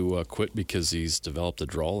had to quit because he's developed a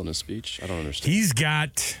drawl in his speech. I don't understand. He's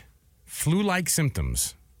got flu-like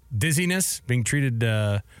symptoms, dizziness, being treated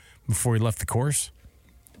before he left the course.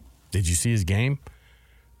 Did you see his game?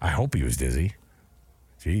 I hope he was dizzy.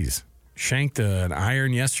 Jeez. Shanked an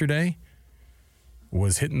iron yesterday.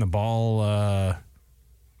 Was hitting the ball. I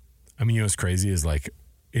mean, you know what's crazy is like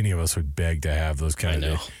any of us would beg to have those kind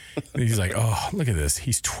of days. He's like, oh, look at this.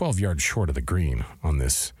 He's 12 yards short of the green on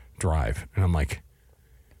this drive. And I'm like,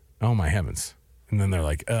 oh, my heavens. And then they're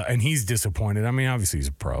like, and he's disappointed. I mean, obviously he's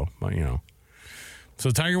a pro, but you know.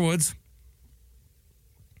 So Tiger Woods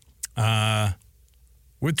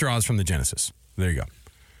withdraws from the Genesis. There you go.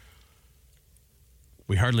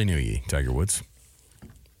 We hardly knew ye, Tiger Woods.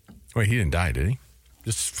 Wait, he didn't die, did he?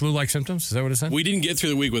 Just flu-like symptoms? Is that what it said? We didn't get through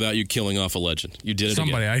the week without you killing off a legend. You did it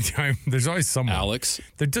Somebody, again. there's always someone. Alex.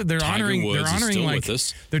 They're Tiger honoring. Woods They're honoring is still like with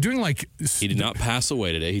us. They're doing like. He did not pass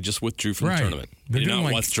away today. He just withdrew from the tournament. He They're did doing not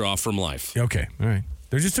like, withdraw from life. Okay, all right.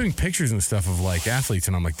 They're just doing pictures and stuff of like athletes,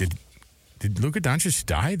 and I'm like, did Luka Doncic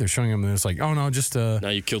die? They're showing him, and it's like, oh no, just Now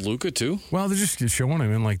you killed Luka too? Well, they're just showing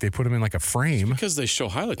him in like they put him in like a frame. Because they show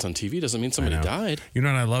highlights on TV doesn't mean somebody died. You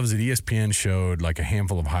know what I love is that ESPN showed like a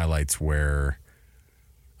handful of highlights where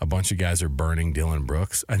a bunch of guys are burning Dylan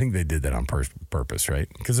Brooks. I think they did that on purpose, right?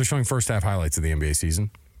 Because they're showing first half highlights of the NBA season.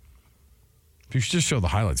 You should just show the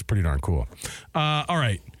highlights. Pretty darn cool. All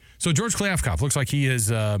right. So George Kliavkoff looks like he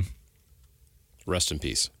is. Rest in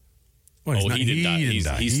peace. Well, he didn't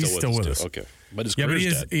die. He's still with us. us. Okay. But his Yeah, but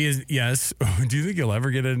career's dead. he is. Yes. Do you think he'll ever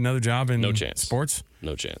get another job in No chance. sports?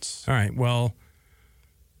 No chance. All right. Well,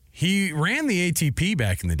 he ran the ATP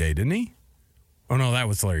back in the day, didn't he? Oh, no, that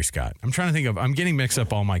was Larry Scott. I'm getting mixed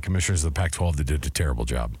up all my commissioners of the Pac-12 that did a terrible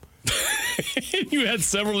job. You had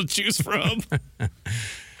several to choose from.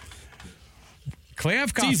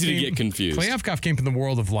 Kliavkoff it's easy to get confused. Kliavkoff came from the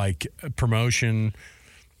world of like promotion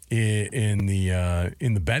in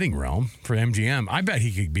the betting realm for MGM. I bet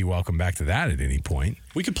he could be welcome back to that at any point.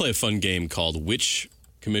 We could play a fun game called Which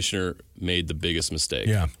Commissioner Made the Biggest Mistake?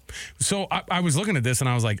 Yeah. So I was looking at this and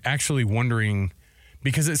I was like actually wondering,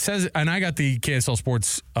 because it says, and I got the KSL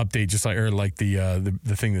Sports update just like, or like the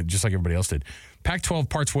thing that just like everybody else did. Pac-12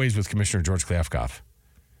 parts ways with Commissioner George Kliavkoff.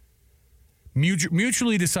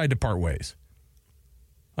 Mutually decide to part ways.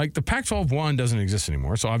 Like the Pac-12 one doesn't exist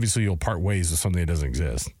anymore, so obviously you'll part ways with something that doesn't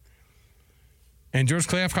exist. And George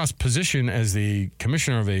Kliavkoff's position as the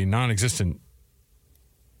commissioner of a non-existent,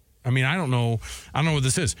 I mean, I don't know what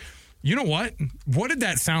this is. You know what? What did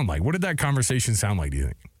that sound like? What did that conversation sound like, do you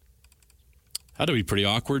think? Had to be pretty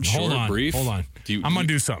awkward, short, brief. Hold on. I'm going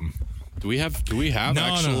to do something. Do we have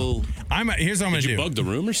actual... No. Here's what I'm going to do. Did you bug the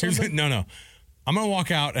room or something? No. I'm going to walk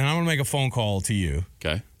out and I'm going to make a phone call to you.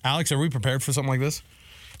 Okay. Alex, are we prepared for something like this?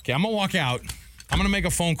 Okay, I'm going to walk out. I'm going to make a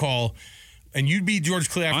phone call, and you'd be George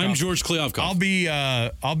Kliavkoff. I'm George Kliavkoff.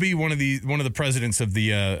 I'll be one of the presidents of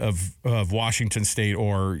the of Washington State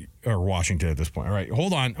or Washington at this point. All right,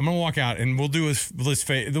 hold on. I'm going to walk out, and we'll do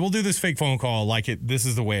this fake phone call like it. This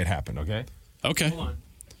is the way it happened. Okay. Okay. Hold on.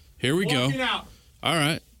 Here we go. Out. All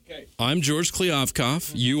right. Okay. I'm George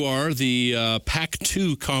Kliavkoff. You are the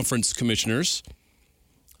Pac-2 conference commissioners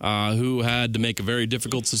who had to make a very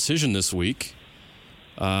difficult decision this week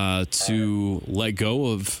to let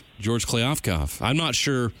go of George Kliavkoff. I'm not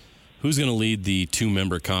sure who's going to lead the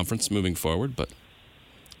 2-member conference moving forward, but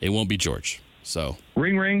it won't be George. So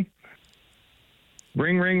ring.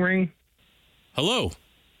 Hello.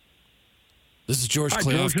 This is George Hi,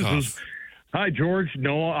 Kliavkoff. George, hi, George.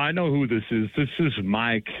 No, I know who this is. This is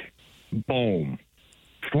Mike Bohm,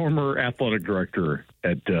 former athletic director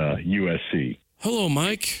at USC. Hello,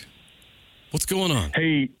 Mike. What's going on?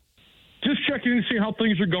 Hey, just checking to see how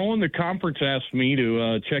things are going. The conference asked me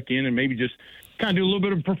to check in and maybe just kind of do a little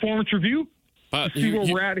bit of a performance review. See where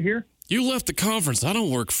we're at here. You left the conference. I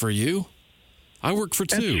don't work for you. I work for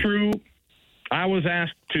 2. That's true. I was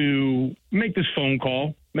asked to make this phone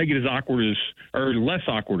call, make it as awkward as, or less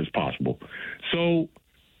awkward as possible. So,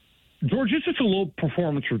 George, this is a little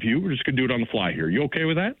performance review. We're just going to do it on the fly here. You okay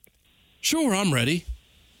with that? Sure, I'm ready.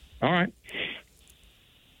 All right.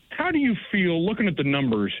 How do you feel looking at the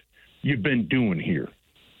numbers you've been doing here?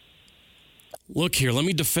 Look here, let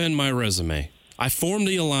me defend my resume. I formed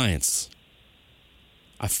the alliance.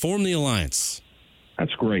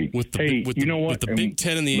 That's great. With the, hey, with you the, know what? With the Big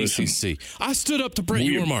Ten and the ACC. I stood up to break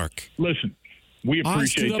your mark. Listen, We I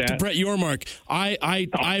appreciate stood up to that. Brett Yormark.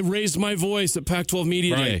 I raised my voice at Pac-12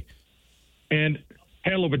 Media Day. And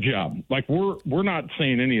hell of a job. Like, we're not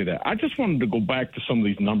saying any of that. I just wanted to go back to some of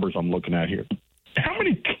these numbers I'm looking at here. How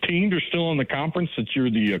many teams are still in the conference that you're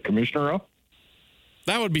the commissioner of?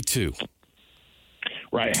 That would be 2.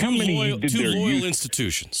 Right. Two loyal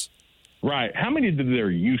institutions. Right. How many did there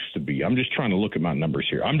used to be? I'm just trying to look at my numbers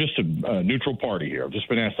here. I'm just a neutral party here. I've just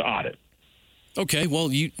been asked to audit. Okay.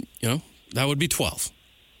 Well, you know, that would be 12.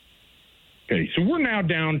 Okay. So we're now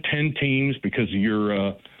down 10 teams because of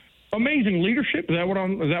your amazing leadership. Is that what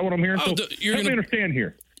I'm hearing? Oh, So help me understand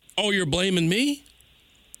here. Oh, you're blaming me?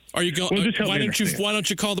 Are you going? Well, Why don't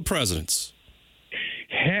you call the presidents?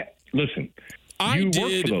 Listen, I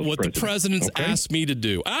did what the presidents asked me to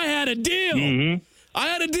do. I had a deal. Mm-hmm. I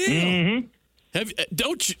had a deal.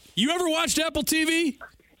 Mm-hmm. You ever watched Apple TV?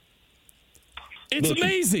 It's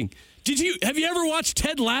amazing. Have you ever watched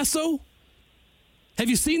Ted Lasso? Have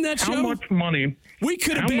you seen that show? How much money? We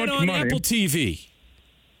could have been on Apple TV.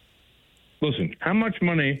 Listen, how much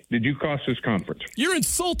money did you cost this conference? You're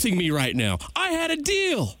insulting me right now. I had a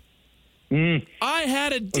deal. I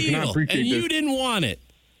had a deal, and you didn't want it.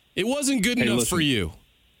 It wasn't good enough for you.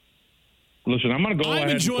 Listen, I'm going to go ahead.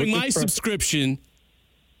 I'm enjoying my subscription.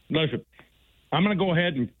 Listen, I'm going to go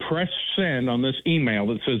ahead and press send on this email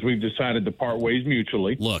that says we've decided to part ways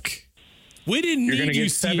mutually. Look, we didn't You're need you.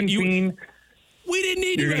 17. We didn't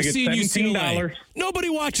need USC and UCLA. Nobody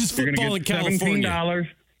watches football in California. $17.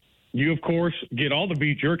 You, of course, get all the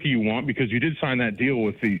beef jerky you want because you did sign that deal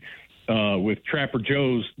with the with Trapper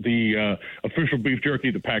Joe's, the official beef jerky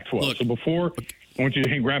of the Pac-12. Look, so before, I want you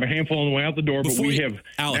to grab a handful on the way out the door, but we have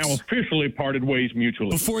now officially parted ways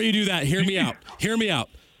mutually. Before you do that, hear me out. Hear me out.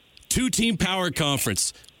 2-team power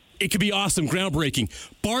conference. It could be awesome, groundbreaking.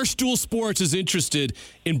 Barstool Sports is interested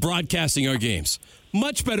in broadcasting our games.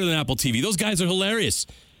 Much better than Apple TV. Those guys are hilarious.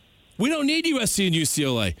 We don't need USC and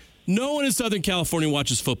UCLA. No one in Southern California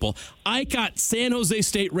watches football. I got San Jose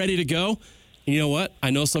State ready to go. And you know what?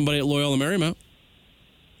 I know somebody at Loyola Marymount.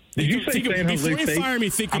 Did you say San Jose State? Before you fire me,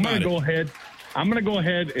 think about it. I'm going to go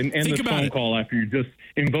ahead and end this phone call after you just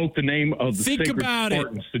invoke the name of the Sacred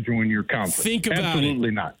Spartans to join your conference. Think about it.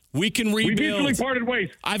 Absolutely not. We can rebuild. We mutually parted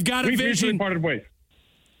ways. I've got a vision.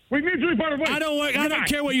 We mutually parted ways. I don't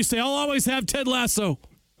care what you say. I'll always have Ted Lasso.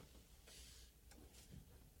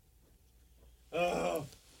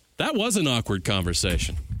 That was an awkward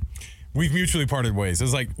conversation. We've mutually parted ways.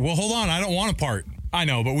 It's like, well, hold on. I don't want to part. I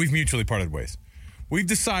know, but we've mutually parted ways. We've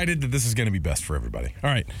decided that this is going to be best for everybody. All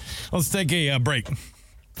right, let's take a break.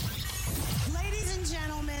 Ladies and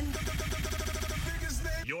gentlemen,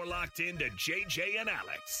 you're locked into JJ and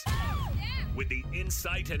Alex. With the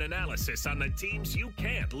insight and analysis on the teams you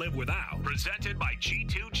can't live without. Presented by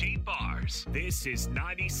G2G Bars. This is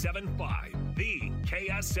 97.5, the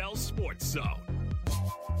KSL Sports Zone.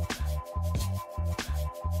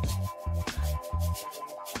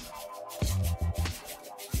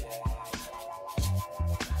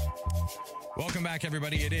 Welcome back,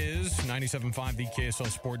 everybody. It is 97.5, the KSL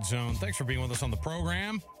Sports Zone. Thanks for being with us on the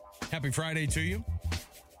program. Happy Friday to you.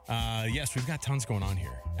 Yes, we've got tons going on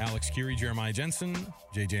here. Alex Curie, Jeremiah Jensen,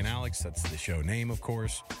 JJ and Alex. That's the show name, of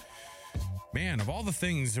course. Man, of all the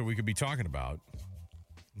things that we could be talking about,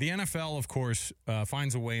 the NFL, of course,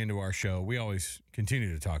 finds a way into our show. We always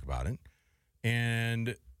continue to talk about it.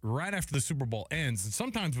 And right after the Super Bowl ends, and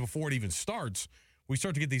sometimes before it even starts, we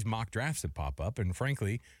start to get these mock drafts that pop up. And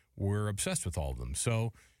frankly, we're obsessed with all of them.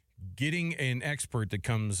 So getting an expert that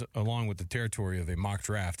comes along with the territory of a mock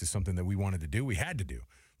draft is something that we wanted to do. We had to do.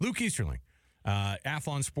 Luke Easterling,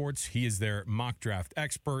 Athlon Sports, he is their mock draft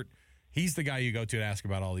expert. He's the guy you go to ask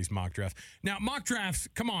about all these mock drafts. Now, mock drafts,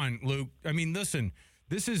 come on, Luke. I mean, listen,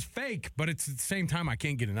 this is fake, but it's at the same time, I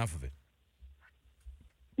can't get enough of it.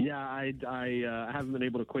 Yeah, I haven't been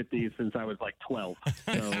able to quit these since I was like 12.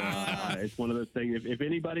 So it's one of those things. If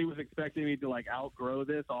anybody was expecting me to like outgrow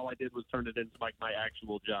this, all I did was turn it into like my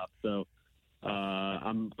actual job. So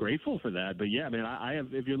I'm grateful for that. But yeah, man, I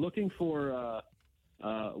have. If you're looking for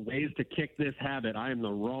ways to kick this habit, I am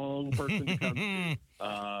the wrong person to come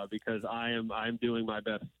to because I'm doing my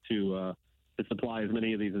best to supply as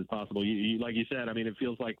many of these as possible. You like you said, I mean, it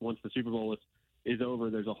feels like once the Super Bowl is over,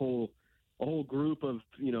 there's a whole group of,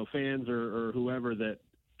 fans or whoever that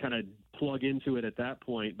kind of plug into it at that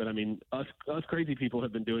point. But I mean, us crazy people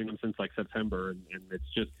have been doing them since like September. And it's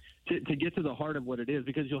just to get to the heart of what it is,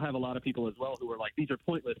 because you'll have a lot of people as well who are like, these are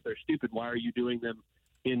pointless. They're stupid. Why are you doing them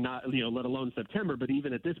in not, let alone September? But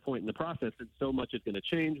even at this point in the process, and so much is going to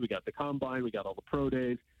change. We got the combine, we got all the pro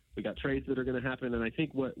days, we got trades that are going to happen. And I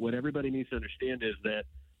think what everybody needs to understand is that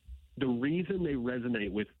the reason they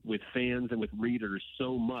resonate with fans and with readers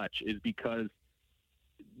so much is because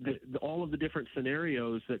all of the different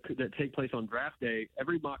scenarios that take place on draft day,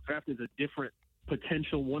 every mock draft is a different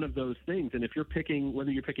potential one of those things. And if you're picking,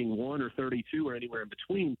 whether you're picking 1 or 32 or anywhere in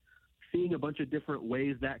between, seeing a bunch of different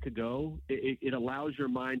ways that could go, it allows your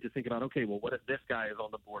mind to think about, okay, well, what if this guy is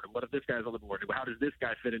on the board? And what if this guy is on the board? How does this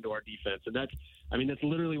guy fit into our defense? And that's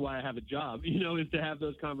literally why I have a job, is to have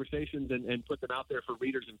those conversations and put them out there for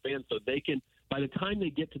readers and fans so they can, by the time they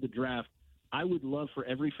get to the draft, I would love for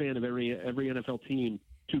every fan of every NFL team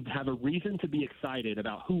to have a reason to be excited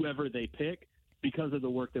about whoever they pick because of the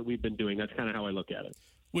work that we've been doing. That's kind of how I look at it.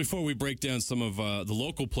 Before we break down some of the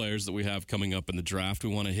local players that we have coming up in the draft, we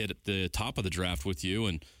want to hit at the top of the draft with you.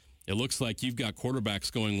 And it looks like you've got quarterbacks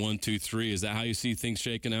going 1, 2, 3. Is that how you see things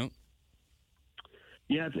shaking out?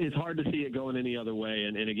 Yeah, it's hard to see it going any other way.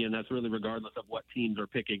 And again, that's really regardless of what teams are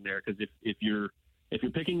picking there. Because if you're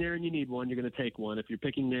picking there and you need one, you're going to take one. If you're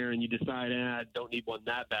picking there and you decide, I don't need one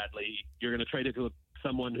that badly, you're going to trade it to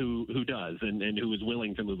someone who does and who is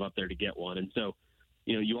willing to move up there to get one. And so,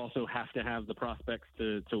 you also have to have the prospects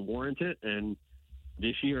to warrant it. And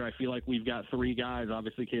this year, I feel like we've got 3 guys.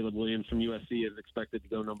 Obviously, Caleb Williams from USC is expected to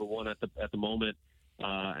go number 1 at the moment.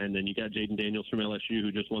 And then you got Jaden Daniels from LSU,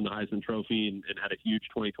 who just won the Heisman Trophy and had a huge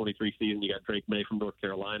 2023 season. You got Drake May from North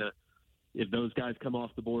Carolina. If those guys come off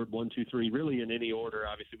the board 1, 2, 3, really in any order,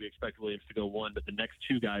 obviously we expect Williams to go 1, but the next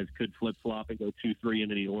 2 guys could flip-flop and go 2, 3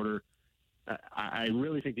 in any order. I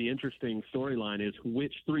really think the interesting storyline is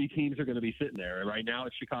which 3 teams are going to be sitting there. Right now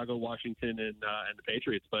it's Chicago, Washington, and the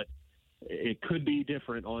Patriots, but it could be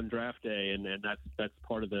different on draft day, and that's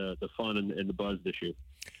part of the fun and the buzz this year.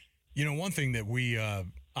 One thing that we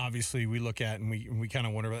obviously we look at and we kind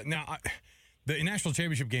of wonder about now. The national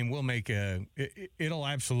championship game will make it'll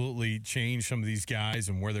absolutely change some of these guys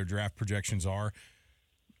and where their draft projections are.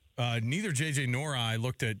 Neither JJ nor I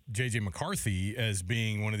looked at JJ McCarthy as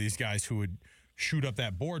being one of these guys who would shoot up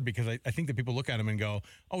that board because I think that people look at him and go,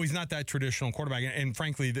 oh, he's not that traditional quarterback. And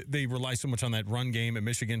frankly, they rely so much on that run game at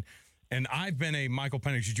Michigan. And I've been a Michael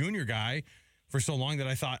Penix Jr. guy for so long that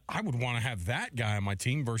I thought I would want to have that guy on my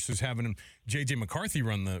team versus having JJ McCarthy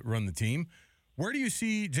run the team. Where do you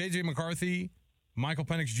see JJ McCarthy, Michael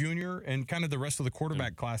Penix Jr., and kind of the rest of the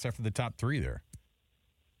quarterback class after the top 3 there?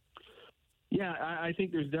 Yeah, I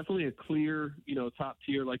think there's definitely a clear, top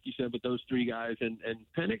tier, like you said, with those 3 guys. And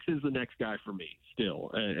Penix is the next guy for me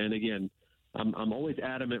still. And again, I'm always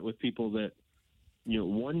adamant with people that,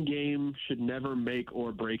 one game should never make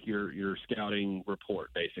or break your scouting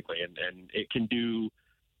report, basically. And it can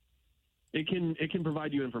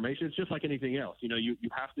provide you information. It's just like anything else. You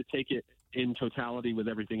have to take it in totality with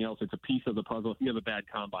everything else. It's a piece of the puzzle. If you have a bad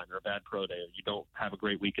combine or a bad pro day, or you don't have a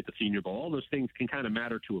great week at the Senior Bowl, all those things can kind of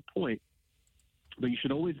matter to a point. But you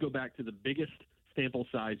should always go back to the biggest sample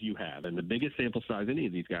size you have. And the biggest sample size any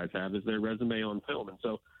of these guys have is their resume on film. And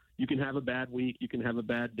so you can have a bad week, you can have a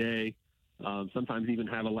bad day, sometimes even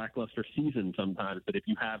have a lackluster season sometimes. But if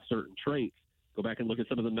you have certain traits, go back and look at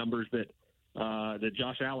some of the numbers that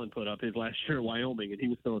Josh Allen put up his last year at Wyoming, and he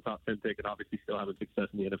was still a top 10 pick and obviously still having success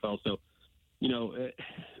in the NFL. So,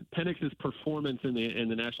 Penix's performance in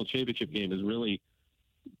the national championship game is really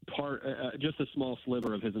just a small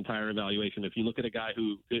sliver of his entire evaluation. If you look at a guy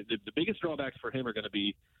who the biggest drawbacks for him are going to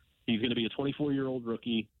be, he's going to be a 24-year-old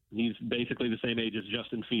rookie. He's basically the same age as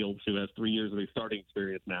Justin Fields, who has 3 years of starting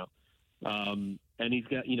experience now. And he's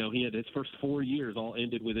got, he had his first 4 years all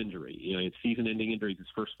ended with injury. He had season-ending injuries his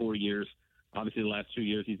first 4 years. Obviously, the last 2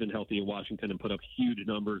 years he's been healthy in Washington and put up huge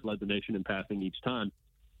numbers, led the nation in passing each time.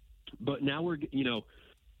 But now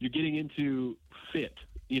you're getting into fit.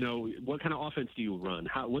 What kind of offense do you run?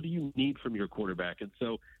 What do you need from your quarterback? And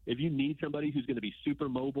so if you need somebody who's going to be super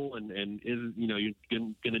mobile and is, you're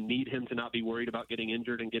going to need him to not be worried about getting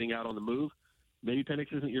injured and getting out on the move, maybe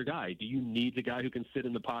Penix isn't your guy. Do you need the guy who can sit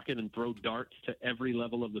in the pocket and throw darts to every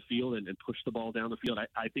level of the field and push the ball down the field?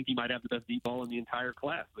 I think he might have the best deep ball in the entire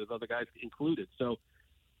class, with other guys included. So,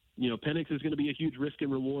 Penix is going to be a huge risk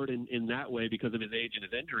and reward in that way because of his age and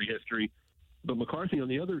his injury history. But McCarthy, on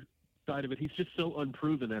the other side of it, he's just so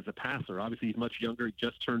unproven as a passer. Obviously, he's much younger. He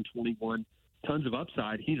just turned 21. Tons of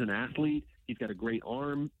upside. He's an athlete. He's got a great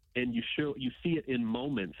arm, and you see it in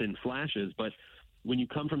moments, in flashes. But when you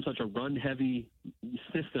come from such a run-heavy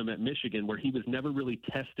system at Michigan, where he was never really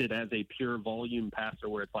tested as a pure volume passer,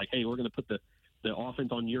 where it's like, hey, we're going to put the offense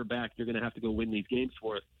on your back. You're going to have to go win these games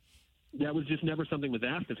for us. That was just never something was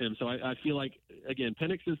asked of him. So I feel like, again,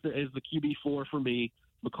 Penix is the QB4 for me.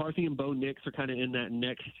 McCarthy and Bo Nix are kind of in that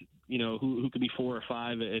next, who could be 4 or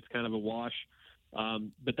 5. It's kind of a wash.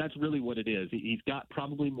 But that's really what it is. He's got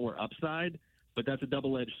probably more upside, but that's a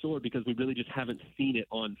double-edged sword because we really just haven't seen it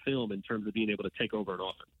on film in terms of being able to take over an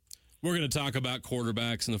offense. We're going to talk about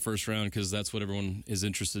quarterbacks in the first round because that's what everyone is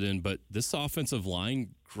interested in. But this offensive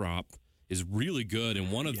line crop is really good,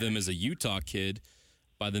 and one of them is a Utah kid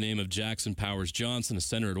by the name of Jackson Powers Johnson, a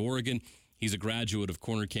center at Oregon. He's a graduate of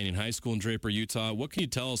Corner Canyon High School in Draper, Utah. What can you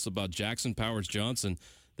tell us about Jackson Powers Johnson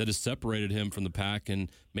that has separated him from the pack and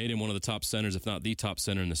made him one of the top centers, if not the top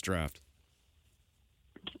center in this draft?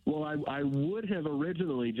 Well, I would have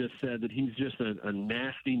originally just said that he's just a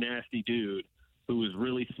nasty, nasty dude who was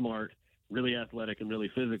really smart, really athletic, and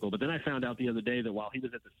really physical. But then I found out the other day that while he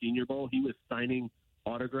was at the Senior Bowl, he was signing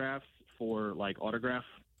autographs for, like, autograph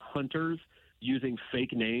hunters using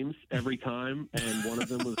fake names every time. And one of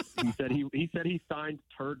them was, he said he signed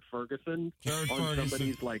Turd Ferguson on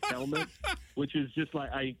somebody's, like, helmet, which is just like,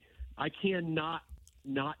 I cannot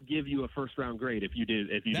not give you a first-round grade if you did.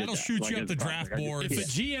 That'll shoot you up the draft board. If a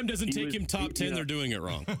GM doesn't take him top 10, they're doing it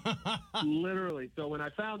wrong. Literally. So when I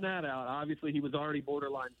found that out, obviously he was already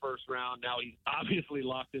borderline first round. Now he's obviously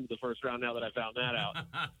locked into the first round now that I found that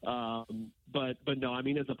out. But no, I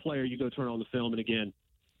mean, as a player, you go turn on the film, and again,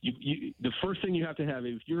 the first thing you have to have,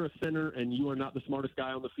 if you're a center and you are not the smartest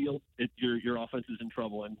guy on the field, your offense is in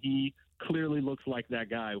trouble. And he clearly looks like that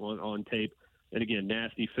guy on tape. And again,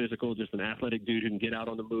 nasty, physical, just an athletic dude who can get out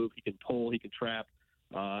on the move. He can pull, he can trap.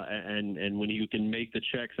 And when you can make the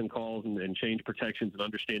checks and calls and change protections and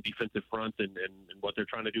understand defensive fronts and what they're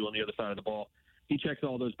trying to do on the other side of the ball, he checks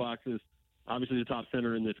all those boxes. Obviously the top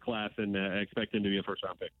center in this class, and I expect him to be a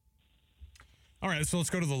first-round pick. All right, so let's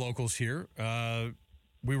go to the locals here.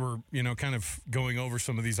 We were, kind of going over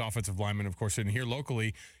some of these offensive linemen, of course, in here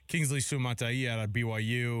locally. Kingsley Sumatai out of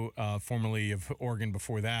BYU, formerly of Oregon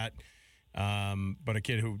before that. But a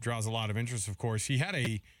kid who draws a lot of interest, of course. He had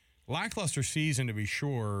a lackluster season, to be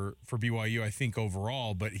sure, for BYU, I think,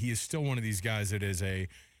 overall, but he is still one of these guys that is a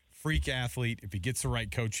freak athlete. If he gets the right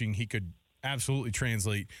coaching, he could absolutely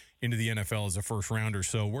translate into the NFL as a first-rounder.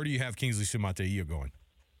 So where do you have Kingsley Sumatai going?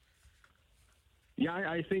 Yeah,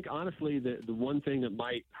 I think, honestly, the one thing that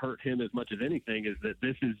might hurt him as much as anything is that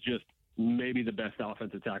this is just maybe the best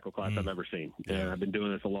offensive tackle class I've ever seen. And I've been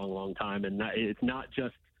doing this a long, long time, and it's not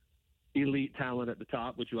just elite talent at the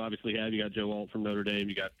top, which you obviously have. You got Joe Alt from Notre Dame.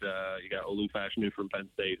 You got Olu Fashanu from Penn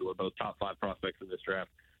State, who are both top 5 prospects in this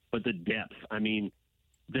draft. But the depth, I mean,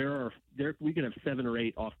 we could have 7 or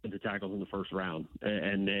 8 offensive tackles in the first round,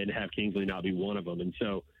 and have Kingsley not be one of them. And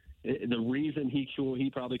so the reason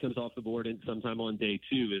he probably comes off the board sometime on day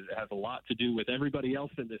 2 is it has a lot to do with everybody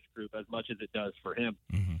else in this group as much as it does for him.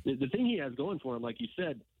 Mm-hmm. The thing he has going for him, like you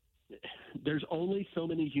said, there's only so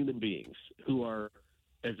many human beings who are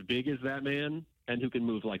as big as that man and who can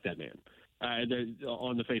move like that man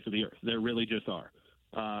on the face of the earth. There really just are.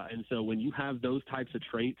 And so when you have those types of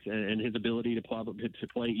traits and his ability to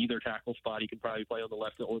play either tackle spot, he can probably play on the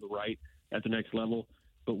left or the right at the next level.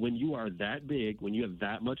 But when you are that big, when you have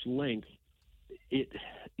that much length, think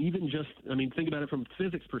about it from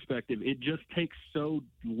physics perspective, it just takes so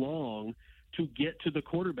long to get to the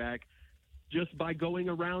quarterback just by going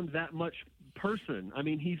around that much person. I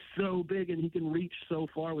mean, he's so big and he can reach so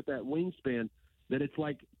far with that wingspan that it's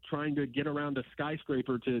like trying to get around a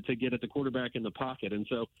skyscraper to get at the quarterback in the pocket. And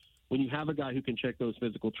so when you have a guy who can check those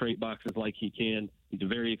physical trait boxes like he can, he's a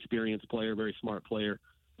very experienced player, very smart player.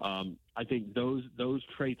 I think those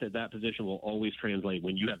traits at that position will always translate.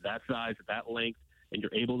 When you have that size, that length, and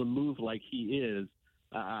you're able to move like he is,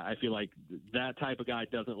 I feel like that type of guy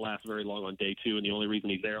doesn't last very long on day 2, and the only reason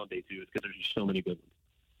he's there on day 2 is because there's just so many good ones.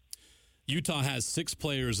 Utah has 6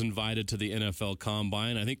 players invited to the NFL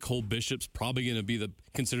Combine. I think Cole Bishop's probably going to be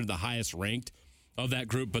considered the highest ranked of that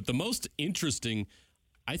group. But the most interesting,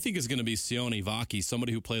 I think, is going to be Sione Vaki,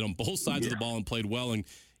 somebody who played on both sides of the ball and played well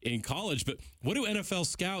in college. But what do NFL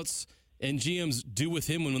scouts and GMs do with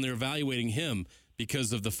him when they're evaluating him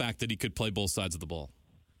because of the fact that he could play both sides of the ball?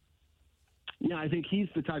 Yeah, I think he's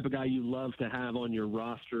the type of guy you love to have on your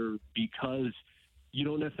roster because you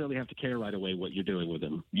don't necessarily have to care right away what you're doing with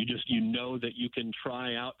him. You know that you can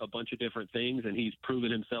try out a bunch of different things, and he's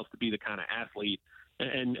proven himself to be the kind of athlete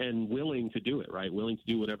and willing to do it, right? Willing to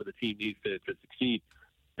do whatever the team needs to succeed.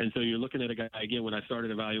 And so you're looking at a guy, again, when I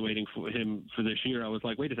started evaluating for him for this year, I was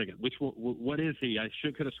like, wait a second, what is he? I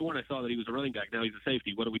could have sworn I saw that he was a running back. Now he's a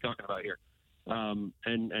safety. What are we talking about here?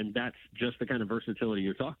 And that's just the kind of versatility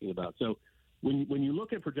you're talking about. So when you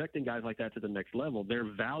look at projecting guys like that to the next level, their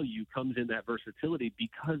value comes in that versatility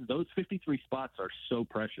because those 53 spots are so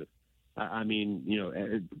precious. I mean,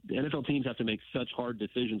 NFL teams have to make such hard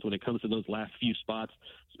decisions when it comes to those last few spots,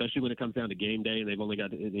 especially when it comes down to game day and they only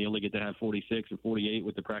get to have 46 or 48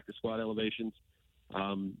 with the practice squad elevations.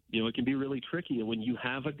 it can be really tricky. And when you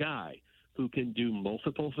have a guy who can do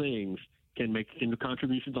multiple things, can make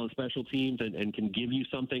contributions on special teams and can give you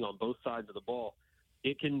something on both sides of the ball,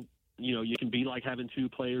 it can, you can be like having 2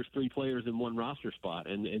 players, 3 players in one roster spot.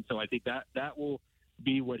 And so I think that will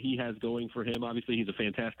be what he has going for him. Obviously, he's a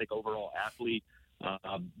fantastic overall athlete.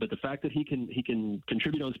 But the fact that he can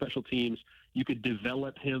contribute on special teams, you could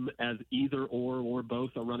develop him as either or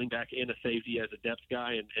both a running back and a safety as a depth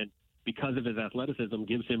guy. And because of his athleticism,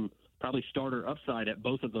 gives him probably starter upside at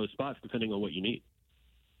both of those spots, depending on what you need.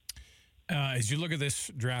 As you look at this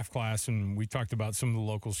draft class, and we talked about some of the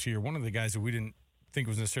locals here, one of the guys that we didn't think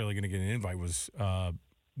was necessarily going to get an invite was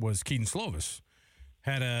Keaton Slovis.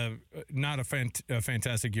 Had not a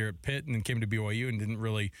fantastic year at Pitt, and then came to BYU and didn't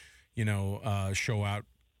really, show out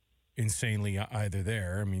insanely either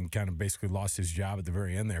there. I mean, kind of basically lost his job at the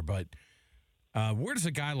very end there. But where does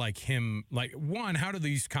a guy like him, how do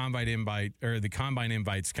these combine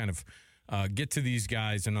invites kind of get to these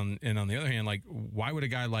guys? And on the other hand, why would a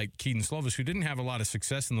guy like Keaton Slovis, who didn't have a lot of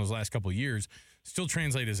success in those last couple of years, still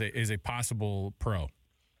translate as a possible pro?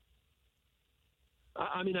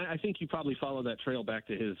 I mean, I think you probably follow that trail back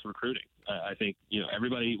to his recruiting. I think,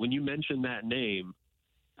 everybody, when you mention that name,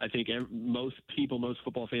 I think most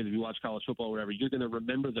football fans, if you watch college football or whatever, you're going to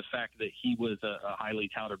remember the fact that he was a highly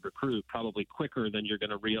touted recruit probably quicker than you're going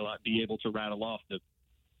to be able to rattle off the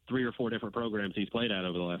 3 or 4 different programs he's played at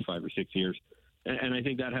over the last 5 or 6 years. And I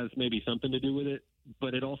think that has maybe something to do with it,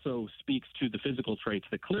 but it also speaks to the physical traits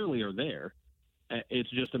that clearly are there. It's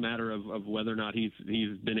just a matter of whether or not he's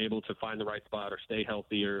been able to find the right spot or stay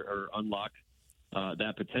healthy or unlock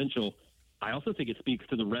that potential. I also think it speaks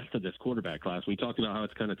to the rest of this quarterback class. We talked about how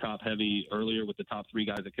it's kind of top-heavy earlier with the top 3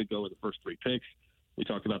 guys that could go with the first 3 picks. We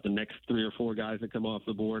talked about the next 3 or 4 guys that come off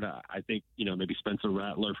the board. I think, maybe Spencer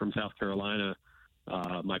Rattler from South Carolina,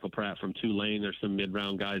 Michael Pratt from Tulane. There's some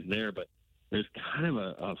mid-round guys there, but there's kind of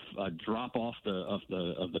a drop off of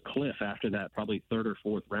the cliff after that, probably 3rd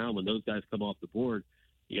or 4th round when those guys come off the board.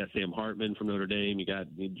 You got Sam Hartman from Notre Dame. You got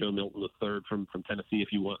Joe Milton III from Tennessee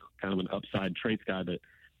if you want kind of an upside traits guy. But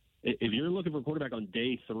if you're looking for a quarterback on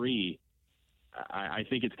day 3, I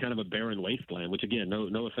think it's kind of a barren wasteland, which, again,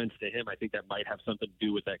 no offense to him. I think that might have something to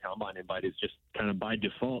do with that combine invite. Is just kind of by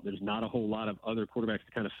default, there's not a whole lot of other quarterbacks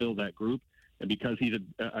to kind of fill that group. And because he's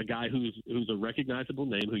a guy who's a recognizable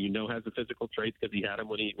name, who has the physical traits because he had them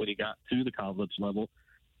when he got to the college level,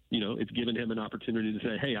 it's given him an opportunity to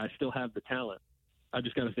say, hey, I still have the talent. I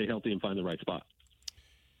just got to stay healthy and find the right spot.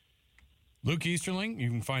 Luke Easterling, you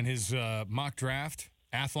can find his mock draft.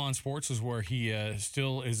 Athlon Sports is where he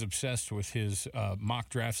still is obsessed with his mock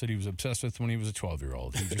drafts that he was obsessed with when he was a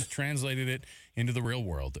 12-year-old. He just translated it into the real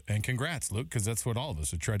world. And congrats, Luke, because that's what all of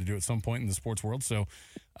us have tried to do at some point in the sports world. So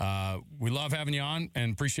we love having you on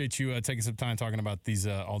and appreciate you taking some time talking about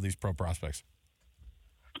all these pro prospects.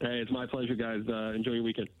 Hey, it's my pleasure, guys. Enjoy your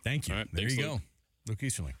weekend. Thank you. All right, there thanks, you go. Luke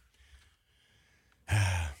Easterling.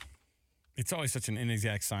 It's always such an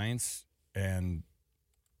inexact science, and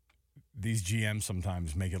these GMs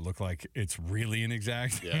sometimes make it look like it's really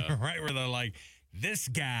inexact, right? Where they're like, "This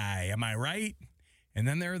guy, am I right?" And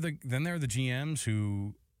then there are the GMs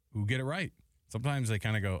who get it right. Sometimes they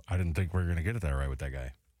kind of go, "I didn't think we were going to get it that right with that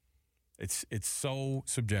guy." It's so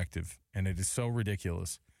subjective, and it is so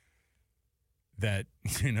ridiculous that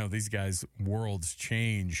these guys' worlds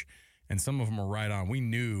change, and some of them are right on. We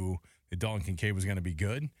knew that Dalton Kincaid was going to be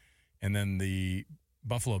good, and then the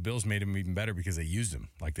Buffalo Bills made him even better because they used him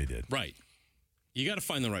like they did. Right. You got to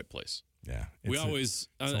find the right place. Yeah. We always,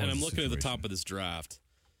 and I'm looking at the top of this draft,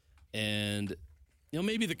 and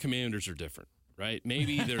maybe the Commanders are different, right?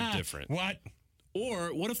 Maybe they're different. What?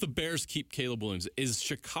 Or what if the Bears keep Caleb Williams? Is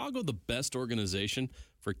Chicago the best organization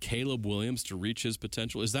for Caleb Williams to reach his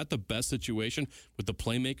potential? Is that the best situation with the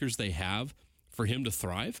playmakers they have for him to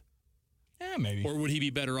thrive? Yeah, maybe. Or would he be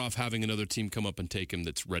better off having another team come up and take him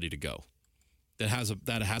that's ready to go? That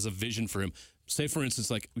has a vision for him. Say, for instance,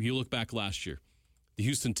 like you look back last year, the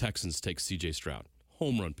Houston Texans take C.J. Stroud,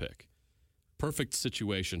 home run pick, perfect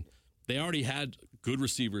situation. They already had good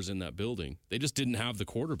receivers in that building. They just didn't have the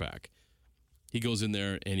quarterback. He goes in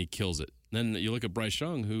there and he kills it. And then you look at Bryce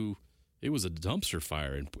Young, who it was a dumpster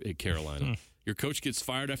fire in Carolina. Your coach gets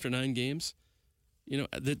fired after 9 games.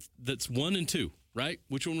 That's 1 and 2, right?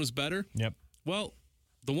 Which one was better? Yep. Well,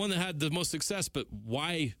 the one that had the most success, but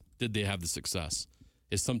why did they have the success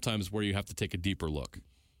is sometimes where you have to take a deeper look.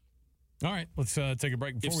 All right, let's take a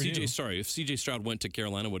break before if C.J. Stroud went to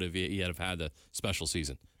Carolina, would he have had a special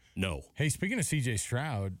season? No. Hey, speaking of C.J.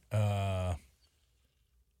 Stroud,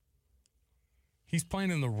 he's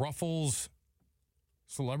playing in the Ruffles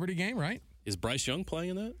celebrity game, right? Is Bryce Young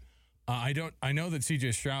playing in that? I know that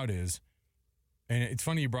C.J. Stroud is, and it's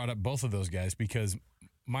funny you brought up both of those guys because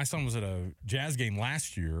my son was at a Jazz game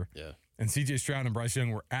last year, and C.J. Stroud and Bryce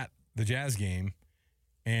Young were at the Jazz game,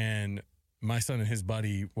 and my son and his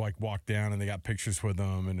buddy walked down and they got pictures with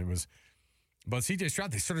them, and it was. But C.J.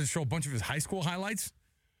 Stroud, they started to show a bunch of his high school highlights,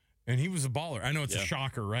 and he was a baller. I know it's a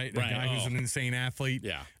shocker, right? The guy who's an insane athlete,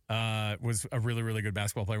 was a really, really good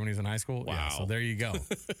basketball player when he was in high school. Wow. Yeah, so there you go.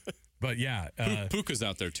 But Puka's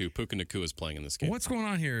out there too. Puka Nacua is playing in this game. What's going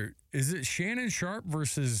on here? Is it Shannon Sharp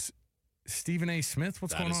versus Stephen A. Smith?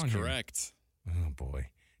 What's going on here? That is correct. Oh boy!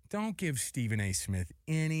 Don't give Stephen A. Smith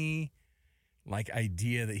any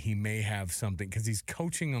idea that he may have something because he's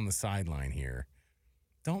coaching on the sideline here.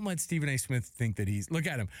 Don't let Stephen A. Smith think that he's. Look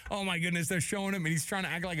at him. Oh my goodness, they're showing him, and he's trying to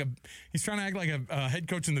act like a head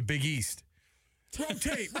coach in the Big East.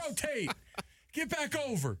 Rotate, get back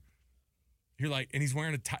over. You're like, and he's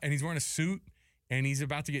wearing a suit, and he's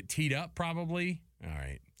about to get teed up, probably. All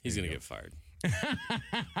right, he's gonna get fired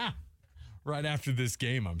right after this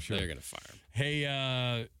game. I'm sure they're gonna fire him.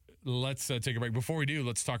 Hey, let's take a break. Before we do,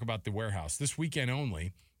 let's talk about the warehouse this weekend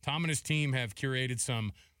only. Tom and his team have curated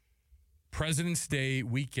some President's Day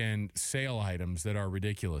weekend sale items that are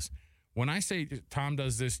ridiculous. When I say Tom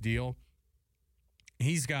does this deal,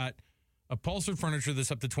 he's got upholstered furniture that's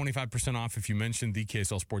up to 25% off if you mention the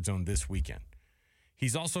KSL Sports Zone this weekend.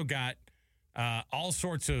 He's also got all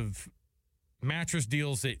sorts of mattress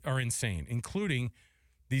deals that are insane, including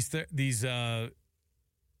these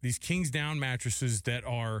Kings Down mattresses that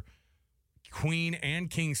are queen and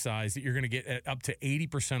king size that you're going to get at up to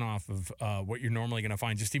 80% off of what you're normally going to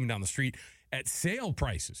find just even down the street at sale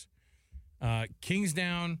prices. Kings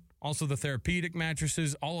Down, also the therapeutic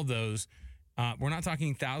mattresses, all of those. We're not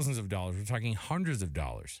talking thousands of dollars. We're talking hundreds of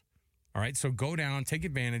dollars. All right, so go down, take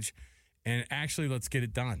advantage, and actually let's get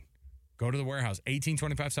it done. Go to the warehouse,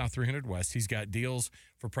 1825 South 300 West. He's got deals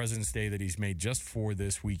for President's Day that he's made just for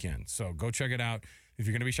this weekend. So go check it out. If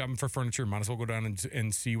you're going to be shopping for furniture, might as well go down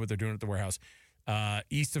and see what they're doing at the warehouse.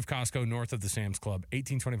 East of Costco, north of the Sam's Club,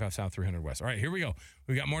 1825 South 300 West. All right, here we go.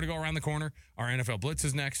 We got more to go around the corner. Our NFL Blitz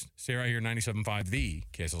is next. Stay right here, 97.5, the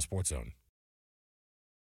KSL Sports Zone.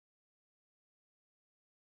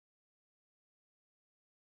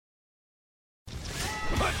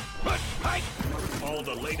 All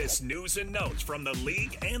the latest news and notes from the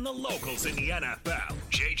league and the locals in the NFL.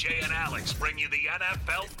 JJ and Alex bring you the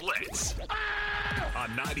NFL Blitz on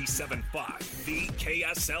 97.5, the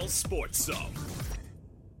KSL Sports Zone.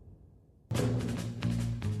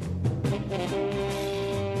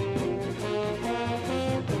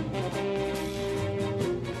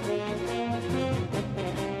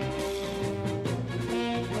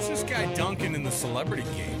 What's this guy dunking in the celebrity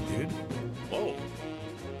game, dude? Whoa.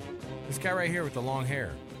 This guy right here with the long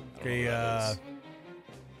hair. Like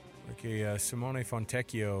a Simone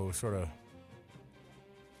Fontecchio sort of.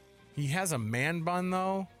 He has a man bun,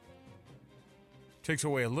 though. Takes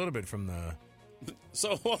away a little bit from the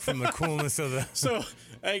coolness of the. So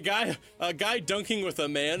a guy dunking with a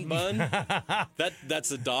man bun.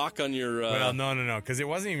 that's a dock on your. Well, no, because it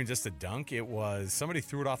wasn't even just a dunk. It was somebody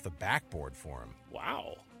threw it off the backboard for him.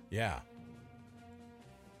 Wow. Yeah.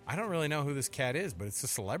 I don't really know who this cat is, but it's a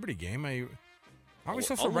celebrity game. Aren't we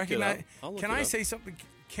supposed to recognize? Can I say something?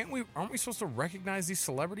 Aren't we supposed to recognize these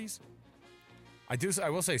celebrities? I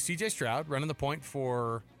will say C.J. Stroud running the point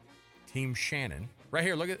for Team Shannon. Right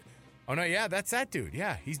here, look at. Oh, no, yeah, that's that dude.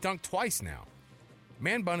 Yeah, he's dunked twice now.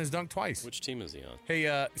 Man Bun has dunked twice. Which team is he on?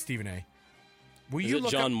 Hey, Stephen A. Is it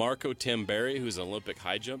John Marco Tamberi, who's an Olympic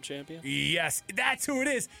high jump champion? Yes, that's who it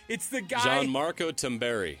is. It's the guy. John Marco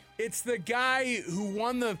Tamberi. It's the guy who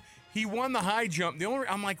won the high jump.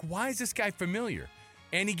 I'm like, why is this guy familiar?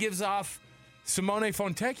 And he gives off Simone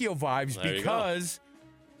Fontecchio vibes because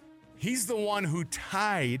he's the one who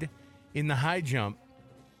tied in the high jump.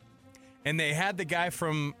 And they had the guy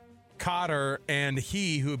from Cotter and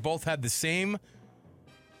who both had the same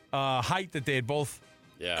height that they had both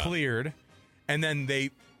cleared. And then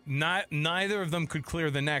neither of them could clear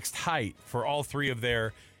the next height for all three of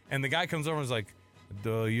their. And the guy comes over and is like,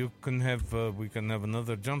 we can have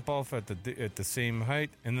another jump off at the same height.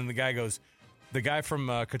 And then the guy from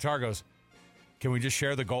Qatar goes, can we just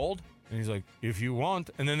share the gold? And he's like, if you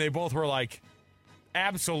want. And then they both were like,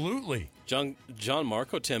 absolutely. John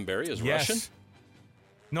Marco Tamberi is Russian?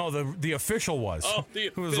 No, the official was. Oh, the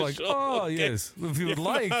official. Who was like, okay. Yes, if you would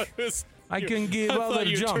like, I can give other jump. I thought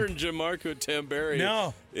you turned Gianmarco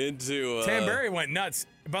Tamberi into... Tamberi went nuts.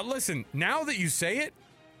 But listen, now that you say it,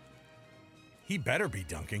 he better be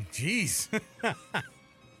dunking. Jeez.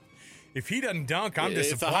 If he doesn't dunk, I'm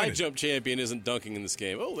disappointed. If the high jump champion isn't dunking in this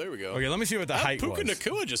game, there we go. Okay, let me see what the height was. Puka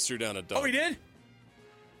Nacua just threw down a dunk. Oh, he did?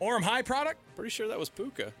 Orem High product? Pretty sure that was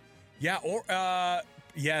Puka. Yeah,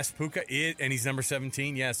 yes, Puka is, and he's number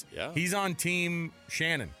 17, yes. Yeah. He's on Team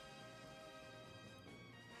Shannon.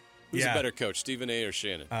 Who's a better coach, Stephen A. or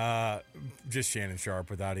Shannon? Just Shannon Sharp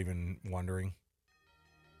without even wondering.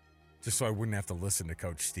 Just so I wouldn't have to listen to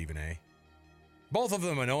Coach Stephen A. Both of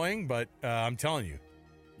them annoying, but I'm telling you.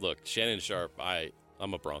 Look, Shannon Sharp,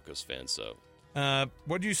 I'm a Broncos fan, so.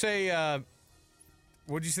 What'd you say that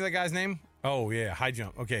guy's name? Oh, yeah, high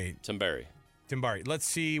jump. Okay. Timbari. Let's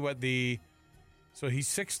see what so he's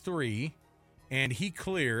 6'3", and he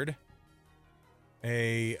cleared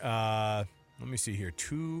a, let me see here,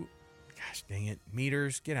 gosh dang it,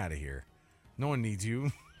 meters. Get out of here. No one needs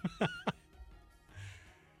you.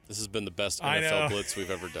 This has been the best NFL blitz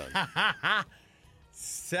we've ever done.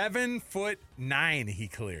 7'9" he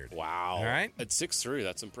cleared. Wow. All right. At 6'3",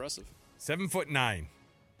 that's impressive. 7'9".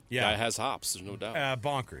 Yeah. Guy has hops, there's no doubt.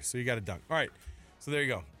 Bonkers. So you got to dunk. All right. So there you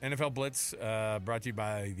go. NFL Blitz brought to you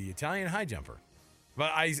by the Italian high jumper.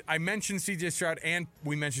 But I mentioned CJ Stroud and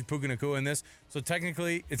we mentioned Puka Nacua in this. So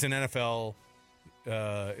technically it's an NFL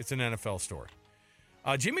story.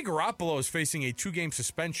 Jimmy Garoppolo is facing a 2-game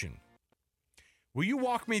suspension. Will you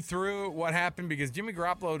walk me through what happened? Because Jimmy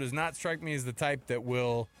Garoppolo does not strike me as the type that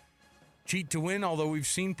will cheat to win, although we've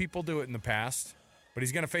seen people do it in the past. But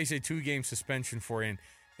he's going to face a 2-game suspension for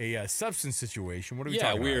a substance situation. What are we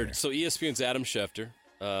talking about? Yeah, weird. Here? So ESPN's Adam Schefter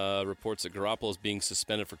reports that Garoppolo is being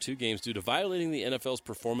suspended for 2 games due to violating the NFL's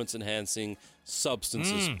performance-enhancing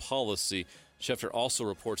substances policy. Schefter also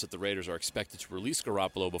reports that the Raiders are expected to release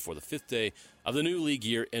Garoppolo before the 5th day of the new league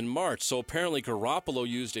year in March. So apparently Garoppolo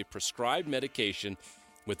used a prescribed medication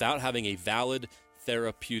without having a valid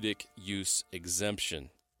therapeutic use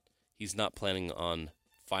exemption. He's not planning on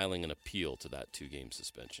filing an appeal to that 2-game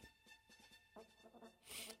suspension.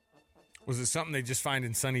 Was it something they just find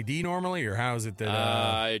in Sunny D normally, or how is it that...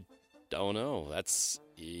 I don't know. It's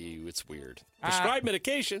weird. Prescribed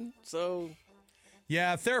medication, so...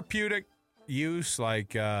 Yeah, therapeutic use, I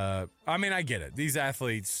get it. These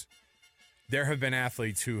athletes, there have been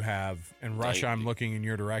athletes who have, and Rush, I'm looking in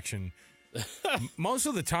your direction, most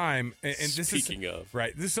of the time, and this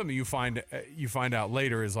is something you find out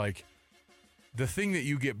later is the thing that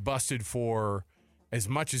you get busted for as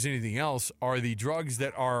much as anything else are the drugs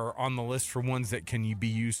that are on the list for ones that can be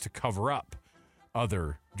used to cover up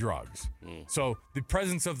other drugs. So the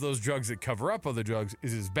presence of those drugs that cover up other drugs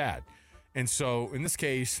is as bad. And so in this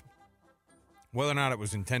case, whether or not it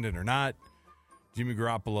was intended or not, Jimmy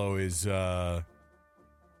Garoppolo is, let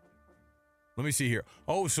me see here.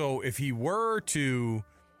 Oh, so if he weren't going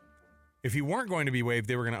to be waived,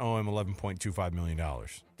 they were going to owe him $11.25 million.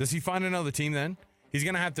 Does he find another team then? He's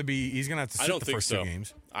going to have to sit the first 2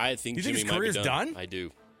 games. I think you Jimmy think his career's done? I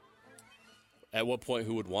do. At what point,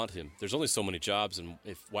 who would want him? There's only so many jobs, and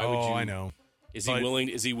why would you? Oh, I know. Is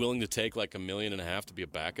he willing to take $1.5 million to be a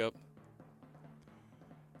backup?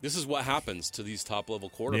 This is what happens to these top-level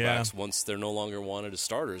quarterbacks once they're no longer wanted as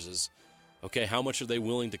starters is, okay, how much are they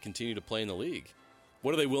willing to continue to play in the league?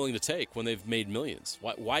 What are they willing to take when they've made millions?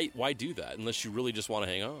 Why do that unless you really just want to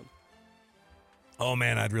hang on? Oh,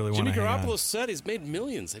 man, I'd really want to hang on. Jimmy Garoppolo said he's made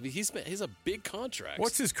millions. I mean, he's a big contract.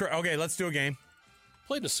 What's his okay, let's do a game.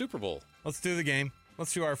 Played in a Super Bowl. Let's do the game.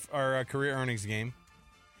 Let's do our career earnings game.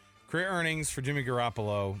 Career earnings for Jimmy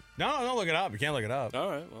Garoppolo. No, look it up. You can't look it up. All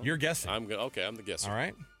right. Well, you're guessing. I'm the guesser. All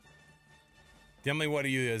right. Tell me what are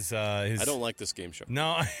you his I don't like this game show.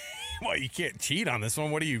 No. Well, you can't cheat on this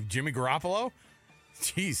one. What are you, Jimmy Garoppolo?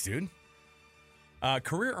 Jeez, dude.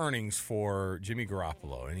 Career earnings for Jimmy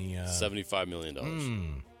Garoppolo. Any $75 million.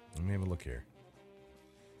 Let me have a look here.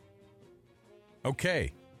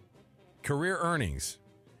 Okay. Career earnings.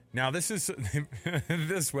 Now, this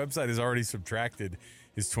website has already subtracted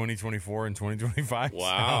his 2024 and 2025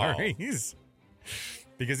 salaries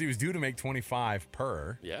because he was due to make 25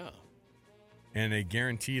 per. Yeah. And a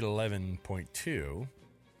guaranteed 11.2.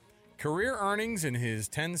 Career earnings in his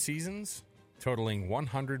 10 seasons totaling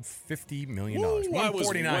 $150 million. Ooh, I was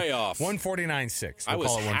way off. 149.6. I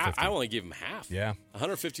was half. I only gave him half. Yeah.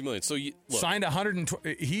 $150 million. So you look, signed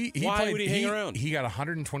 120. Why would he hang around? He got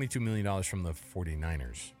 $122 million from the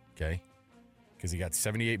 49ers. Okay. Because he got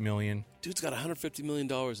 $78 million. Dude's got $150 million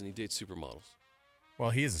and he dates supermodels.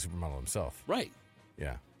 Well, he is a supermodel himself. Right.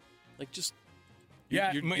 Yeah.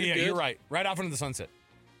 You're right. Right off into the sunset.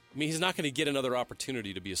 I mean, he's not going to get another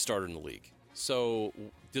opportunity to be a starter in the league. So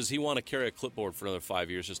does he want to carry a clipboard for another 5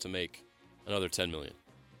 years just to make another $10 million?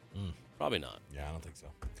 Probably not. Yeah, I don't think so.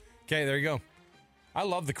 Okay, there you go. I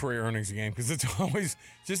love the career earnings game because it's always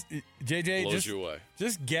just JJ. Blows you away.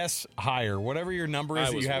 Just guess higher. Whatever your number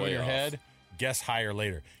is that you have in your off. head, guess higher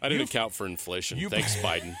later. I didn't account for inflation. Thanks,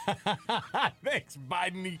 Biden. Thanks,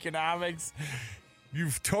 Biden economics.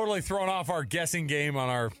 You've totally thrown off our guessing game on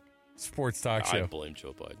our sports talk show. I blame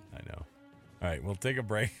Joe Biden. I know. All right, we'll take a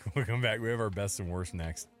break. We'll come back. We have our best and worst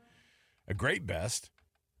next. A great best,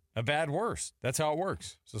 a bad worst. That's how it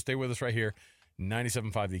works. So stay with us right here.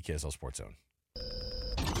 97.5 the KSL Sports Zone.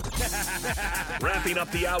 Wrapping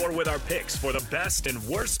up the hour with our picks for the best and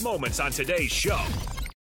worst moments on today's show.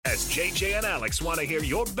 As JJ and Alex want to hear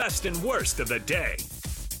your best and worst of the day.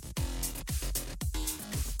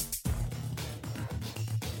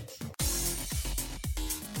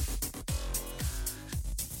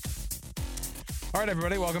 All right,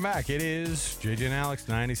 everybody, welcome back. It is JJ and Alex,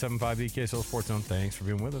 97.5 the KSL Sports Zone. Thanks for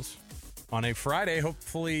being with us. On a Friday,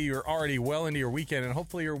 hopefully you're already well into your weekend, and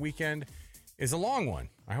hopefully your weekend is a long one.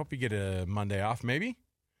 I hope you get a Monday off, maybe.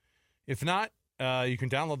 If not, you can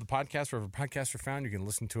download the podcast wherever podcasts are found. You can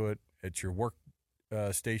listen to it at your work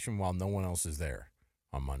station while no one else is there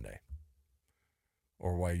on Monday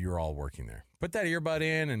or while you're all working there. Put that earbud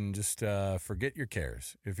in and just forget your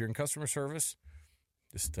cares. If you're in customer service,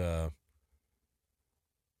 just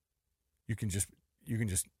you can just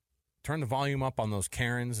turn the volume up on those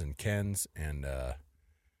Karens and Kens and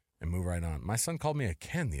move right on. My son called me a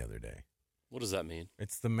Ken the other day. What does that mean?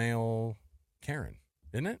 It's the male Karen,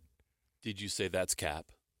 isn't it? Did you say that's Cap?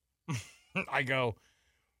 I go,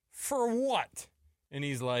 for what? And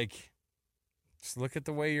he's like, just look at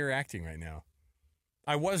the way you're acting right now.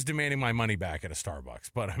 I was demanding my money back at a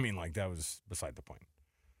Starbucks, but I mean, like, that was beside the point.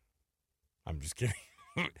 I'm just kidding.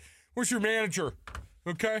 Where's your manager?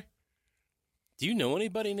 Okay. Do you know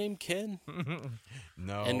anybody named Ken?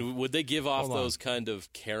 No. And would they give off those kind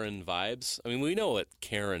of Karen vibes? I mean, we know what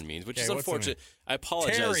Karen means, which is unfortunate. I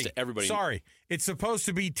apologize to everybody. Sorry. It's supposed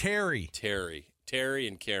to be Terry. Terry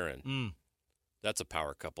and Karen. That's a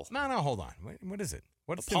power couple. No, hold on. What is it?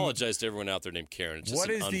 Apologize to everyone out there named Karen. It's just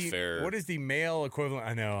unfair. What is the male equivalent?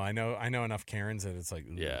 I know enough Karens that it's like,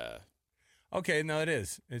 ooh. Yeah. Okay, no, it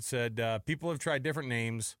is. It said people have tried different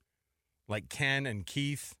names like Ken and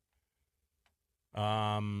Keith.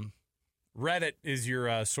 Reddit is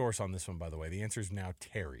your source on this one, by the way. The answer is now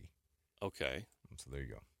Terry. Okay. So there you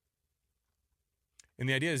go. And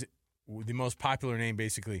the idea is the most popular name,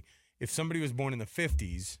 basically, if somebody was born in the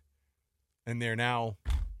 50s and they're now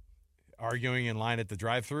arguing in line at the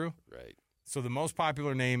drive-thru. Right. So the most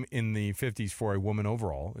popular name in the 50s for a woman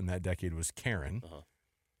overall in that decade was Karen. Uh-huh.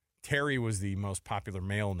 Terry was the most popular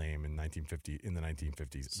male name in the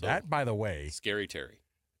 1950s. So, that, by the way, Scary Terry.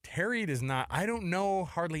 Terry does not. I don't know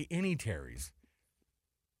hardly any Terrys.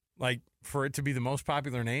 Like, for it to be the most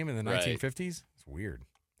popular name in the 1950s, it's weird.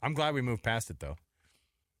 I'm glad we moved past it, though.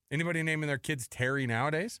 Anybody naming their kids Terry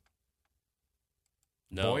nowadays?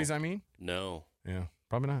 No. Boys, I mean? No. Yeah,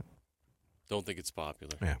 probably not. Don't think it's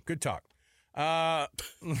popular. Yeah, good talk. Let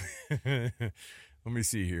me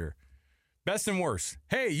see here. Best and worst.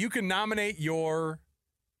 Hey, you can nominate your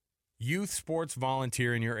youth sports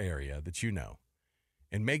volunteer in your area that you know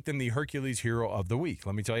and make them the Hercules Hero of the Week.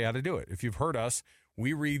 Let me tell you how to do it. If you've heard us,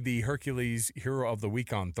 we read the Hercules Hero of the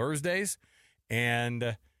Week on Thursdays,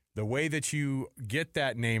 and the way that you get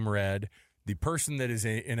that name read, the person that is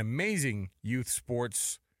an amazing youth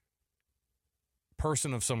sports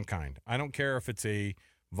person of some kind. I don't care if it's a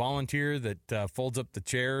volunteer that folds up the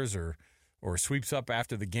chairs or sweeps up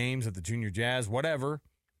after the games at the Junior Jazz, whatever,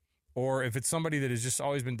 or if it's somebody that has just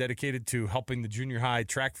always been dedicated to helping the junior high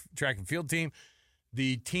track and field team,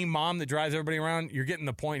 the team mom that drives everybody around, you're getting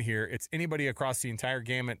the point here. It's anybody across the entire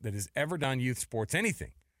gamut that has ever done youth sports,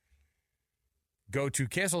 anything. Go to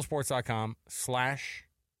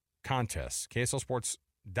KSLSports.com/contest,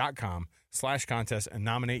 KSLSports.com/contest, and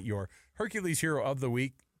nominate your Hercules Hero of the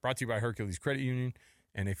Week, brought to you by Hercules Credit Union,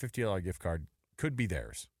 and a $50 gift card could be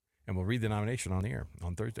theirs. And we'll read the nomination on the air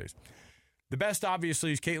on Thursdays. The best,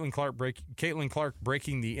 obviously, is Caitlin Clark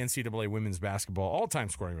breaking the NCAA women's basketball all-time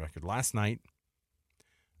scoring record last night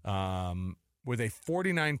with a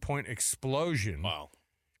 49-point explosion. Wow.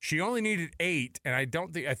 She only needed 8, and I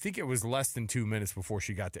think it was less than 2 minutes before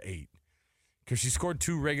she got to 8 because she scored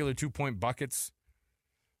 2 regular 2-point buckets,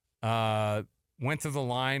 went to the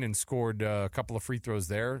line and scored a couple of free throws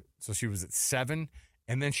there, so she was at 7,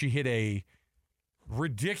 and then she hit a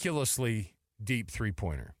ridiculously deep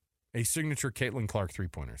three-pointer, a signature Caitlin Clark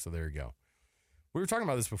three-pointer. So there you go. We were talking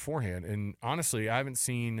about this beforehand, and honestly, I haven't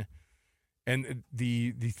seen. And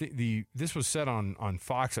this was said on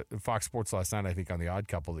Fox Sports last night, I think, on The Odd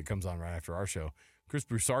Couple that comes on right after our show. Chris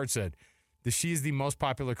Broussard said that she is the most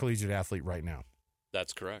popular collegiate athlete right now.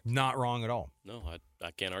 That's correct. Not wrong at all. No,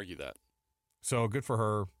 I can't argue that. So good for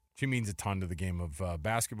her. She means a ton to the game of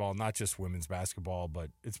basketball, not just women's basketball, but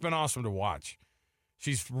it's been awesome to watch.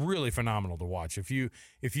 She's really phenomenal to watch. If you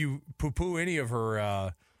poo-poo any of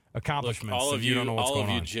her accomplishments, look, all of you don't know what's going on.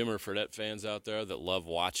 All of you Jimmer Fredette fans out there that love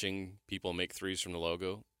watching people make threes from the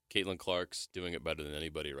logo, Caitlin Clark's doing it better than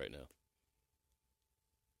anybody right now.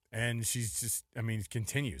 And she's just,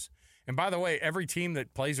 continues. And by the way, every team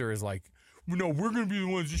that plays her is like, no, we're going to be the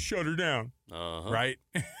ones to shut her down, right?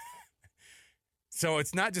 So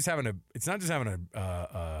it's not just having a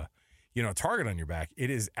target on your back. It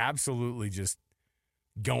is absolutely just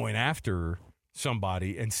going after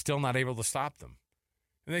somebody and still not able to stop them.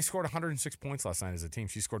 And they scored 106 points last night as a team.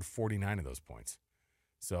 She scored 49 of those points.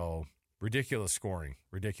 So ridiculous scoring,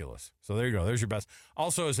 ridiculous. So there you go. There's your best.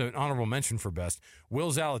 Also, as an honorable mention for best,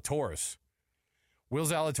 Will Zalatoris. Will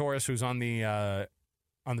Zalatoris, who's on the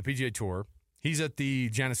PGA Tour, he's at the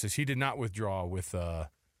Genesis. He did not withdraw with. As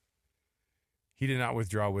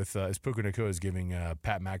Puka Nacua is giving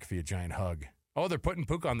Pat McAfee a giant hug. Oh, they're putting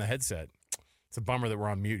Puka on the headset. It's a bummer that we're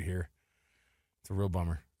on mute here. It's a real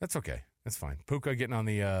bummer. That's okay. That's fine. Puka getting on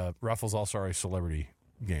the Ruffles All-Star Celebrity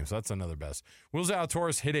game, so that's another best. Will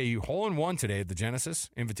Zalatoris hit a hole-in-one today at the Genesis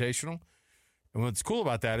Invitational. And what's cool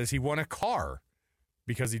about that is he won a car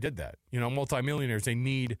because he did that. Multimillionaires, they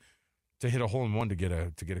need to hit a hole-in-one to get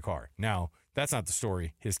a car. Now, that's not the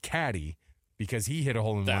story. His caddy, because he hit a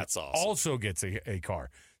hole-in-one, that's awesome, also gets a car.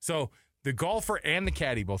 So the golfer and the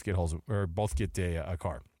caddy both get a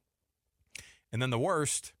car. And then the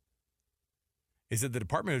worst is that the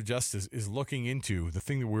Department of Justice is looking into the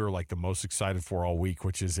thing that we were like the most excited for all week,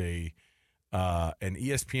 which is an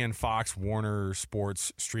ESPN, Fox, Warner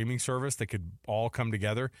Sports streaming service that could all come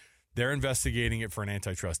together. They're investigating it for an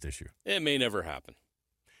antitrust issue. It may never happen.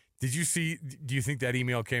 Do you think that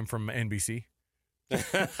email came from NBC?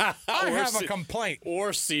 I have a complaint.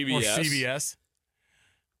 Or CBS.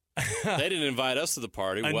 They didn't invite us to the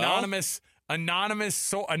party.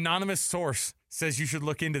 Anonymous source says you should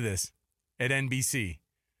look into this at NBC.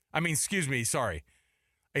 Excuse me, sorry.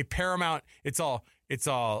 A Paramount, it's all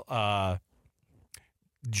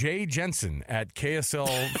Jay Jensen at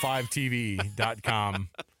KSL5TV.com.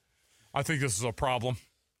 I think this is a problem.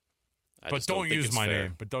 But don't use my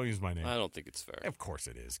name. I don't think it's fair. Of course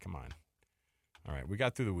it is. Come on. All right, we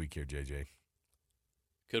got through the week here, JJ.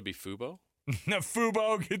 Could it be Fubo?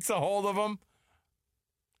 Fubo gets a hold of them.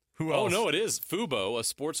 Who else? Oh, no, it is. Fubo, a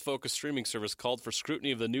sports-focused streaming service, called for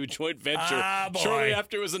scrutiny of the new joint venture shortly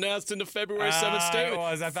after it was announced in the February 7th statement.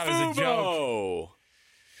 I thought it was a joke.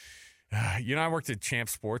 I worked at Champ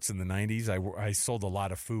Sports in the 90s. I sold a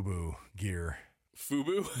lot of Fubo gear.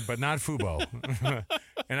 Fubu? But not Fubo.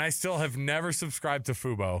 And I still have never subscribed to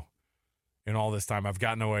Fubo in all this time. I've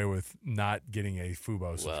gotten away with not getting a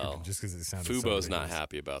Fubo subscription just because it sounded Fubo's so not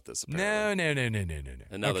happy about this, apparently. No.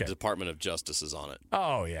 And now the Department of Justice is on it.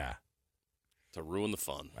 Oh, yeah. To ruin the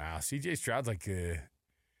fun. Wow, C.J. Stroud's like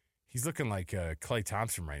he's looking like Klay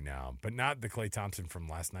Thompson right now, but not the Klay Thompson from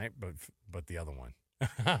last night, but the other one.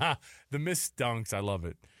 The missed dunks, I love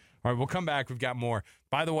it. All right, we'll come back. We've got more.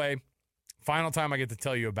 By the way, final time I get to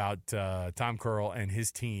tell you about Tom Curl and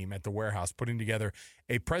his team at the warehouse putting together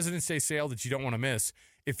a President's Day sale that you don't want to miss.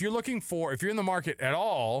 If you're in the market at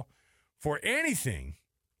all for anything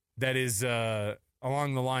that is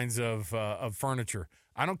along the lines of furniture,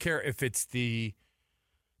 I don't care if it's the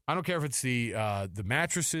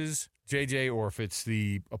mattresses, JJ, or if it's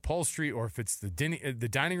the upholstery, or if it's the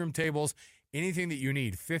dining room tables. Anything that you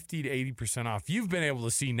need, 50 to 80% off. You've been able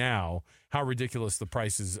to see now how ridiculous the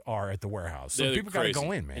prices are at the warehouse. So people got to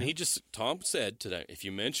go in, man. And Tom said today, if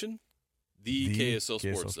you mention the KSL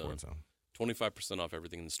Sports Zone, 25% off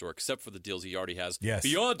everything in the store, except for the deals he already has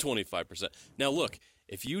beyond 25%. Now, look,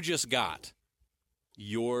 if you just got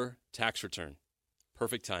your tax return,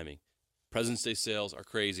 perfect timing. President's Day sales are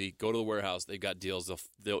crazy. Go to the warehouse. They've got deals.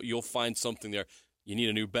 You'll find something there. You need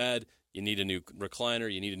a new bed. You need a new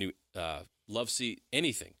recliner. You need a new love seat,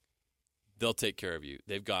 anything. They'll take care of you.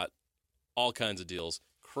 They've got all kinds of deals,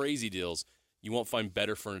 crazy deals. You won't find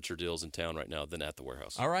better furniture deals in town right now than at the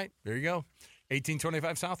warehouse. All right, there you go.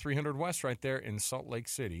 1825 South, 300 West, right there in Salt Lake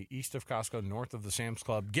City, east of Costco, north of the Sam's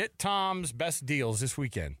Club. Get Tom's best deals this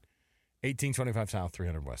weekend. 1825 South,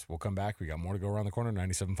 300 West. We'll come back. We got more to go around the corner.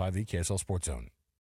 97.5 The KSL Sports Zone.